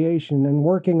association and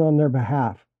working on their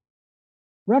behalf.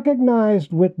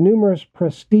 Recognized with numerous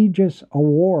prestigious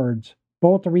awards,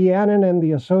 both Rhiannon and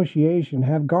the association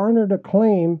have garnered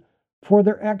acclaim for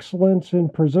their excellence in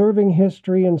preserving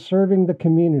history and serving the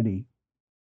community.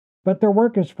 But their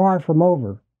work is far from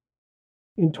over.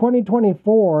 In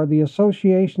 2024, the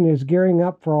association is gearing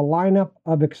up for a lineup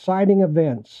of exciting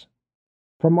events,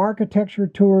 from architecture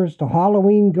tours to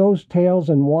Halloween ghost tales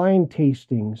and wine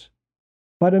tastings.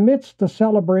 But amidst the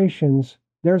celebrations,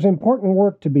 there's important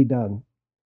work to be done.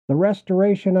 The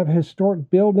restoration of historic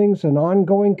buildings and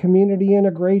ongoing community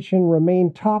integration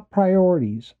remain top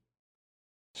priorities.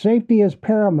 Safety is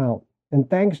paramount, and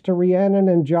thanks to Rhiannon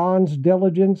and John's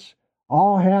diligence,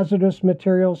 all hazardous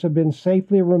materials have been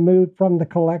safely removed from the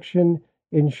collection,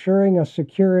 ensuring a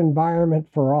secure environment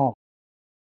for all.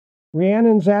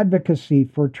 Rhiannon's advocacy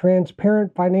for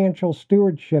transparent financial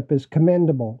stewardship is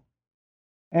commendable.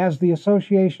 As the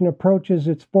association approaches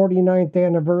its 49th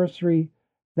anniversary,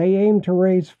 they aim to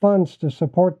raise funds to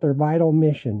support their vital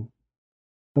mission.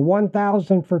 The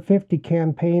 1,000 for 50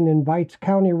 campaign invites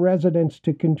county residents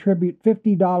to contribute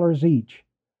 $50 each,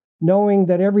 knowing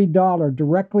that every dollar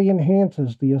directly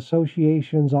enhances the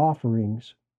association's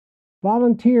offerings.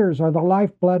 Volunteers are the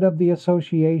lifeblood of the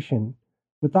association,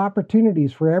 with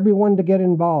opportunities for everyone to get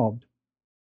involved.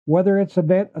 Whether it's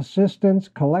event assistance,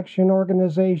 collection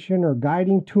organization, or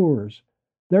guiding tours,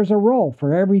 there's a role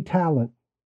for every talent.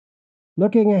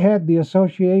 Looking ahead, the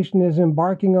association is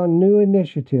embarking on new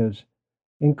initiatives,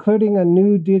 including a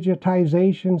new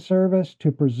digitization service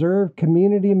to preserve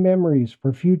community memories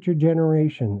for future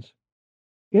generations.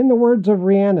 In the words of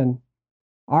Rhiannon,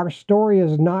 our story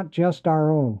is not just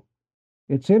our own.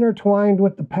 It's intertwined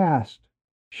with the past,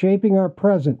 shaping our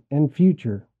present and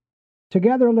future.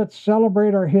 Together, let's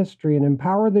celebrate our history and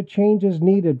empower the changes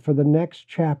needed for the next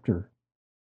chapter.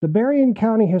 The Berrien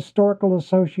County Historical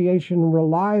Association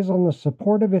relies on the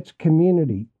support of its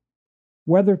community,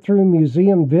 whether through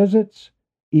museum visits,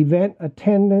 event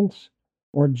attendance,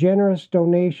 or generous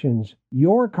donations.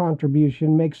 Your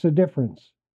contribution makes a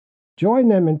difference. Join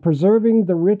them in preserving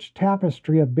the rich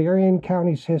tapestry of Berrien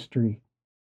County's history.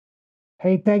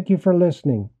 Hey, thank you for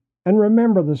listening. And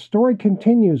remember, the story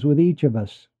continues with each of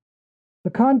us.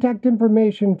 The contact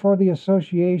information for the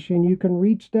association, you can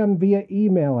reach them via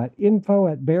email at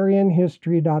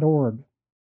info@berrienhistory.org.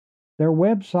 Their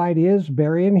website is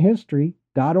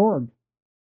berrienhistory.org.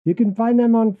 You can find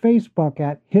them on Facebook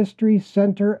at History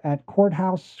Center at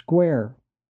Courthouse Square.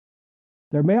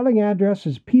 Their mailing address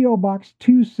is P.O. Box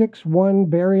 261,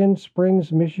 Berrien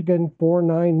Springs, Michigan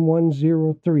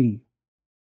 49103.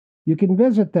 You can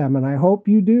visit them, and I hope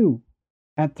you do,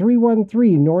 at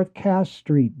 313 North Cass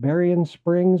Street, Berrien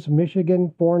Springs, Michigan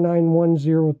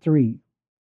 49103.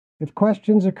 If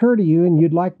questions occur to you and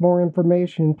you'd like more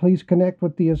information, please connect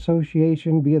with the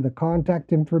association via the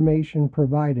contact information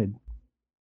provided.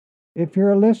 If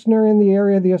you're a listener in the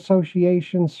area the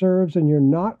association serves and you're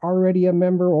not already a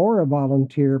member or a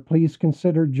volunteer, please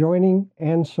consider joining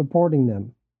and supporting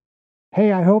them.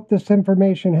 Hey, I hope this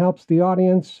information helps the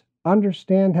audience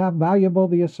understand how valuable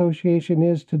the association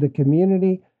is to the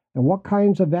community and what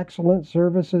kinds of excellent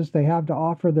services they have to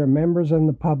offer their members and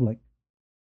the public.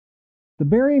 The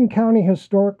Berrien County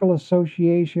Historical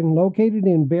Association, located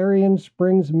in Berrien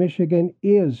Springs, Michigan,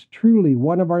 is truly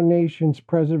one of our nation's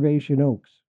preservation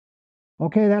oaks.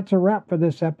 Okay, that's a wrap for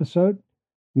this episode.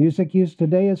 Music used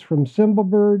today is from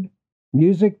Cymbalbird,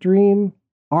 Music Dream,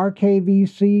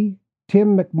 RKVC,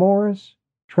 Tim McMorris,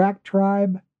 Track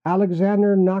Tribe,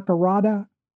 Alexander Nakarada,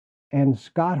 and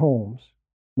Scott Holmes.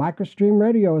 Microstream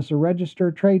Radio is a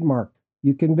registered trademark.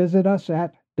 You can visit us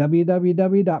at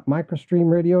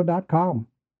www.microstreamradio.com.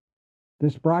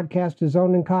 This broadcast is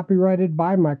owned and copyrighted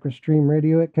by Microstream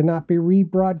Radio. It cannot be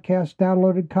rebroadcast,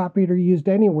 downloaded, copied, or used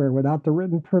anywhere without the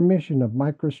written permission of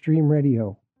Microstream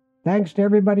Radio. Thanks to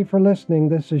everybody for listening.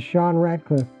 This is Sean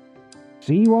Radcliffe.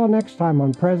 See you all next time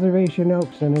on Preservation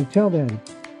Oaks, and until then,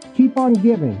 keep on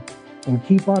giving and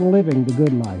keep on living the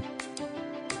good life.